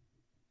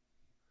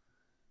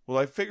 Well,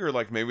 I figure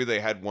like maybe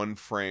they had one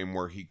frame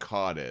where he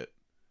caught it,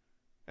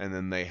 and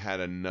then they had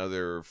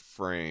another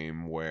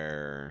frame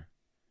where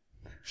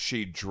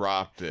she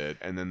dropped it,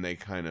 and then they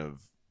kind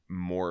of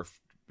morphed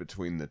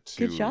between the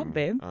two. Good job,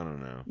 babe. I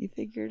don't know. You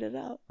figured it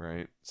out.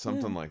 Right?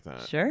 Something like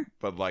that. Sure.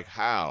 But like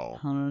how?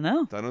 I don't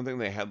know. I don't think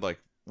they had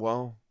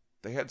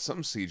they had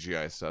some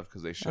CGI stuff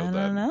because they showed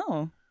I don't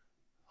know.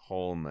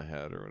 Hole in the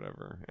head or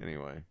whatever.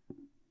 Anyway.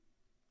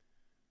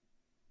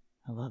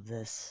 I love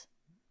this.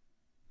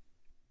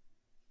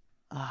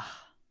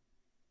 Ah,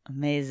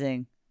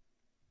 amazing.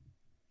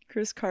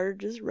 Chris Carter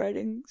just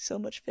writing so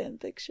much fan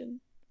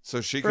fiction.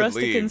 So she could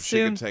leave. She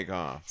could take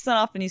off. It's not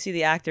often you see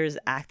the actors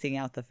acting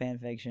out the fan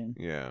fiction.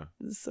 Yeah.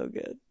 This is so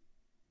good.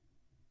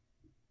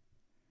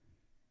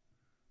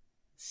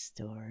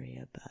 Story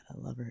about a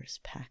lover's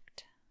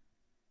pact.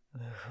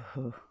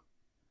 Ooh.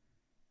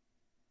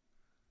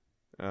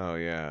 Oh,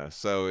 yeah.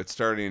 So it's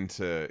starting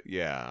to...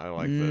 Yeah, I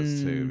like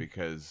this, too,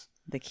 because...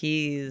 The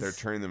keys. They're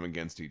turning them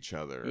against each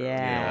other.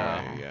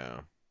 Yeah.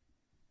 Yeah.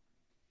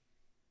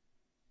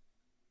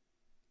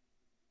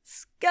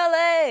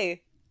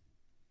 Scully!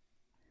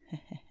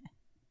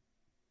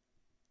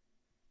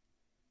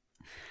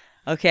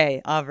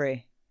 Okay,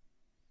 Aubrey.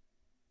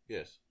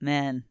 Yes.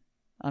 Man,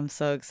 I'm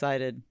so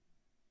excited.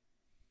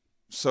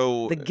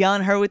 So... The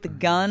gun, her with the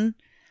gun.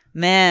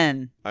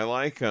 Man. I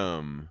like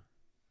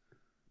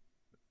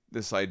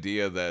this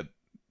idea that,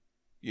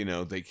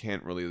 they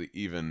can't really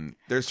even...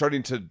 They're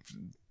starting to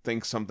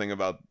think something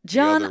about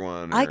John, the other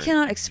one. I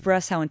cannot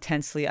express how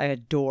intensely I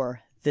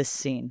adore this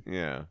scene.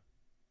 Yeah.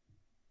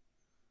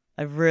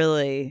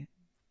 It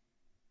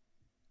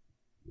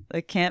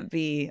can't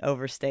be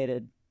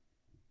overstated.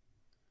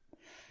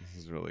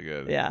 This is really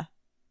good. Yeah.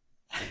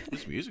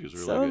 This music is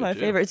really some good. of my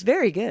favorite. It's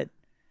very good.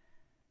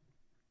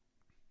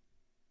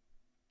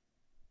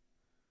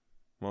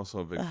 I'm also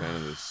a big fan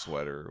of this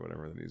sweater or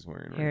whatever that he's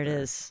wearing. Here it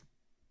is.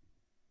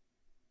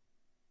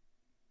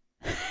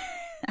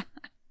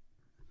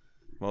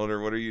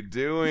 Mulder, what are you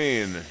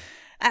doing?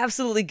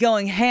 Absolutely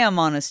going ham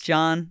on us,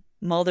 John.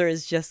 Mulder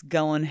is just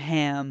going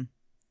ham.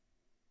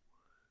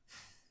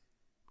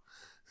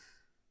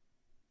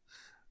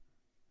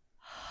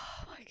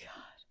 Oh my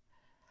god.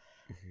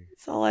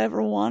 It's all I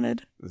ever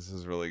wanted. This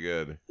is really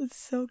good. It's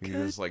so good.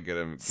 You just get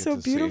him get so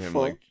to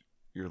beautiful. see him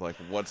you're like,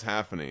 what's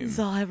happening? It's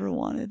all I ever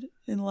wanted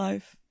in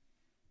life.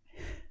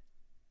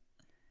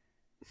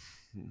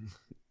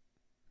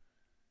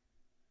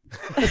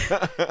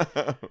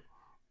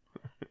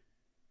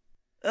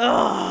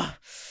 Ugh.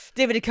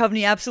 David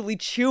Duchovny absolutely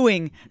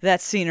chewing that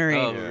scenery.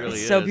 Oh, it really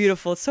it's is. so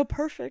beautiful. It's so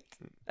perfect.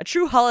 A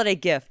true holiday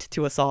gift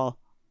to us all.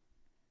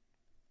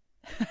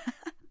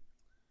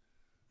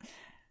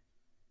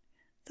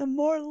 The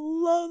more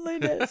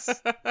loneliness.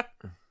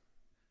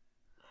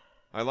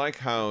 I like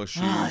how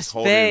she's his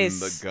holding face.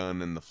 the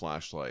gun and the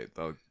flashlight.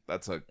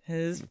 That's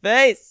his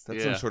face.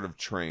 That's some sort of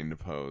trained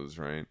pose,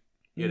 right?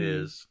 It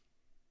is.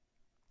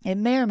 It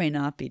may or may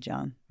not be,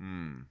 John.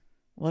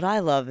 What I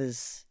love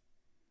is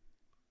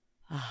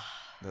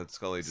that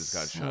Scully just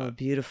got so shot.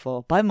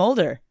 Beautiful by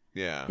Mulder.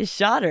 Yeah, he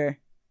shot her.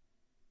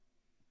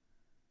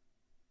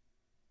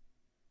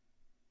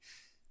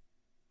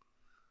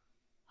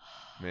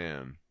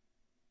 Man,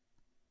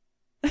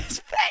 his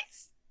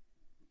face.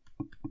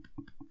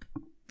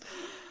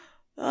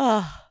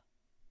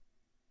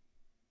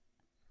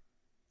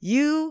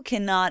 You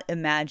cannot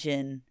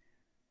imagine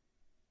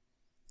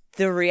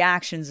the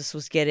reactions this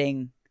was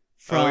getting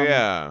from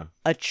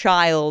a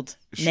child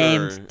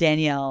named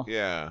Danielle.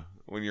 Yeah,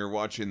 when you're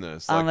watching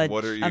this,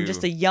 what are you? I'm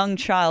just a young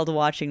child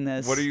watching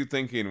this. What are you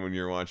thinking when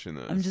you're watching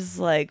this? I'm just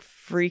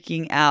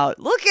freaking out.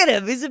 Look at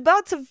him. He's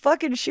about to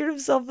fucking shoot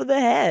himself in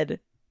the head.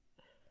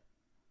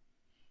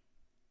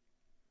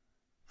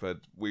 But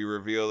we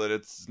reveal that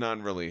it's not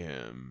really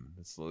him.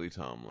 It's Lily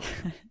Tomlin.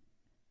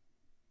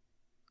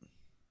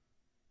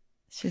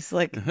 She's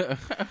about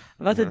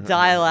to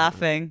die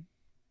laughing.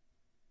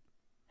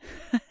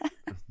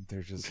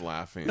 They're just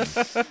laughing.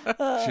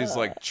 She's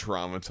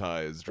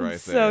traumatized right there.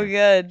 So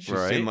good. She's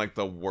seen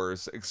the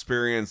worst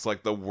experience,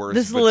 the worst.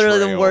 This is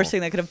literally the worst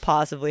thing that could have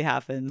possibly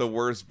happened. The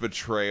worst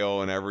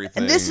betrayal and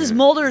everything. And this is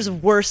Mulder's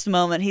worst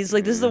moment. He's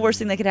like, this is the worst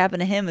thing that could happen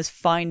to him is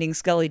finding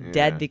Scully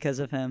dead because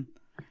of him.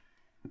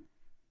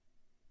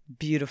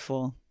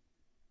 Beautiful.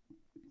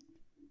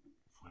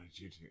 What did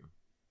you do?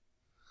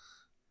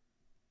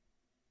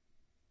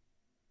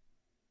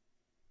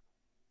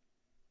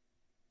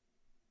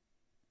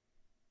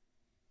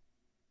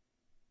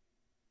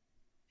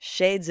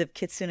 Shades of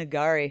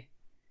Kitsunagari.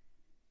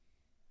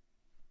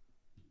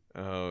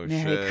 Oh,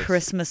 Merry shit.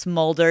 Christmas,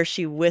 Mulder.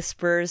 She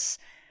whispers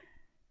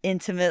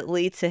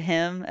intimately to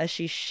him as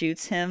she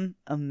shoots him.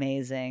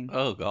 Amazing.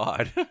 Oh,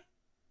 God.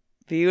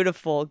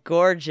 Beautiful.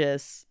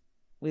 Gorgeous.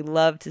 We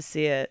love to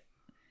see it.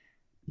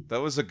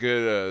 That was a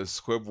good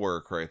squib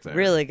work right there.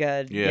 Really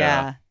good.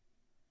 Yeah.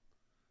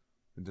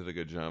 They did a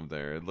good job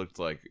there. It looked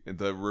like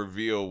the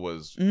reveal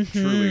was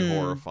truly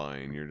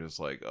horrifying. You're just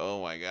like,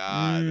 oh my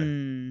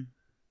God.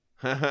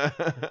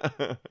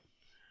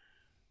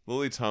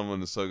 Lily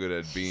Tomlin is so good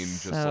at being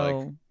just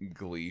like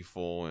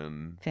gleeful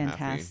and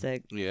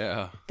fantastic. Happy.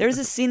 Yeah. There's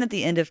a scene at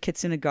the end of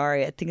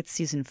Kitsunagari. I think it's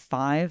season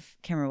 5.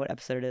 Can't remember what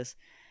episode it is.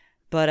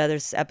 But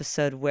there's this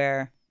episode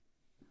where,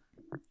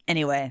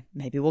 anyway,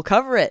 maybe we'll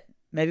cover it.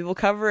 Maybe we'll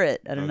cover it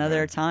at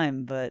another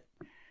time. But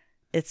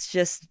it's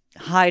just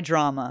high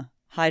drama.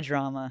 High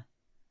drama.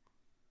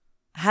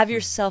 Have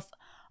yourself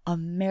a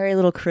merry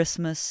little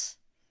Christmas.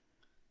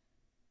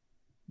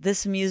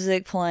 This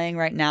music playing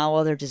right now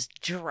while they're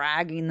just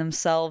dragging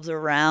themselves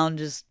around,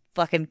 just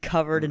fucking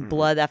covered in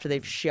blood after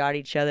they've shot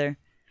each other.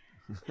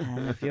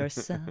 Have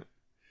yourself.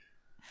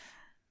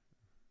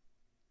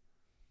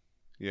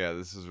 Yeah,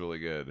 this is really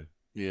good.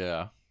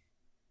 Yeah.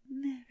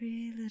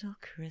 Merry little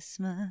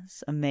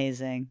Christmas.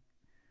 Amazing.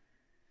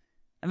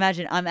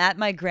 Imagine I'm at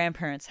my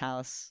grandparents'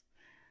 house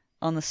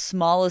on the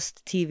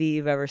smallest TV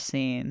you've ever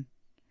seen.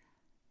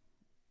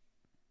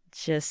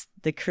 Just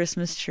the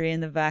Christmas tree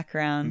in the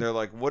background. And they're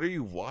like, what are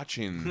you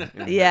watching?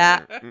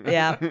 Yeah.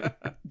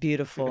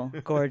 Beautiful.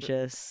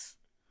 Gorgeous.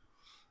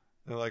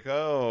 They're like,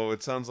 oh,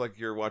 it sounds like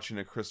you're watching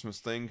a Christmas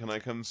thing. Can I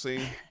come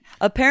see?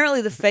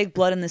 Apparently the fake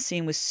blood in the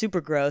scene was super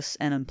gross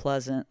and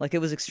unpleasant. Like, it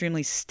was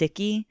extremely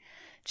sticky.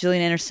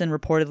 Gillian Anderson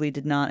reportedly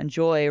did not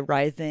enjoy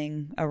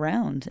writhing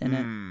around in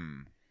it.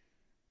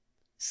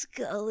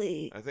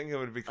 Scully. I think it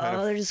would be kind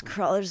of... they're just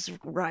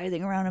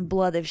writhing around in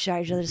blood. They've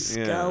shot each other.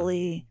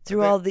 Scully.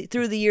 Yeah.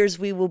 Through the years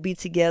we will be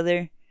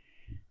together.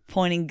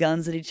 Pointing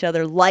guns at each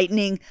other.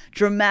 Lightning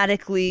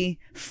dramatically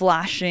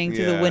flashing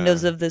through the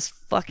windows of this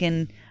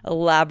fucking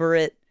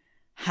elaborate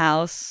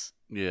house.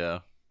 Yeah.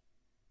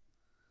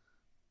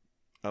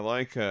 I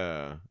like...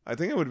 I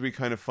think it would be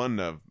kind of fun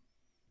to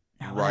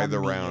writhe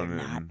around.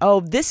 And...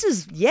 this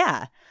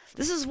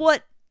is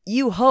what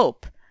you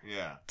hope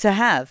to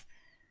have.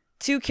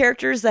 2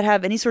 characters that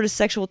have any sort of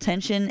sexual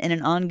tension in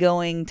an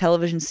ongoing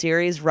television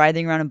series,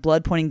 writhing around in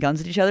blood, pointing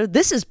guns at each other.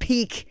 This is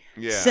peak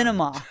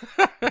cinema.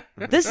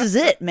 This is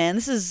it, man.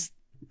 This is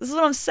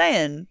what I'm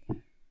saying.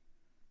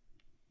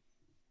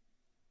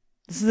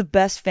 This is the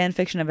best fan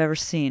fiction I've ever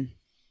seen.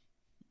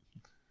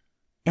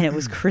 And it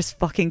was Chris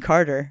fucking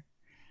Carter.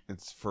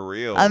 It's for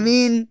real. I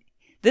mean,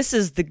 this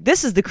is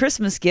the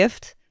Christmas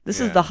gift. This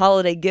is the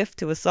holiday gift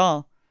to us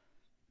all.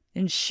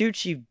 And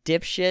shoot, you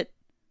dipshit.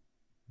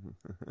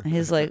 And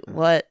he's like,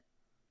 what?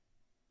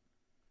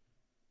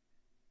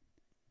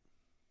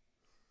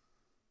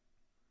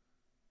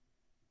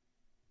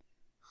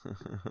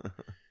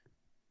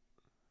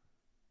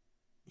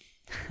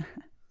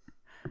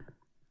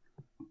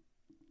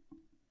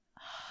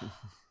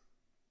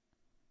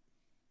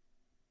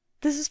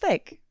 This is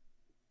fake.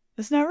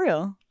 It's not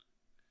real.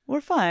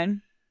 We're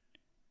fine.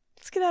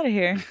 Let's get out of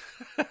here.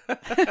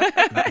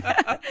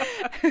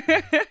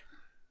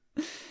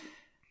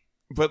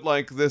 But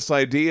like this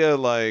idea,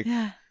 like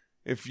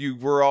if you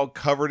were all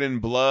covered in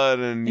blood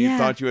and you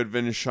thought you had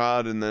been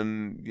shot, and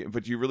then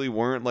but you really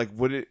weren't, like,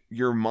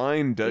 your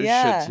mind does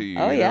shit to you.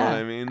 Oh, you know what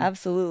I mean?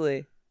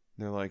 Absolutely.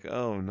 They're like,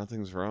 oh,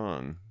 nothing's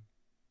wrong.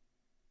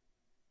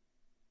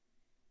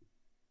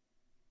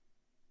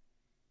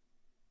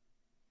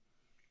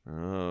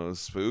 Oh,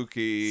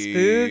 spooky.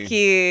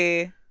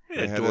 Spooky.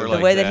 The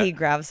way that he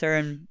grabs her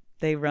and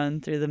they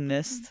run through the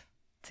mist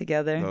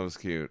together. That was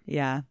cute.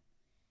 Yeah.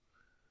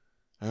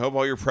 I hope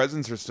all your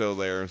presents are still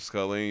there,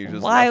 Scully. You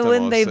just Why left them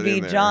wouldn't all they sitting be,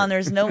 there. John?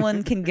 There's no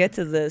one can get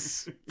to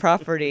this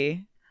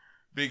property.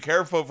 Be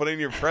careful putting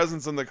your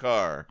presents in the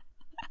car.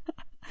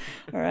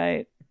 All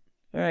right,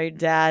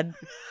 Dad.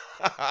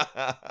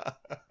 I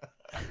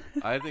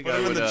think Put I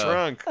him would in the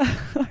trunk.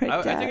 Right,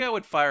 I think I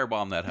would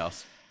firebomb that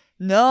house.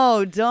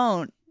 No,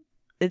 don't.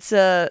 It's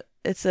a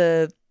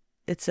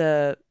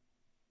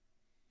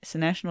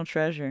national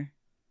treasure.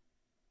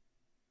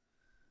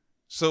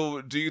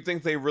 So, do you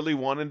think they really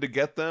wanted to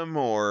get them,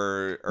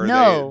 or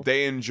no?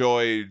 They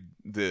enjoyed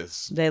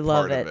this? They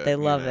love part it. Of it. They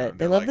love it.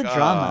 They love like, the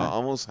drama.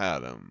 Almost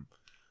had him.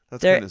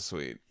 That's kind of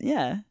sweet.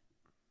 Yeah.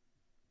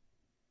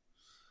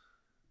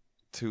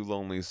 2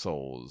 lonely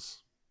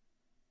souls.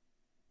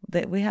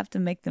 We have to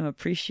make them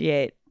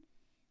appreciate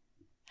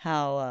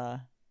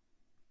how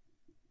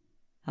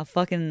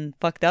fucking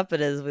fucked up it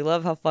is. We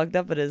love how fucked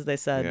up it is, they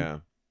said.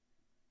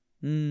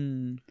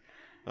 Yeah.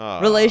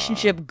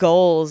 Relationship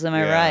goals, am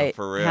I right?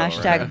 For real.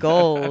 Hashtag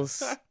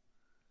goals.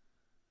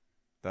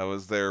 That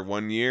was their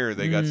 1 year.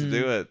 They got to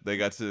do it. They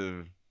got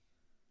to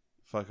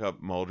fuck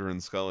up Mulder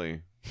and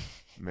Scully.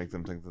 Make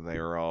them think that they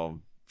were all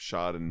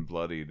shot and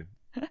bloodied.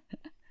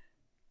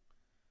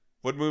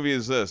 What movie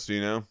is this? Do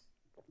you know?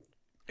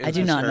 I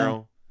do not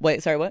know.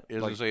 Wait, sorry, what?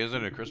 Is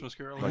it a Christmas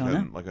Carol?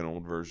 Like an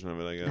old version of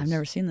it, I guess. I've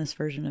never seen this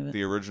version of it.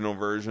 The original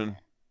version?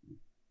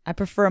 I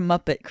prefer a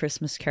Muppet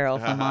Christmas Carol,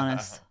 if I'm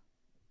honest.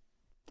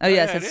 Oh,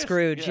 yes, it's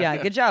Scrooge. Yeah,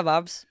 good job,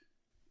 Obs.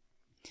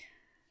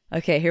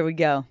 Okay, here we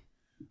go.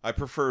 I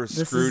prefer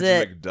Scrooge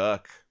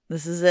McDuck.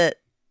 This is it.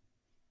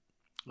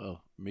 Oh,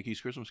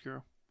 Mickey's Christmas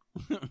Carol?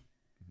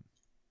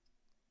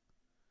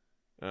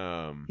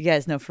 You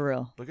guys know for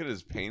real. Look at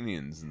his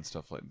paintings and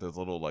stuff like the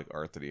little like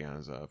art that he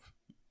has up.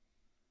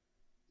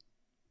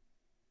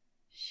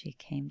 She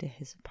came to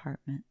his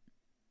apartment.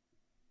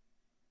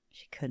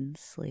 She couldn't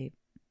sleep.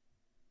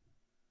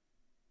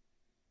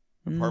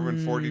 Apartment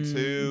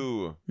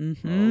 42.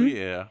 Mm-hmm. Oh,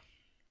 yeah.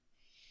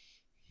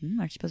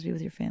 Aren't you supposed to be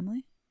with your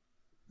family?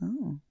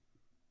 Oh.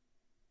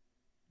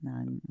 No,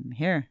 I'm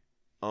here.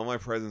 All my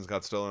presents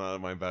got stolen out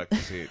of my back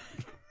seat.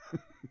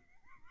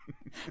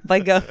 By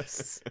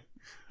ghosts.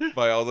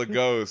 By all the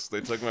ghosts.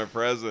 They took my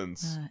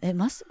presents. It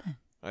must have been.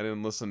 I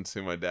didn't listen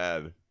to my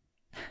dad.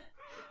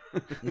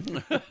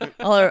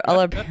 all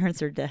our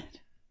parents are dead.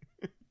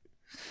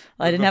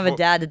 I didn't have a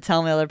dad to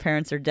tell me all our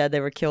parents are dead. They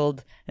were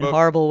killed in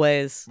horrible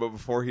ways. But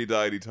before he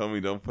died, he told me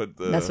don't put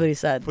the... That's what he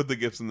said. Put the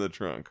gifts in the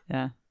trunk.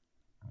 Yeah.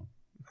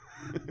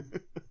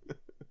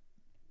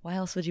 Why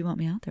else would you want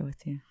me out there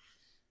with you?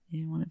 You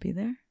didn't want to be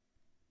there?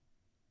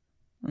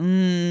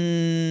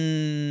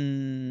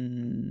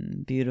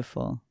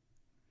 Beautiful.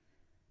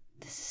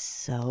 This is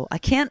so... I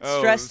can't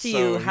stress to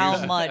you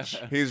how much...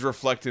 He's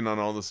reflecting on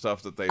all the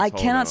stuff that they told him. I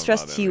cannot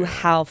stress to you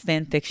how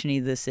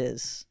fan-fiction-y this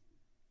is.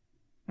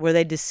 Where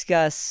they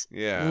discuss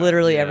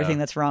literally everything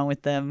that's wrong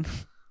with them.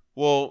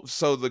 Well,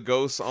 so the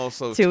ghosts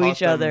also to taught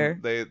each other.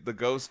 The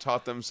ghosts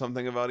taught them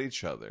something about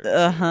each other.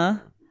 Uh-huh.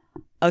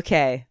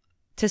 Okay.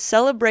 To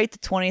celebrate the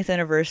 20th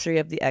anniversary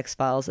of The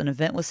X-Files, an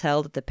event was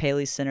held at the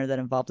Paley Center that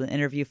involved an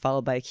interview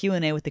followed by a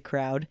Q&A with the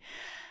crowd.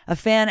 A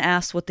fan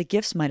asked what the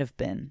gifts might have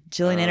been.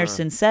 Gillian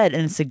Anderson said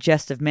in a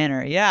suggestive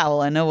manner, "Yeah,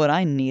 well, I know what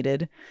I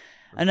needed."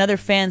 Another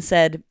fan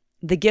said,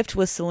 "The gift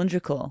was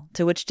cylindrical,"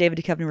 to which David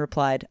Duchovny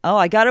replied, "Oh,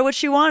 I got her what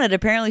she wanted.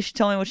 Apparently she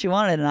told me what she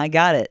wanted, and I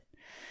got it."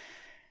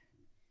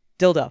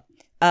 Dildo.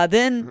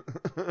 Then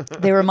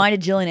they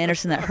reminded Gillian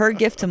Anderson that her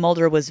gift to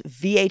Mulder was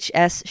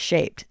VHS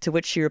shaped, to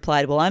which she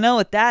replied, "Well, I know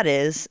what that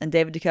is." And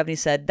David Duchovny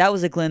said, "That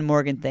was a Glenn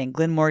Morgan thing.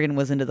 Glenn Morgan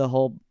was into the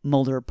whole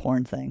Mulder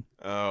porn thing."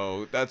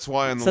 Oh, that's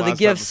why in the last episode... So the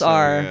gifts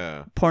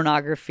are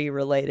pornography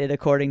related,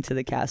 according to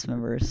the cast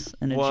members.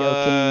 In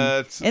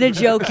a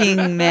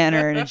joking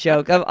manner, in a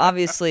joke.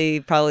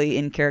 Obviously, probably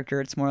in character,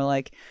 it's more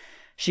like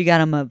she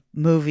got him a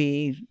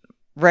movie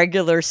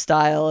regular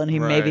style, and he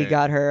maybe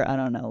got her, I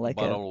don't know, like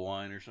a bottle of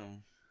wine or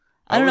something.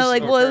 I don't know,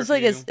 like, well, it was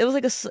like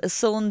a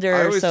cylinder.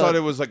 I always thought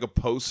it was like a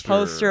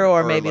poster,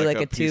 or maybe like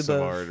a piece tube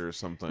of art or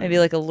something. Maybe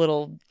like a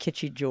little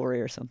kitschy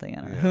jewelry or something.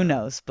 I don't know. Who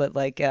knows? But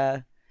like,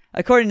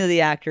 according to the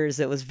actors,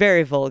 it was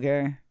very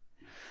vulgar.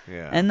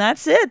 Yeah, and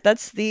that's it.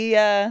 That's the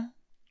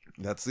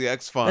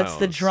X-Files. That's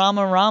the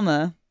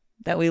drama-rama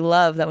that we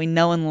love, that we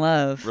know and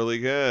love. Really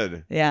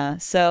good. Yeah.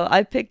 So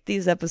I picked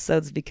these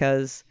episodes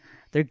because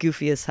they're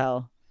goofy as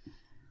hell.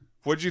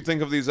 What'd you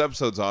think of these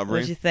episodes, Aubrey?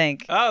 What'd you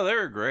think? Oh, they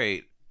were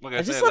great. Like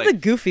I just love the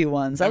goofy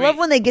ones. I love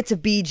when they get to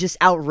be just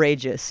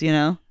outrageous, you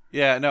know?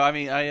 Yeah, no, I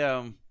mean,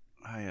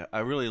 I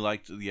really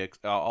liked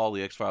all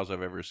the X-Files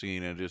I've ever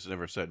seen, and just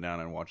never sat down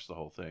and watched the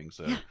whole thing.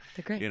 So yeah,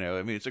 they're great. You know,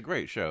 I mean, it's a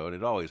great show, and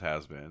it always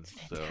has been. It's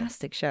a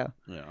fantastic show.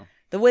 Yeah,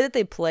 the way that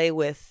they play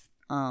with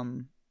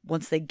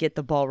once they get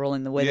the ball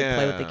rolling, the way they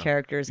play with the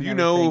characters. And you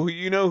know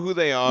who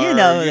they are. You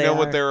know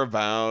what they're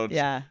about.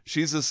 Yeah,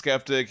 she's the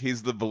skeptic.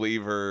 He's the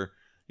believer.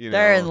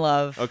 They're in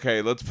love.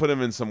 Okay, let's put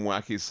them in some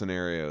wacky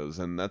scenarios,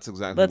 and that's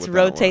exactly let's what that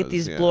rotate was.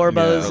 These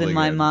blorbos really in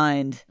my good.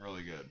 mind.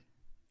 Really good.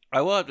 I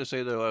will have to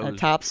say, though, I was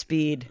top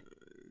speed.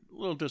 A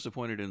little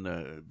disappointed in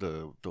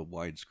the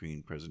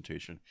widescreen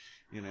presentation,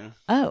 you know?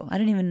 Oh, I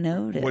didn't even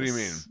notice. What do you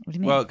mean? What do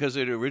you mean? Well, because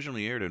it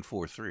originally aired in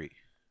 4:3.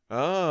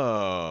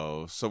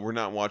 Oh, so we're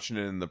not watching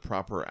it in the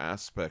proper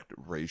aspect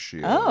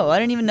ratio. Oh, I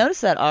didn't even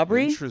notice that,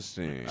 Aubrey.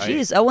 Interesting.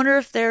 Jeez, I wonder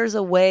if there's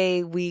a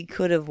way we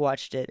could have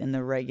watched it in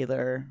the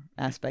regular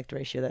aspect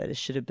ratio that it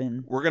should have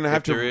been. We're going to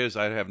have to... If there is,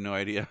 I have no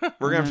idea.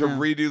 We're going to have to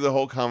redo the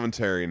whole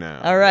commentary now.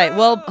 All right,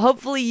 well,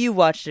 hopefully you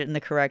watched it in the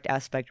correct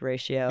aspect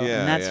ratio,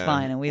 and that's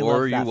fine, and we love that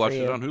for you. Or you watched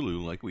it on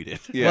Hulu like we did.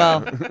 Yeah.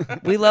 Well,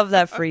 we love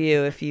that for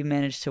you if you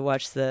managed to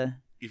watch the...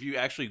 If you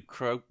actually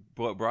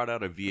brought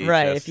out a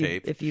VHS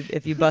tape. If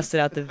you busted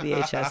out the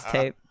VHS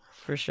tape,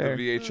 for sure.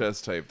 The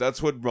VHS tape.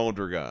 That's what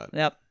Mulder got.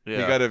 Yep.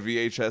 Yeah. He got a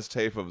VHS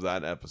tape of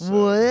that episode.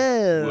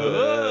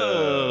 Whoa.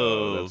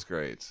 That's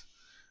great.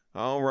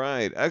 All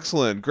right.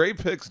 Excellent. Great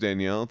picks,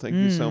 Danielle. Thank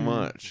you so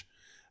much.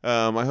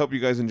 I hope you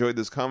guys enjoyed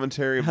this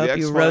commentary of the Hope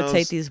X-Files. you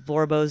rotate these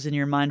Blorbos in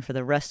your mind for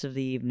the rest of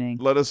the evening.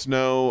 Let us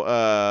know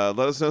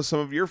some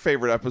of your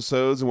favorite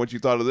episodes and what you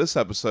thought of this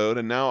episode.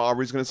 And now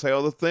Aubrey's going to say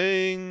all the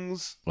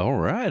things. All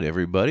right,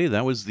 everybody.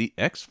 That was the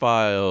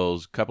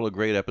X-Files. Couple of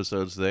great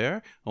episodes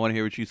there. I want to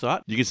hear what you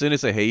thought. You can send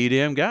us a Hey You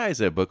Damn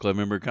Guys at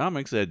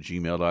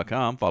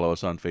bookclubmembercomics@gmail.com. Follow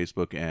us on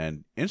Facebook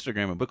and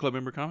Instagram at Book Club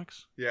Member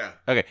Comics. Yeah.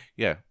 Okay,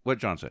 yeah, what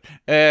John said.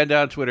 And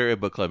on Twitter at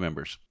Book Club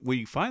Members.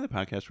 We find the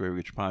podcast wherever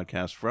you get your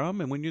podcast from,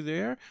 and when you're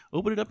there,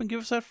 open it up and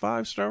give us that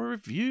 5-star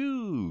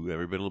review.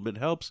 Every little bit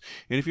helps.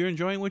 And if you're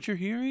enjoying what you're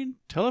hearing,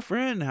 tell a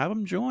friend, have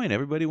them join.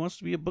 Everybody wants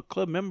to be a book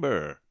club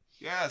member.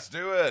 Yes,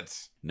 do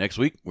it. Next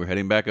week, we're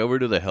heading back over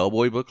to the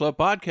Hellboy Book Club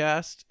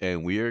podcast,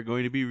 and we are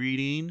going to be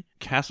reading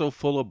Castle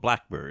Full of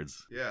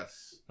Blackbirds.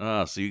 Yes.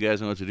 So you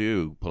guys know what to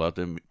do. Pull out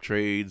them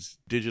trades,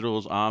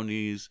 digitals,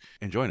 omnis,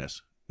 and join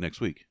us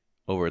next week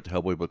over at the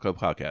Hellboy Book Club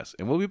podcast.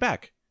 And we'll be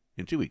back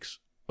in 2 weeks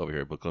over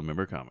here at Book Club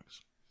Member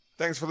Comics.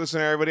 Thanks for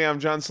listening, everybody. I'm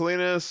John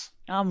Salinas.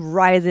 I'm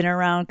writhing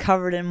around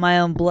covered in my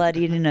own blood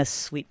eating a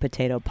sweet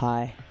potato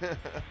pie.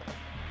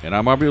 And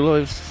I'm Aubrey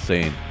Lewis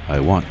saying, I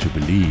want to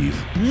believe.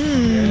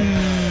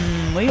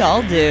 We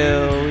all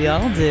do. We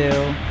all do.